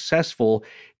were successful,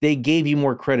 they gave you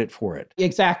more credit for it.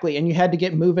 Exactly. And you had to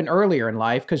get moving earlier in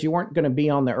life because you weren't going to be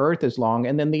on the earth as long.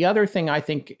 And then the other thing I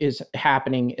think is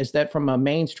happening is that from a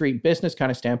Main Street business kind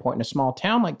of standpoint, in a small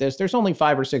town like this, there's only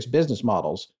 5 or 6 business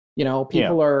models.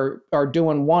 People are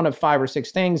doing one of 5 or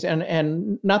 6 things,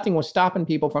 and nothing was stopping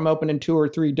people from opening 2 or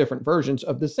 3 different versions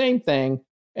of the same thing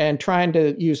and trying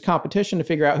to use competition to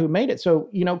figure out who made it. So,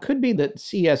 it could be that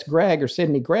C.S. Gregg or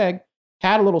Sidney Gregg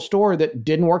had a little store that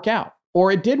didn't work out,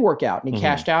 or it did work out and he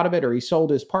cashed out of it, or he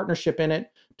sold his partnership in it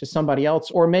to somebody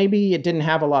else, or maybe it didn't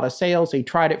have a lot of sales. He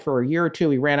tried it for a year or 2.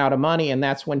 He ran out of money, and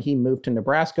that's when he moved to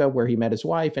Nebraska, where he met his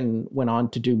wife and went on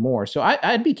to do more. So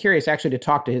I'd be curious actually to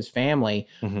talk to his family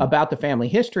about the family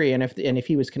history and if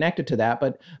he was connected to that.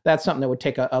 But that's something that would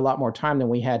take a lot more time than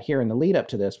we had here in the lead up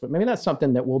to this. But maybe that's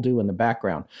something that we'll do in the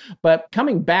background. But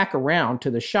coming back around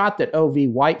to the shot that O.V.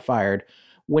 White fired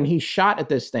when he shot at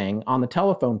this thing on the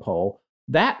telephone pole,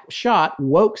 that shot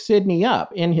woke Sidney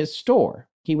up in his store.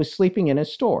 He was sleeping in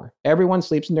his store. Everyone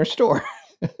sleeps in their store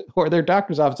or their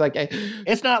doctor's office.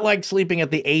 It's not like sleeping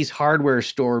at the Ace Hardware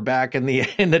store back in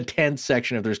the tent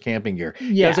section if there's camping gear.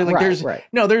 Yeah, right.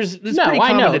 No, it's pretty common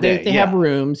I know today. they have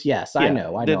rooms. Yes, I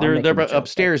know. They're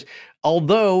upstairs.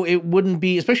 Although it wouldn't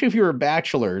be, especially if you were a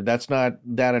bachelor, that's not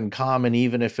that uncommon.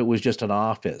 Even if it was just an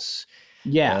office.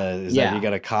 That you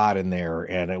got a cot in there,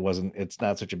 and it's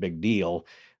not such a big deal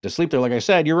to sleep there. Like I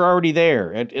said, you're already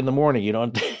there in the morning. You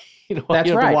don't.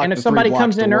 That's right. And if somebody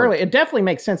comes in early, it definitely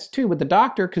makes sense too with the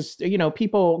doctor because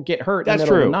people get hurt in the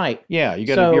middle of the night. Yeah,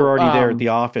 you're already there at the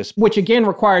office, which again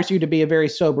requires you to be a very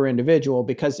sober individual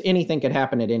because anything could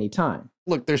happen at any time.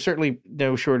 Look, there's certainly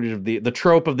no shortage of the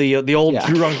trope of the old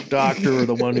drunk doctor or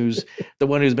the one who's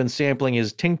been sampling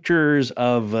his tinctures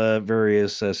of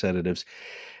various sedatives.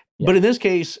 Yeah. But in this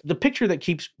case, the picture that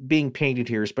keeps being painted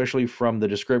here, especially from the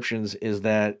descriptions, is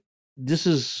that this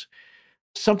is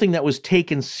something that was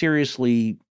taken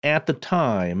seriously at the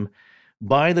time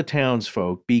by the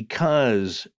townsfolk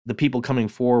because the people coming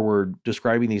forward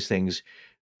describing these things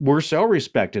were so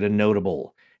respected and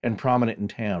notable and prominent in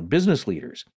town, business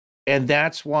leaders. And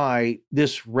that's why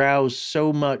this roused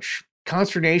so much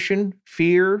consternation,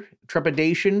 fear,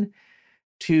 trepidation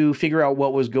to figure out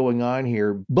what was going on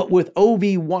here. But with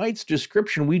O.V. White's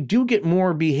description, we do get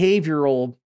more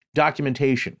behavioral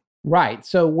documentation. Right.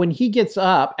 So when he gets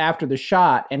up after the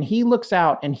shot and he looks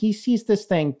out and he sees this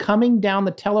thing coming down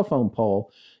the telephone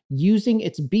pole using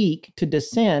its beak to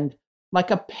descend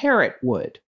like a parrot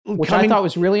would, which I thought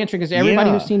was really interesting because everybody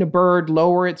who's seen a bird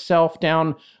lower itself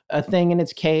down a thing in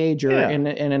its cage or in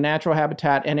a natural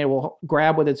habitat, and it will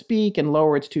grab with its beak and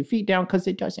lower its 2 feet down because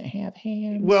it doesn't have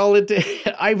hands. Well,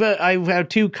 I've had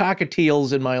 2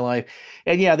 cockatiels in my life,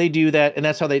 and they do that, and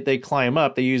that's how they climb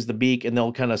up. They use the beak, and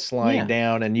they'll kind of slide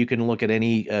down, and you can look at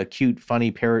any cute,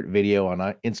 funny parrot video on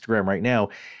Instagram right now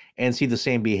and see the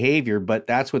same behavior, but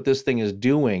that's what this thing is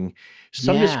doing.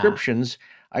 Some descriptions,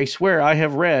 I swear I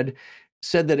have read,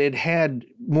 said that it had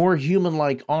more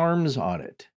human-like arms on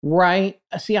it. Right.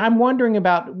 See, I'm wondering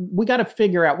we got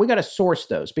to source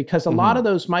those because a lot of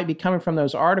those might be coming from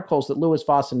those articles that Louis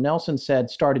Voss and Nelson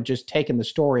said started just taking the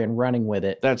story and running with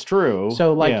it. That's true.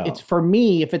 So it's for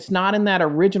me, if it's not in that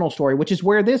original story, which is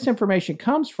where this information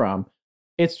comes from,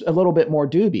 it's a little bit more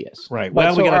dubious. Right.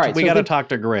 Well, we got to talk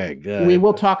to Greg. We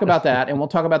will talk about that, and we'll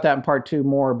talk about that in part 2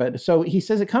 more. But so he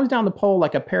says it comes down the pole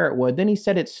like a parrot would. Then he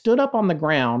said it stood up on the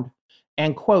ground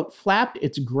and, quote, flapped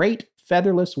its great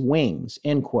featherless wings,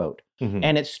 end quote.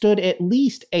 And it stood at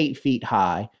least 8 feet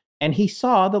high, and he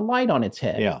saw the light on its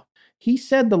head. Yeah. He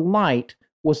said the light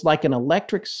was like an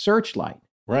electric searchlight.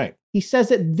 Right. He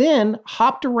says it then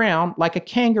hopped around like a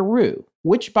kangaroo.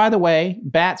 which, by the way,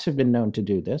 bats have been known to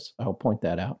do this. I'll point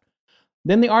that out.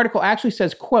 Then the article actually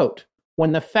says, quote,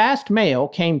 when the fast mail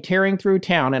came tearing through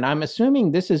town, and I'm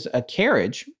assuming this is a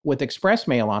carriage with express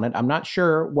mail on it. I'm not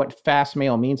sure what fast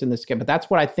mail means in this case, but that's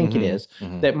what I think it is,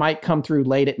 that might come through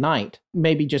late at night,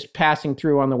 maybe just passing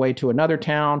through on the way to another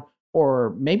town,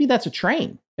 or maybe that's a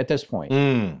train at this point.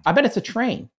 I bet it's a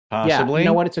train. Possibly. Yeah, you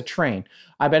know what? It's a train.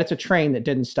 I bet it's a train that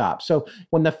didn't stop. So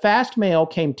when the fast mail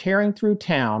came tearing through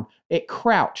town, it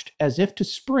crouched as if to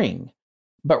spring,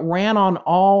 but ran on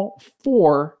all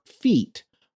 4 feet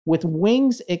with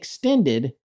wings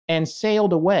extended and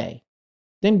sailed away.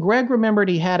 Then Greg remembered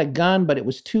he had a gun, but it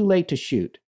was too late to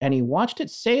shoot, and he watched it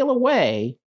sail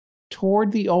away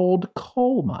toward the old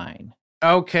coal mine.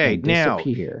 Okay, now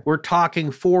disappear. we're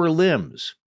talking 4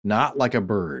 limbs, not like a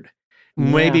bird. Yeah.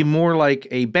 Maybe more like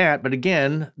a bat, but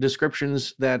again,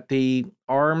 descriptions that the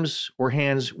arms or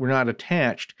hands were not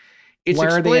attached. It's Where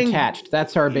are they explained- attached?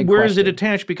 That's our big Where question. is it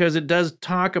attached? Because it does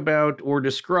talk about or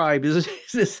describe, is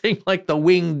this thing like the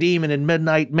winged demon in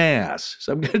Midnight Mass?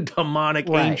 Some kind of demonic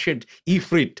ancient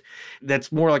Ifrit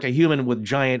that's more like a human with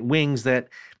giant wings that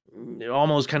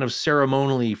almost kind of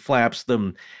ceremonially flaps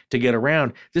them to get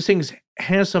around. This thing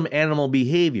has some animal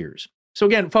behaviors. So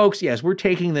again, folks, yes, we're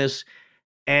taking this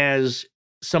as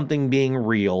something being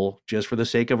real, just for the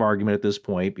sake of argument at this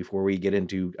point, before we get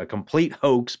into a complete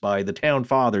hoax by the town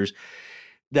fathers,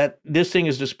 that this thing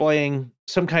is displaying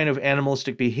some kind of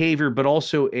animalistic behavior, but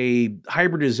also a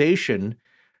hybridization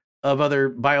of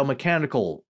other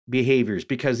biomechanical behaviors.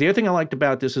 Because the other thing I liked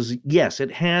about this is, yes,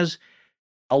 it has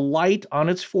a light on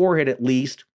its forehead, at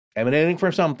least, emanating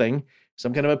from something,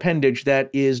 some kind of appendage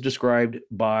that is described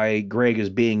by Greg as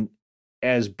being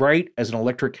as bright as an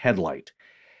electric headlight.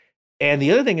 And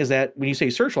the other thing is that when you say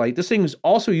searchlight, this thing is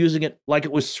also using it like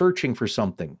it was searching for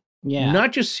something. Yeah.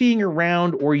 Not just seeing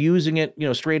around or using it,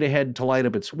 straight ahead to light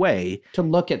up its way. To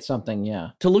look at something, yeah.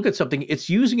 To look at something. It's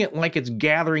using it like it's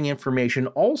gathering information.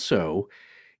 Also,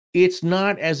 it's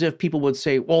not as if people would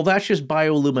say, well, that's just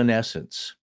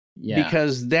bioluminescence. Yeah.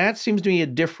 Because that seems to be a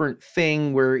different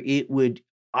thing where it would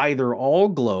either all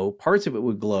glow, parts of it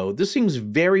would glow. This seems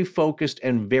very focused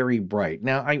and very bright.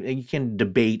 Now, you can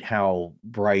debate how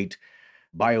bright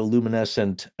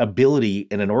bioluminescent ability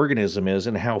in an organism is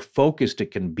and how focused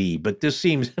it can be, but this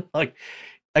seems like,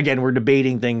 again, we're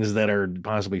debating things that are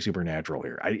possibly supernatural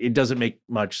here. It doesn't make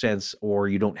much sense, or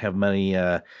you don't have many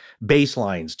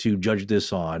baselines to judge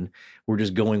this on. We're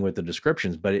just going with the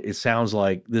descriptions, but it sounds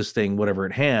like this thing, whatever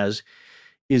it has,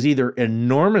 is either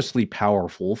enormously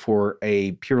powerful for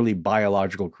a purely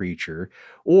biological creature,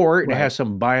 or it has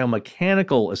some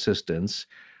biomechanical assistance,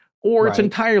 or it's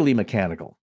entirely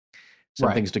mechanical.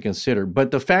 Some things to consider.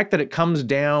 But the fact that it comes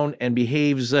down and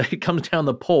behaves, it comes down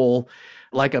the pole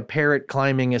like a parrot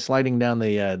climbing and sliding down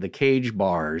the cage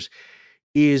bars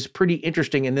is pretty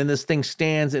interesting. And then this thing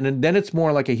stands, and then it's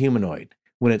more like a humanoid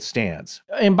when it stands.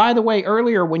 And by the way,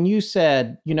 earlier when you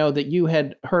said, that you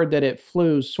had heard that it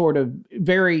flew sort of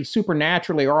very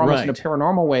supernaturally or almost in a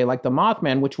paranormal way, like the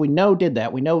Mothman, which we know did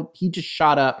that. We know he just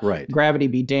shot up, gravity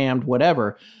be damned,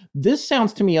 whatever. This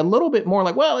sounds to me a little bit more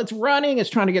like, well, it's running, it's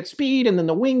trying to get speed, and then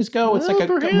the wings go. It's like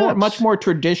a much more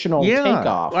traditional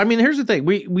takeoff. I mean, here's the thing.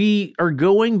 We are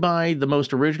going by the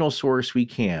most original source we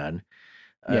can,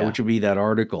 which would be that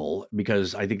article,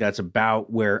 because I think that's about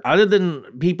where, other than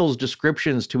people's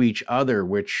descriptions to each other,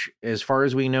 which, as far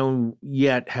as we know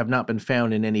yet, have not been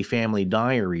found in any family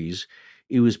diaries,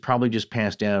 it was probably just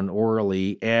passed down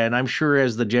orally. And I'm sure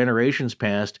as the generations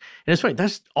passed, and it's funny,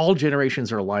 that's all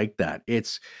generations are like that.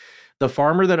 It's the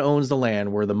farmer that owns the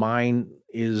land where the mine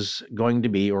is going to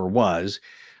be, or was,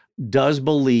 does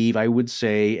believe, I would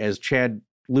say, as Chad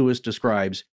Lewis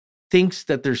describes, thinks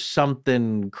that there's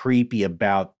something creepy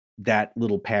about that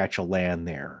little patch of land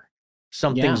there.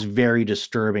 Something's very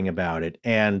disturbing about it.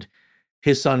 And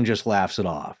his son just laughs it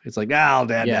off. It's like,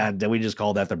 Dad, we just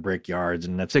call that the Brickyards,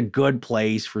 and that's a good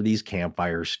place for these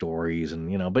campfire stories,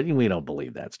 and but we don't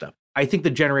believe that stuff. I think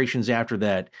the generations after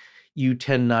that, you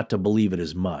tend not to believe it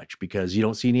as much because you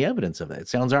don't see any evidence of it. It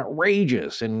sounds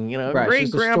outrageous, and great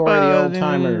grandpa, old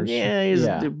timers. He's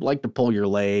like to pull your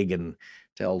leg and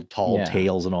tell tall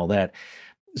tales and all that.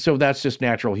 So that's just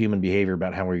natural human behavior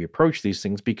about how we approach these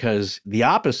things, because the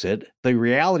opposite, the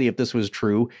reality, if this was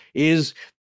true, is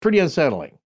pretty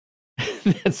unsettling.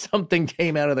 That something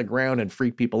came out of the ground and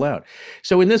freaked people out.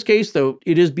 So in this case, though,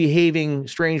 it is behaving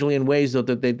strangely in ways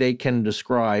that they can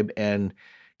describe and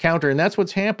counter, and that's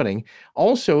what's happening.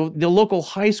 Also, the local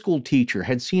high school teacher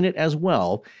had seen it as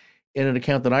well in an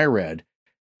account that I read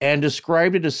and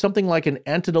described it as something like an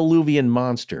antediluvian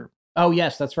monster. Oh,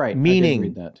 yes, that's right. Meaning I did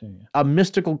read that too. Yeah. a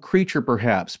mystical creature,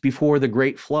 perhaps, before the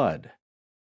Great Flood.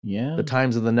 Yeah. The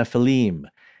times of the Nephilim,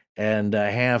 and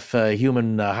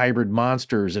half-human hybrid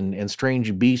monsters and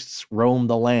strange beasts roam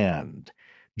the land.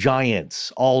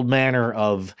 Giants, all manner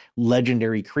of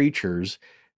legendary creatures,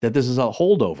 that this is a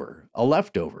holdover, a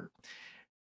leftover.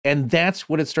 And that's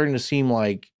what it's starting to seem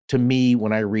like to me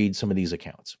when I read some of these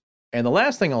accounts. And the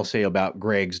last thing I'll say about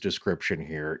Greg's description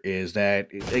here is that,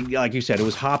 like you said, it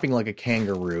was hopping like a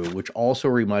kangaroo, which also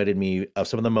reminded me of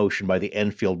some of the motion by the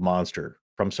Enfield monster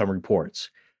from some reports.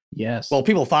 Yes. Well,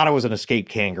 people thought it was an escaped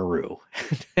kangaroo.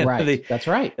 Right. That's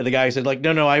right. And the guy said, like,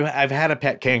 no, I've had a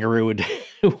pet kangaroo.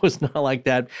 It was not like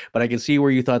that, but I can see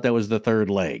where you thought that was the third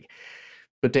leg.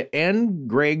 But to end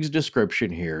Greg's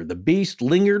description here, the beast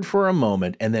lingered for a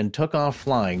moment and then took off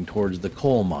flying towards the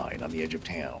coal mine on the edge of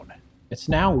town. It's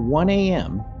now 1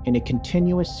 a.m. in a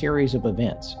continuous series of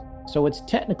events, so it's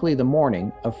technically the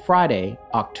morning of Friday,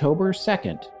 October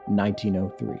 2nd,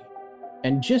 1903.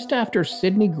 And just after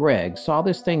Sidney Gregg saw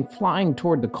this thing flying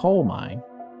toward the coal mine,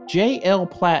 J.L.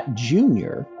 Platt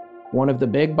Jr., one of the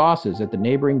big bosses at the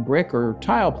neighboring brick or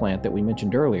tile plant that we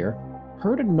mentioned earlier,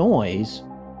 heard a noise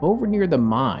over near the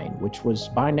mine, which was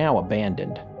by now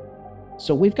abandoned.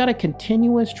 So we've got a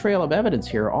continuous trail of evidence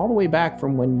here all the way back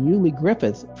from when Uli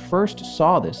Griffith first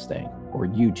saw this thing, or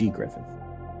U.G. Griffith.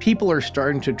 People are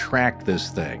starting to track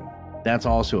this thing. That's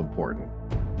also important.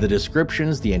 The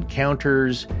descriptions, the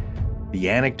encounters, the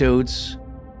anecdotes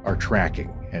are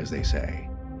tracking, as they say.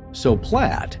 So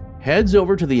Platt heads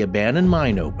over to the abandoned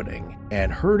mine opening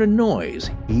and heard a noise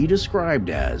he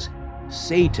described as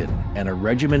Satan and a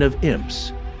regiment of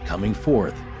imps coming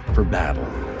forth for battle.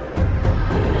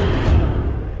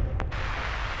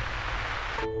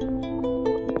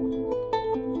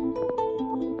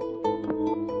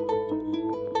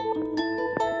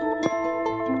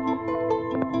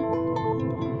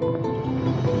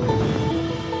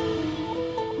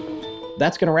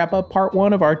 That's going to wrap up part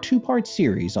 1 of our 2-part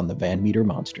series on the Van Meter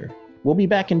monster. We'll be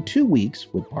back in 2 weeks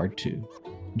with part 2.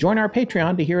 Join our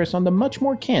Patreon to hear us on the much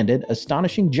more candid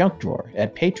Astonishing Junk Drawer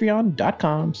at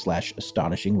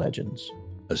patreon.com/astonishinglegends.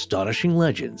 Astonishing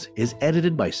Legends is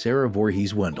edited by Sarah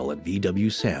Voorhees Wendell at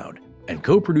VW Sound and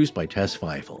co-produced by Tess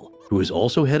Feifel, who is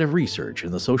also head of research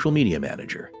and the social media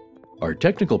manager. Our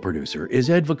technical producer is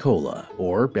Ed Vicola,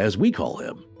 or as we call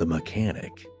him, the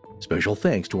Mechanic. Special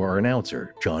thanks to our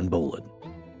announcer, John Bolin.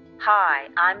 Hi,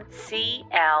 I'm C-L-A-R-E.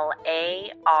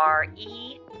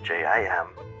 J-I-M.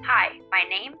 Hi, my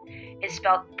name is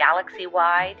spelled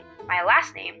Galaxy-wide. my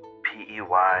last name.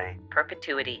 P-E-Y.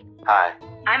 Perpetuity. Hi.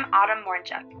 I'm Autumn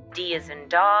Mornchuk. D as in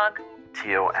dog.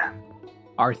 T-O-N.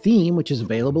 Our theme, which is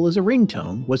available as a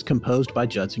ringtone, was composed by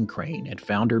Judson Crane at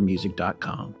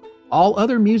foundermusic.com. All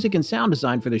other music and sound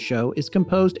design for the show is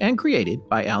composed and created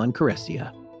by Alan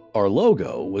Carestia. Our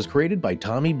logo was created by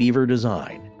Tommy Beaver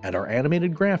Design, and our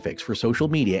animated graphics for social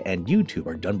media and YouTube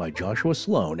are done by Joshua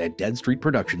Sloan at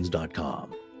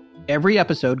deadstreetproductions.com. Every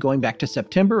episode going back to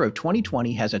September of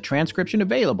 2020 has a transcription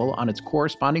available on its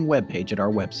corresponding webpage at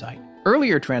our website.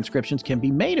 Earlier transcriptions can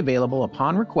be made available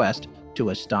upon request to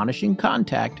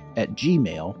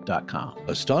astonishingcontact@gmail.com.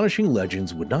 Astonishing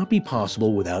Legends would not be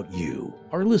possible without you,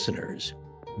 our listeners.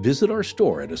 Visit our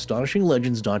store at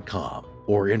astonishinglegends.com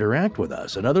or interact with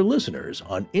us and other listeners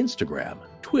on Instagram,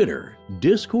 Twitter,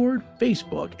 Discord,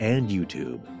 Facebook, and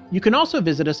YouTube. You can also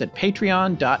visit us at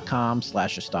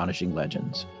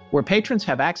patreon.com/astonishinglegends, where patrons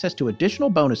have access to additional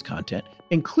bonus content,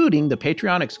 including the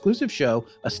Patreon exclusive show,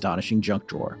 Astonishing Junk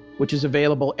Drawer, which is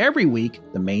available every week.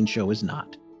 The main show is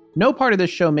not. No part of this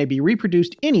show may be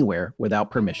reproduced anywhere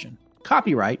without permission.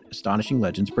 Copyright Astonishing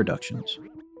Legends Productions.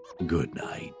 Good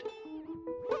night.